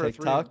Modern on Warfare 3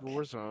 TikTok.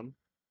 Warzone.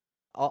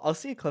 I'll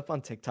see a clip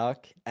on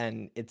TikTok,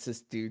 and it's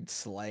this dude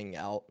slaying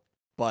out,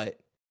 but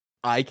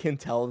I can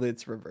tell that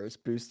it's reverse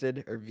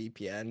boosted or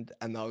VPN'd,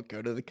 and I'll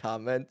go to the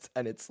comments,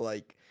 and it's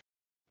like,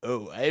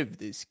 "Oh, I have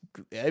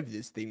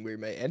this thing where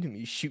my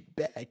enemies shoot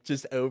back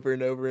just over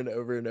and over and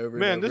over and over."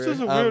 Man, and this over.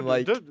 is a I'm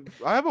weird. like,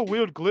 I have a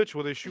weird glitch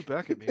where they shoot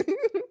back at me.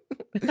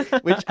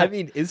 which I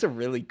mean is a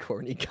really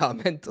corny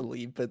comment to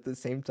leave, but at the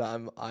same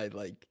time, I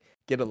like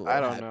get a little. I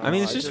don't happy know. I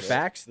mean, it's out of just it.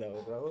 facts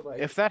though, bro. Like,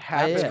 If that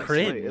happens, yeah. like-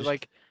 Cringe.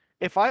 like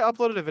if I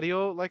uploaded a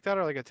video like that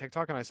or like a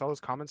TikTok and I saw those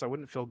comments, I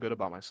wouldn't feel good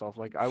about myself.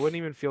 Like I wouldn't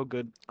even feel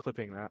good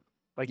clipping that.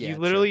 Like Yeah, you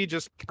true. literally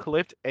just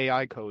clipped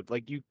AI code.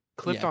 Like you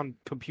clipped Yeah. on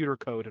computer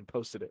code and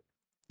posted it.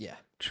 Yeah,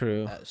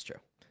 true. that is true.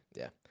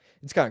 Yeah,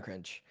 it's kind of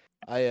cringe.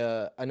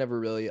 I never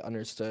really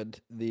understood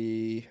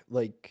the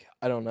like.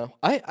 I don't know.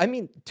 I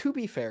mean, to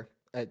be fair,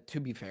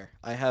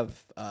 I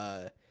have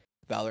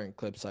Valorant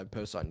clips I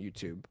post on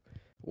YouTube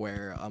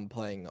where I'm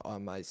playing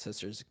on my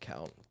sister's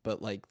account,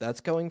 but like that's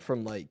going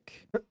from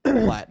like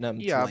platinum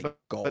Yeah, to like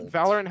gold. But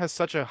Valorant has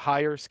such a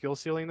higher skill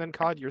ceiling than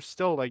COD. You're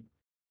still like,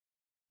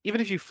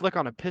 even if you flick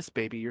on a piss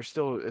baby, you're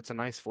still. It's a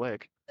nice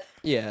flick.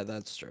 Yeah,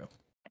 that's true.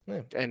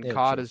 Yeah, And yeah,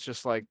 COD true. is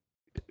just like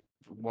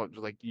what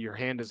like your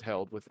hand is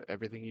held with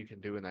everything you can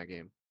do in that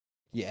game.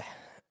 Yeah,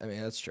 I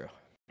mean that's true.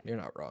 You're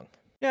not wrong.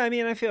 Yeah, I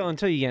mean, I feel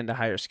until you get into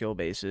higher skill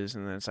bases,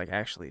 and then it's like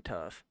actually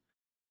tough.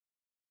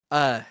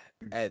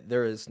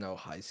 There is no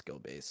high skill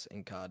base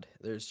in COD.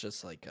 There's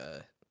just like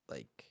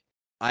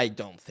I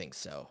don't think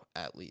so.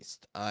 At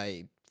least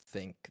I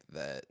think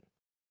that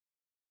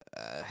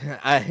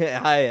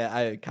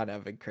I kind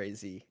of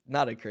have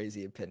not a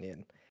crazy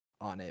opinion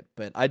on it,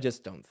 but I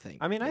just don't think.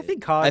 I mean, I that-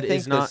 think COD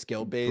is the not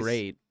skill base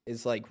great.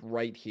 is like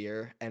right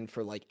here, and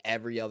for like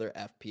every other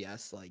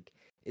FPS, like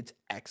it's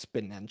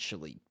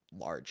exponentially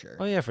larger.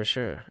 Oh yeah, for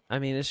sure. I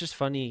mean, it's just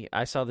funny.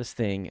 I saw this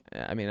thing.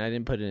 I mean, I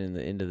didn't put it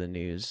into the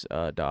news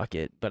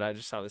docket, but I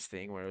just saw this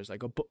thing where it was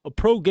like a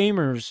pro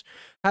gamer's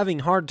having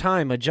hard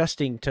time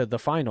adjusting to the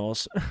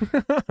finals,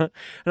 and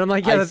I'm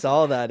like, yeah, I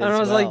saw that, and as I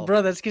was well. like,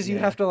 bro, that's because you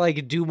Yeah. have to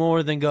like do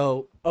more than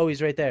go. Oh,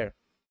 he's right there.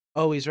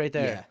 Oh, he's right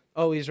there. Yeah.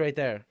 Oh, he's right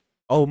there.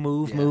 Oh,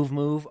 move, Yeah.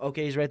 move.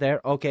 Okay, he's right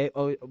there. Okay.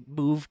 Oh,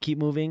 move. Keep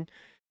moving.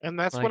 And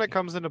that's when Like- it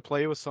comes into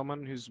play with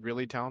someone who's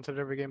really talented at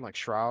every game, like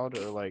Shroud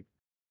or like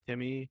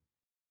Timmy.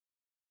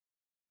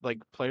 Like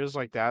players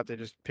like that, they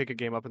just pick a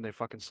game up and they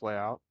fucking slay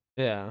out.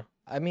 Yeah.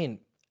 I mean,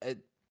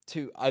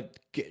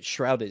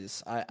 Shroud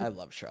is. I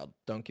love Shroud.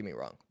 Don't get me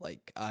wrong.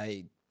 Like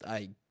I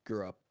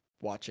grew up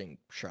watching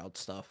Shroud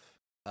stuff.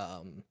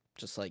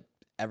 Just like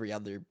every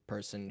other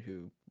person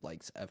who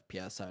likes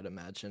FPS, I'd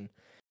imagine.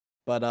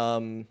 But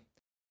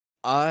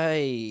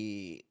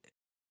I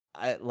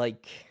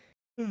like.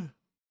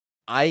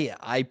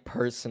 I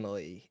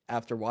personally,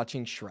 after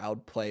watching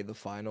Shroud play the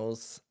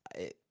finals,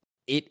 it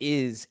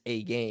is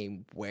a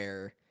game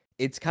where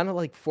it's kind of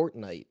like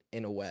Fortnite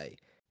in a way,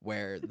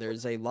 where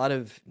there's a lot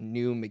of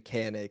new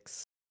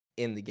mechanics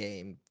in the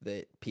game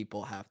that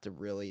people have to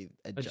really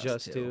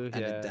adjust to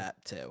and yeah.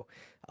 adapt to.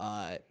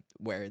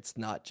 Where it's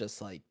not just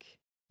like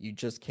you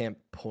just can't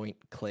point,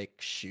 click,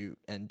 shoot,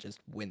 and just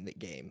win the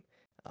game.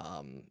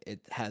 It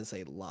has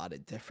a lot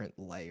of different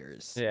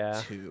layers Yeah.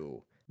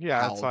 to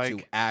Yeah, how it's to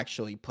like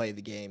actually play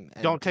the game.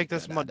 And don't be take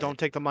this good at don't it.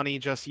 take the money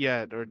just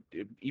yet, or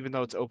even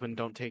though it's open,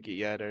 don't take it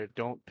yet, or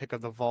don't pick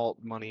up the vault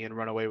money and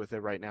run away with it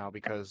right now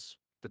because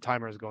the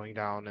timer is going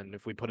down, and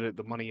if we put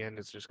the money in,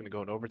 it's just going to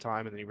go in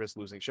overtime, and then you risk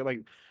losing shit. Like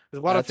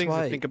there's a lot of That's things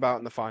to why- think about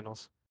in the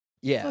finals.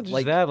 Yeah, Not just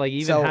like that, like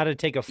even so how to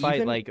take a fight.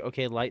 even- Like,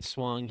 okay, light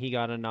swung, he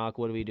got a knock.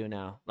 What do we do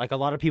now? Like a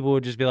lot of people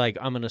would just be like,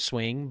 "I'm gonna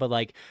swing," but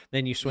like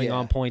then you swing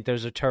on Yeah. point.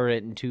 There's a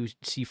turret and 2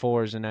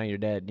 C4s, and now you're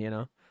dead. You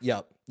know?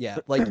 Yep, yeah.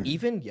 Like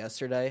even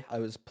yesterday, I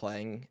was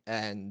playing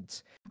and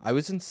I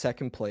was in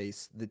second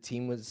place.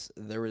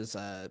 There was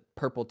a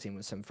purple team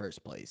was in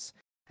first place,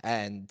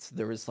 and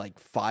there was like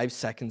 5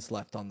 seconds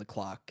left on the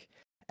clock,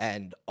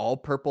 and all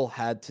purple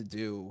had to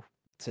do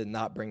to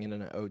not bring in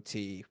an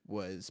OT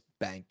was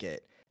bank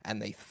it. And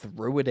they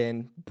threw it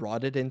in,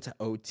 brought it into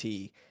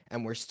OT,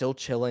 and we're still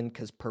chilling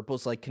because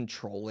purple's like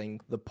controlling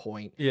the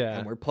point. Yeah.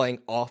 And we're playing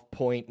off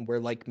point, and we're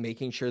like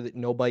making sure that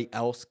nobody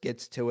else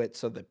gets to it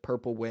so that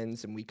purple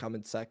wins and we come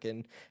in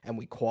second and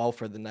we qual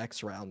for the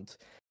next round.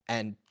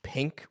 And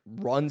pink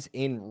runs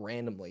in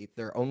randomly.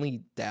 They're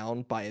only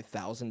down by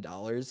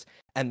 $1,000,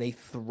 and they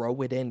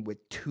throw it in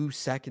with 2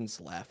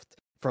 seconds left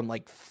from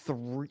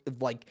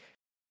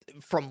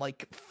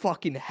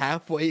fucking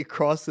halfway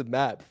across the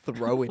map,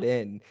 throw it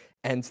in,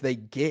 and they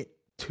get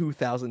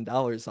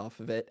 $2,000 off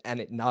of it, and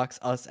it knocks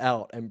us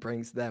out and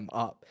brings them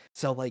up.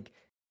 So like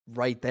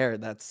right there,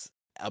 that's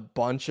a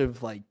bunch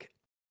of like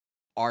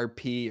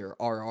RP or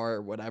RR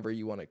or whatever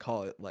you want to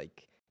call it,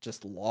 like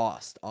just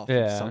lost off of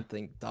Yeah.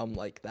 something dumb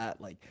like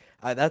that. Like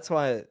that's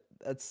why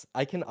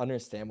I can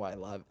understand why a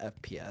lot of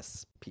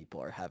FPS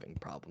people are having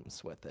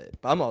problems with it.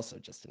 But I'm also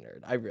just a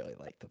nerd. I really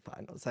like the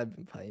finals. I've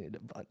been playing it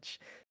a bunch.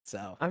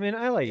 So I mean,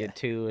 I like Yeah. it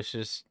too. It's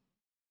just,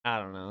 I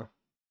don't know.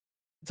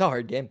 it's a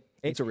hard game.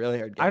 It's a really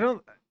hard game. I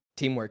don't.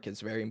 Teamwork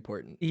is very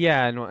important.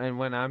 Yeah, and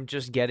when I'm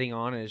just getting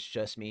on, it's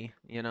just me,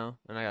 you know.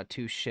 And I got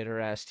 2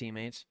 shitter ass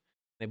teammates.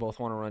 They both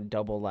want to run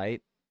double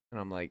light, and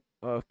I'm like,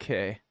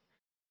 okay.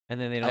 And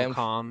then they I don't am-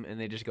 calm, and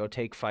they just go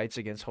take fights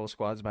against whole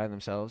squads by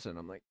themselves, and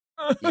I'm like,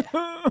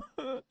 I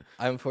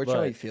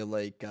unfortunately But- feel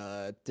like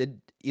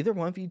did either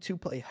one of you two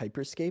play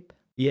Hyperscape?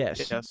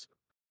 yes. Yes.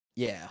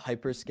 Yeah,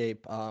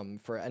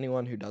 Hyperscape. For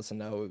anyone who doesn't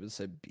know, it was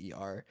a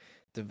BR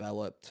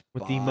developed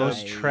With by the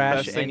most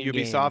trash Best thing endgame.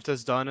 Ubisoft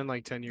has done in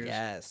like 10 years.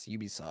 Yes,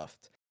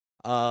 Ubisoft.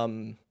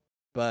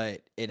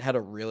 But it had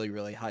a really,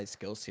 really high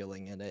skill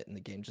ceiling in it, and the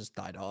game just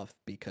died off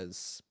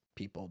because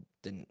people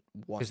didn't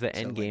want. Because the to,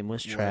 end like, game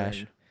was trash.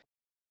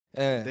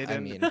 learn. They I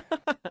didn't- mean,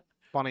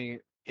 Funny,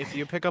 if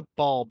you pick up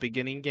ball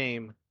beginning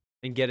game,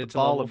 And get it The to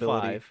ball level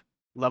ability. 5.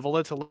 level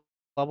it to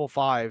level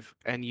 5,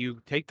 and you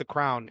take the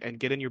crown and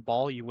get in your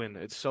ball, you win.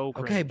 It's so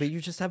cringe. okay, but you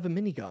just have a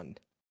minigun,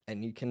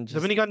 and you can the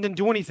just. minigun didn't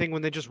do anything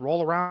when they just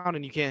roll around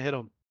and you can't hit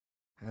them.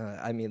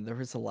 I mean, there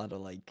was a lot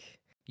of like.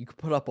 You could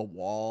put up a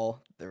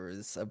wall. There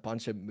was a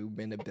bunch of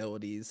movement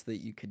abilities that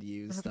you could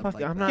use. Stuff Fuck,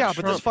 like I'm that. not Yeah,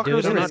 but this Trump, fucker dude.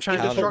 is I'm an not trying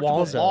to put indestructible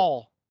walls up.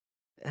 ball.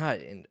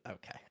 Okay,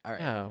 all right.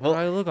 Yeah, Well,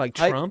 I look like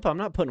I- Trump. I'm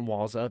not putting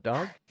walls up,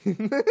 dog.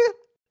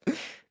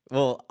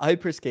 Well,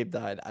 Hyperscape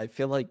died. I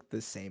feel like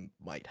the same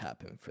might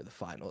happen for the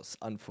finals,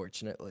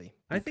 unfortunately.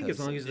 I think as because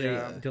long of as they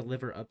Yeah.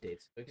 deliver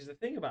updates, because the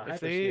thing about If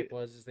Hyperscape they-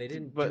 was is they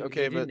didn't But do,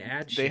 okay, they but didn't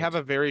add they have shit.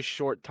 a very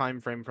short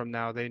time frame from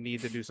now. They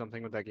need to do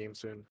something with that game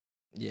soon.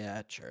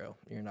 Yeah, true.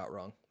 You're not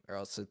wrong. Or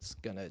else it's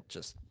gonna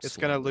just. It's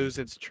gonna slowly- lose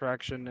its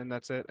traction, and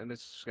that's it. And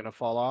it's gonna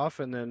fall off,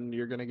 and then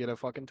you're gonna get a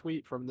fucking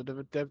tweet from the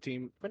dev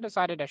team. We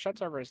decided to shut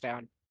servers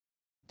down.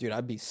 Dude,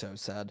 I'd be so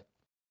sad.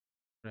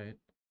 Right.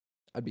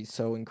 I'd be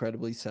so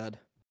incredibly sad.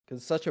 Because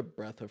it's such a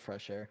breath of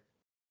fresh air.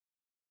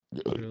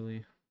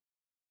 Really.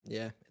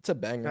 Yeah, it's a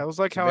banger. That was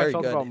like It's how I very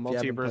felt good about if you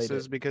haven't played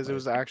multiverses it, because it but-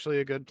 was actually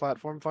a good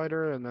platform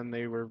fighter, and then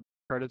they were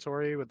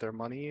predatory with their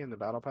money and the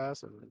battle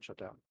pass, and then shut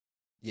down.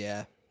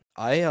 Yeah.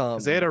 I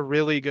 'Cause they had a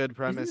really good Isn't it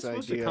premise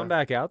supposed idea. to come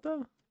back out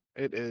though?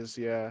 It is,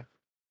 yeah.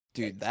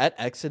 Dude, that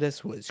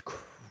Exodus was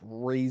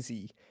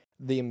crazy.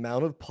 The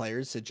amount of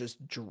players that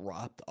just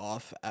dropped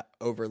off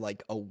over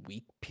like a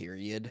week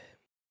period.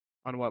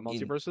 On what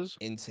multiverses?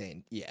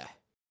 Insane. Yeah.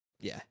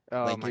 Yeah.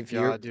 Oh like my if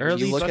you're god, dude!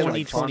 Early it's look such at a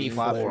like fun 2024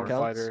 platform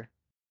accounts, fighter.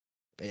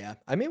 Yeah.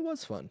 I mean it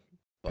was fun.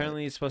 but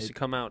Apparently, it's supposed to it-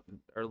 come out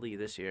early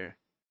this year.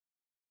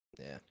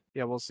 Yeah.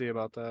 Yeah, we'll see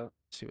about that.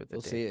 See what the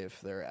We'll date- see if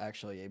they're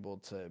actually able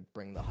to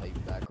bring the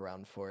hype back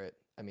around for it.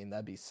 I mean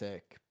that'd be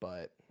sick,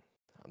 but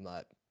I'm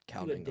not what the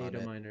counting on data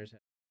it. miners.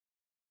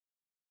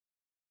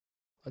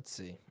 Let's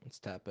see. Let's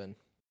tap in.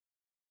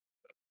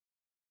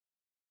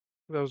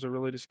 That was a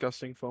really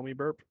disgusting foamy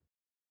burp.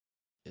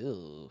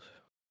 Ew.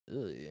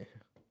 Ew.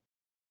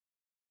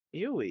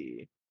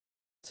 Ewy.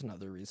 It's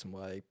another reason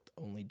why I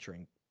only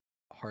drink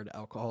hard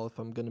alcohol if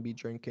I'm gonna be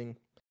drinking.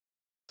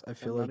 I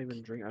feel I'm like not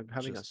even drinking. I'm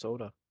having a just-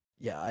 soda.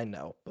 yeah, I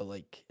know, but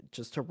like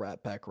just to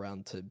wrap back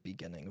around to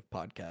beginning of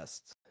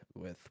podcast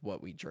with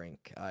what we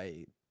drink, ugh,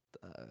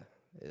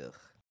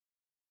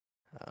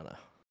 I don't know.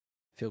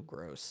 Feel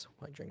gross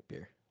when I drink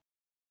beer.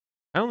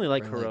 I only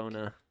like Or, like-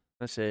 Corona.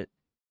 That's it.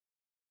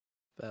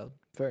 Well,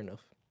 fair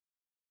enough.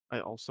 I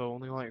also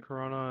only like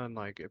Corona, and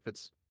like if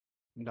it's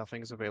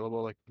nothing's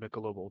available, like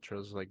Michelob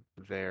Ultra's like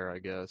there, I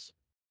guess.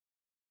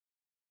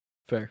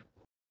 Fair.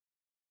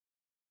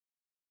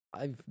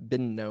 I've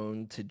been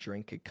known to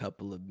drink a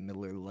couple of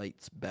Miller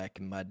Lights back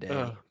in my day,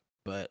 Ugh.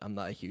 but I'm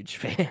not a huge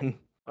fan.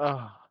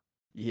 Ugh.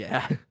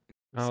 Yeah.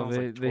 Oh, sounds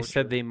they like they said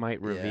torture. they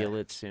might Yeah. reveal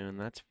it soon.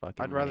 That's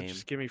fucking I'd rather lame.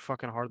 just give me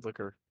fucking hard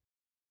liquor.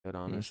 But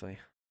honestly,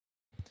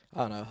 I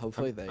don't know.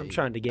 Hopefully they. I'm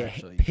trying to get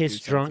actually do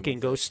pissed drunk something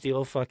and with go it.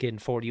 steal fucking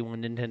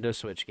 41 Nintendo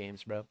Switch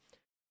games, bro.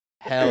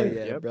 Hell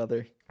yeah, Yep.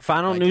 brother.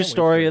 Final I news can't wait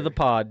story of the for-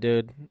 pod,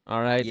 dude.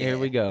 All right, here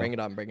we Yeah, go. Bring it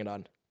on. Bring it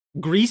on.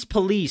 Grease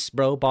police,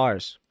 bro.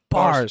 Bars.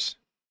 Bars.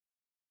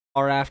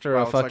 Are after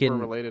Wow, a it's like we're fucking.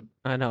 related.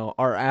 I know.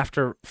 Are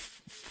after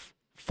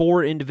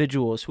 4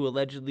 individuals who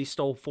allegedly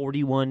stole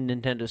 41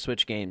 Nintendo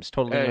Switch games,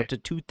 totaling Hey. up to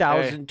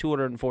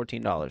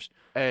 $2,214.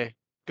 Hey,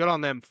 good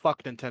on them.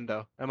 Fuck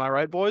Nintendo. Am I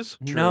right, boys?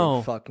 True,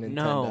 No, Fuck Nintendo.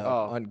 no.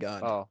 Oh, On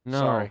God. Oh, No.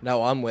 sorry.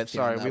 No, I'm with you.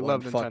 Sorry, on that we one.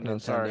 love Fuck Nintendo.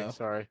 Nintendo.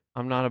 Sorry.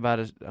 I'm not about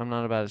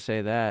to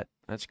say that.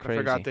 That's I crazy.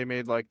 forgot they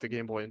made like the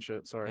Game Boy and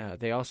shit. Sorry. Yeah,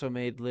 they also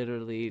made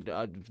literally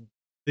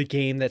the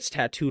game that's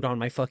tattooed on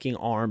my fucking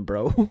arm,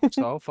 bro.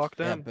 So fuck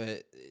Yeah, them.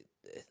 but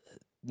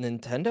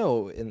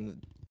Nintendo in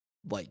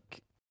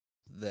like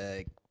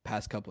the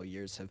past couple of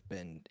years have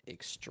been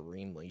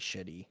extremely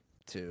shitty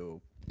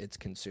to its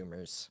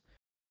consumers.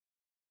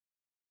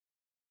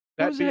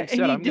 How That is being that said,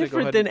 any I'm gonna go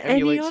different ahead than and any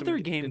emulate some other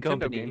game Nintendo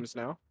company? games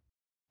now.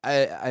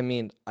 I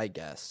mean, I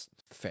guess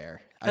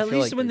fair. I At feel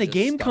least like when they're the just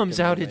game stuck comes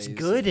in their out, it's ways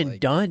good of, and like-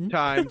 done.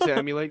 Time to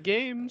emulate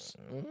games.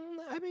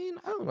 I mean,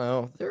 I don't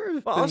know. There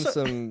have Well, been also,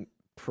 some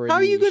pretty How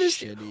are you gonna?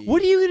 shitty.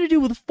 What are you gonna do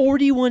with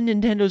 41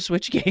 Nintendo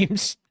Switch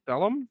games?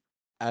 Sell them.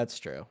 That's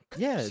true.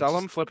 Yeah, Sell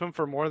them. Flip them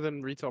for more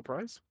than retail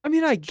price. I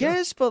mean, I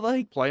guess, but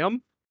like, Play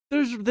them.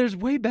 there's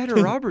way better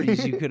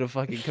robberies you could have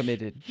fucking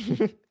committed.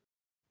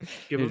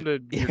 Give them to your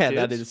yeah, kids.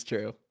 that is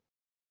true.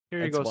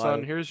 Here you that's go, son.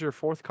 wild. Here's your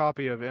 4th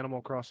copy of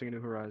Animal Crossing: New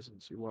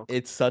Horizons. You're welcome.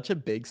 It's such a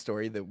big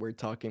story that we're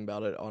talking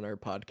about it on our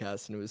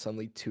podcast, and it was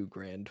only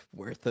 $2,000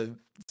 worth of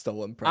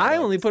stolen products. I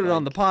only put it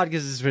on the like, pod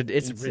because it's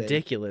insane.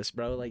 ridiculous,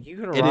 bro. Like you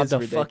could have It robbed is a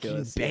fucking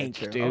ridiculous, yeah, bank,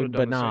 true. I I would've dude.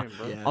 done But the nah, same,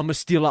 bro. Yeah. I'm a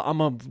steal.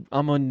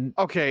 I'm on.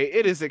 Okay,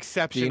 it is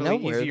exceptionally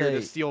where easier they-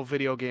 to steal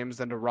video games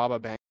than to rob a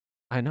bank.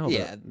 I know.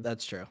 Yeah, but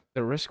that's true.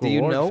 the risk. Do you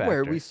reward know where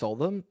factor. we sold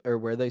them or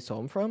where they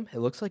sold them from? It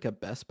looks like a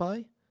Best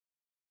Buy.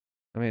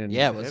 I mean,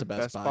 Yeah, it They was a have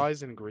Best Buy.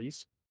 Buys in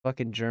Greece.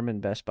 fucking German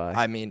Best Buy.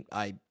 I mean,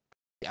 I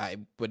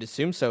would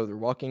assume so. They're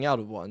walking out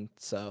of one,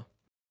 so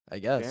I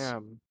guess.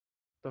 Damn,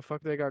 the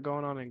fuck they got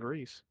going on in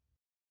Greece?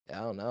 I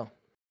don't know.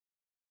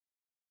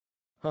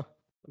 Huh?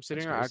 I'm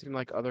sitting That's here crazy. acting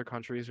like other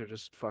countries are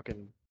just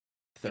fucking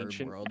Third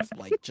Ancient. world,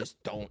 like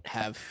just don't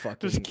have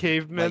fucking just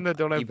cavemen like, that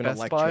don't have even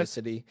Best Buy.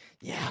 electricity.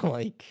 Yeah,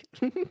 like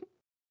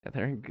Yeah,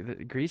 they're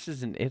Greece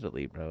is in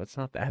Italy, bro. It's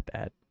not that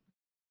bad.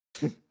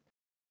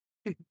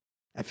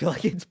 I feel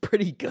like it's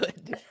pretty good.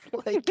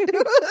 Like,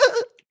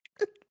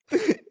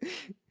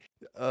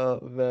 oh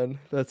man,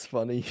 that's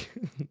funny.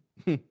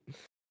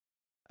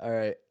 All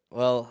right,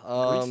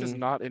 well, Greece is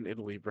not in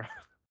Italy, bro.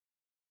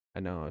 I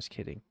know. I was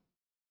kidding.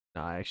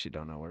 No, I actually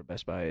don't know where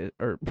Best Buy is,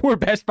 or where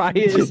Best Buy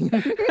is.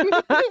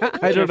 I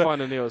I don't know.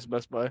 find a Neos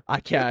Best Buy. I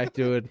can't,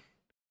 dude.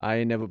 I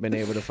ain't never been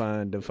able to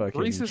find the fucking.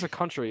 Greece is a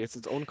country. It's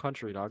its own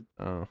country, dog.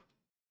 Oh,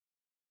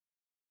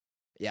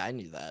 Yeah, I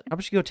knew that. how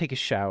about you go take a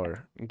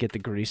shower and get the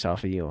grease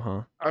off of you,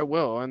 huh? I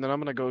will, and then I'm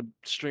gonna go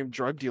stream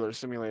Drug Dealer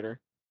Simulator.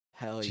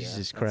 Hell yeah.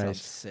 Jesus That sounds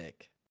Christ.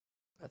 sick.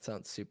 That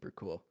sounds super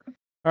cool.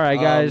 All right,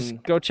 guys, Um,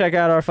 go check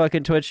out our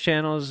fucking Twitch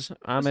channels.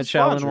 I'm at This is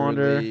fun. Shaolin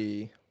Wanderer.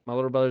 Truly. My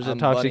little brother's at I'm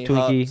Toxic Bunny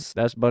Twinkie. Hops.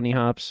 That's Bunny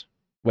Hops.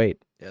 Wait,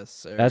 Yes,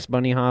 sir. that's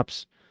Bunny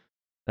Hops.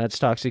 That's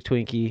Toxic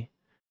Twinkie.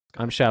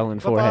 I'm Shaolin Bye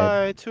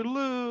Forehead. bye.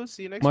 Toodaloo.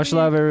 See you next Much week.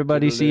 love,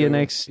 everybody. See you Toodaloo.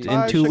 next Peace. in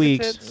Bye, 2 sugar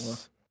weeks.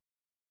 tits.